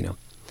life, you know?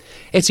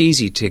 It's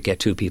easy to get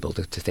two people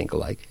to think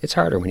alike. It's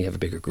harder when you have a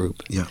bigger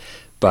group. Yeah.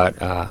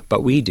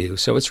 But we do,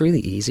 so it's really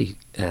easy.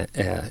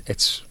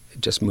 It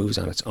just moves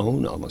on its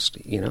own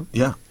almost, you know?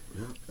 Yeah.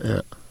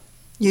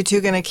 You two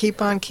going to keep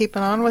on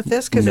keeping on with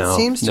this? Because it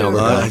seems to.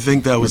 I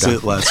think that was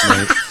it last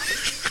night.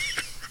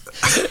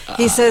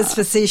 He says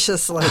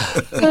facetiously.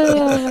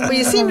 Well,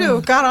 you seem to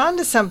have got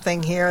onto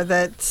something here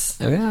that's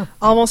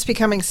almost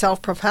becoming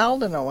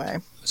self-propelled in a way.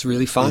 It's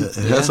really fun. It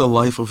has a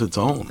life of its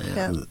own.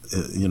 Yeah.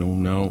 You know,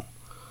 now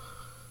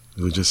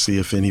we'll just see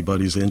if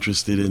anybody's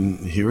interested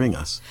in hearing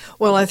us.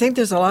 Well, I think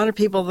there's a lot of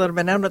people that have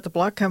been out at the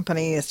Block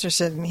Company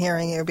interested in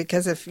hearing you,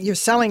 because if you're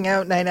selling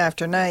out night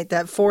after night,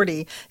 that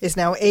 40 is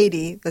now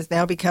 80. That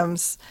now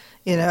becomes,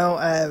 you know,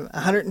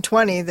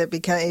 120. That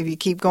if you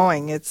keep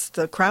going, it's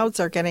the crowds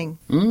are getting.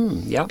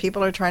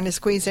 People are trying to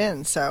squeeze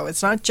in, so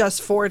it's not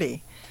just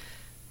 40.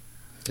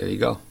 There you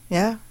go.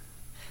 Yeah.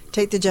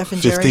 Take the Jeff and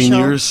Gerry 15 show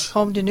years.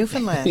 home to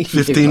Newfoundland.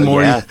 15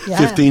 more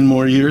 15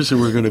 more years and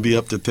we're going to be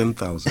up to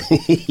 10,000.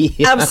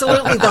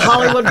 Absolutely, the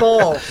Hollywood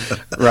Bowl.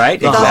 Right?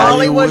 The Exactly.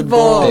 Hollywood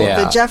Bowl.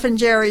 Yeah. The Jeff and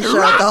Gerry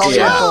show at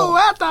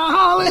the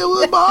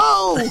Hollywood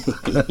Bowl. At the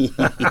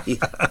Hollywood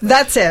Bowl.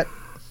 That's it.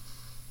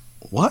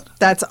 What?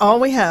 That's all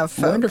we have,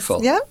 folks.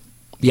 Wonderful. Yeah.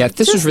 Yeah,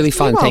 this was really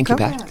fun. You're Thank you,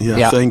 welcome. Pat.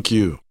 Yeah, thank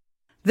you.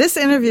 This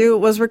interview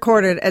was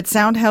recorded at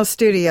Soundhouse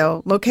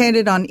Studio,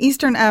 located on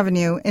Eastern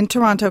Avenue in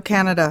Toronto,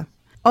 Canada.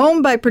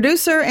 Owned by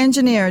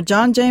producer-engineer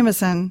John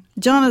Jameson,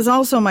 John is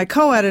also my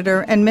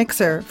co-editor and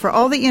mixer for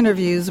all the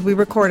interviews we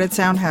record at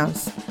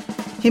Soundhouse.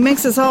 He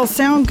makes us all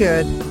sound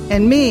good,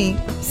 and me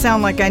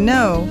sound like I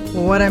know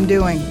what I'm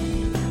doing.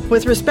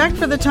 With respect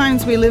for the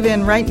times we live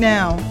in right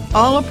now,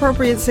 all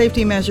appropriate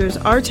safety measures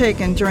are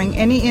taken during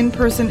any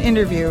in-person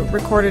interview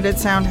recorded at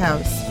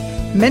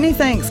Soundhouse. Many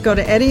thanks go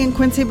to Eddie and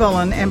Quincy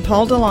Bullen and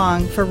Paul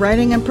DeLong for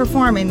writing and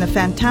performing the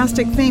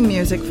fantastic theme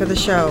music for the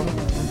show.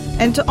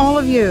 And to all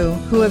of you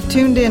who have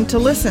tuned in to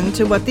listen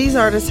to what these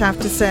artists have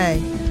to say,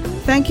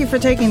 thank you for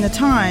taking the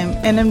time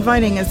and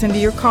inviting us into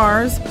your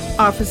cars,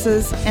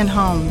 offices, and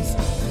homes.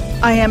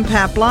 I am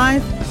Pat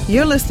Blythe.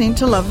 You're listening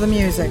to Love the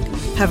Music.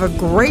 Have a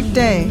great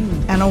day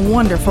and a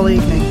wonderful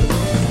evening.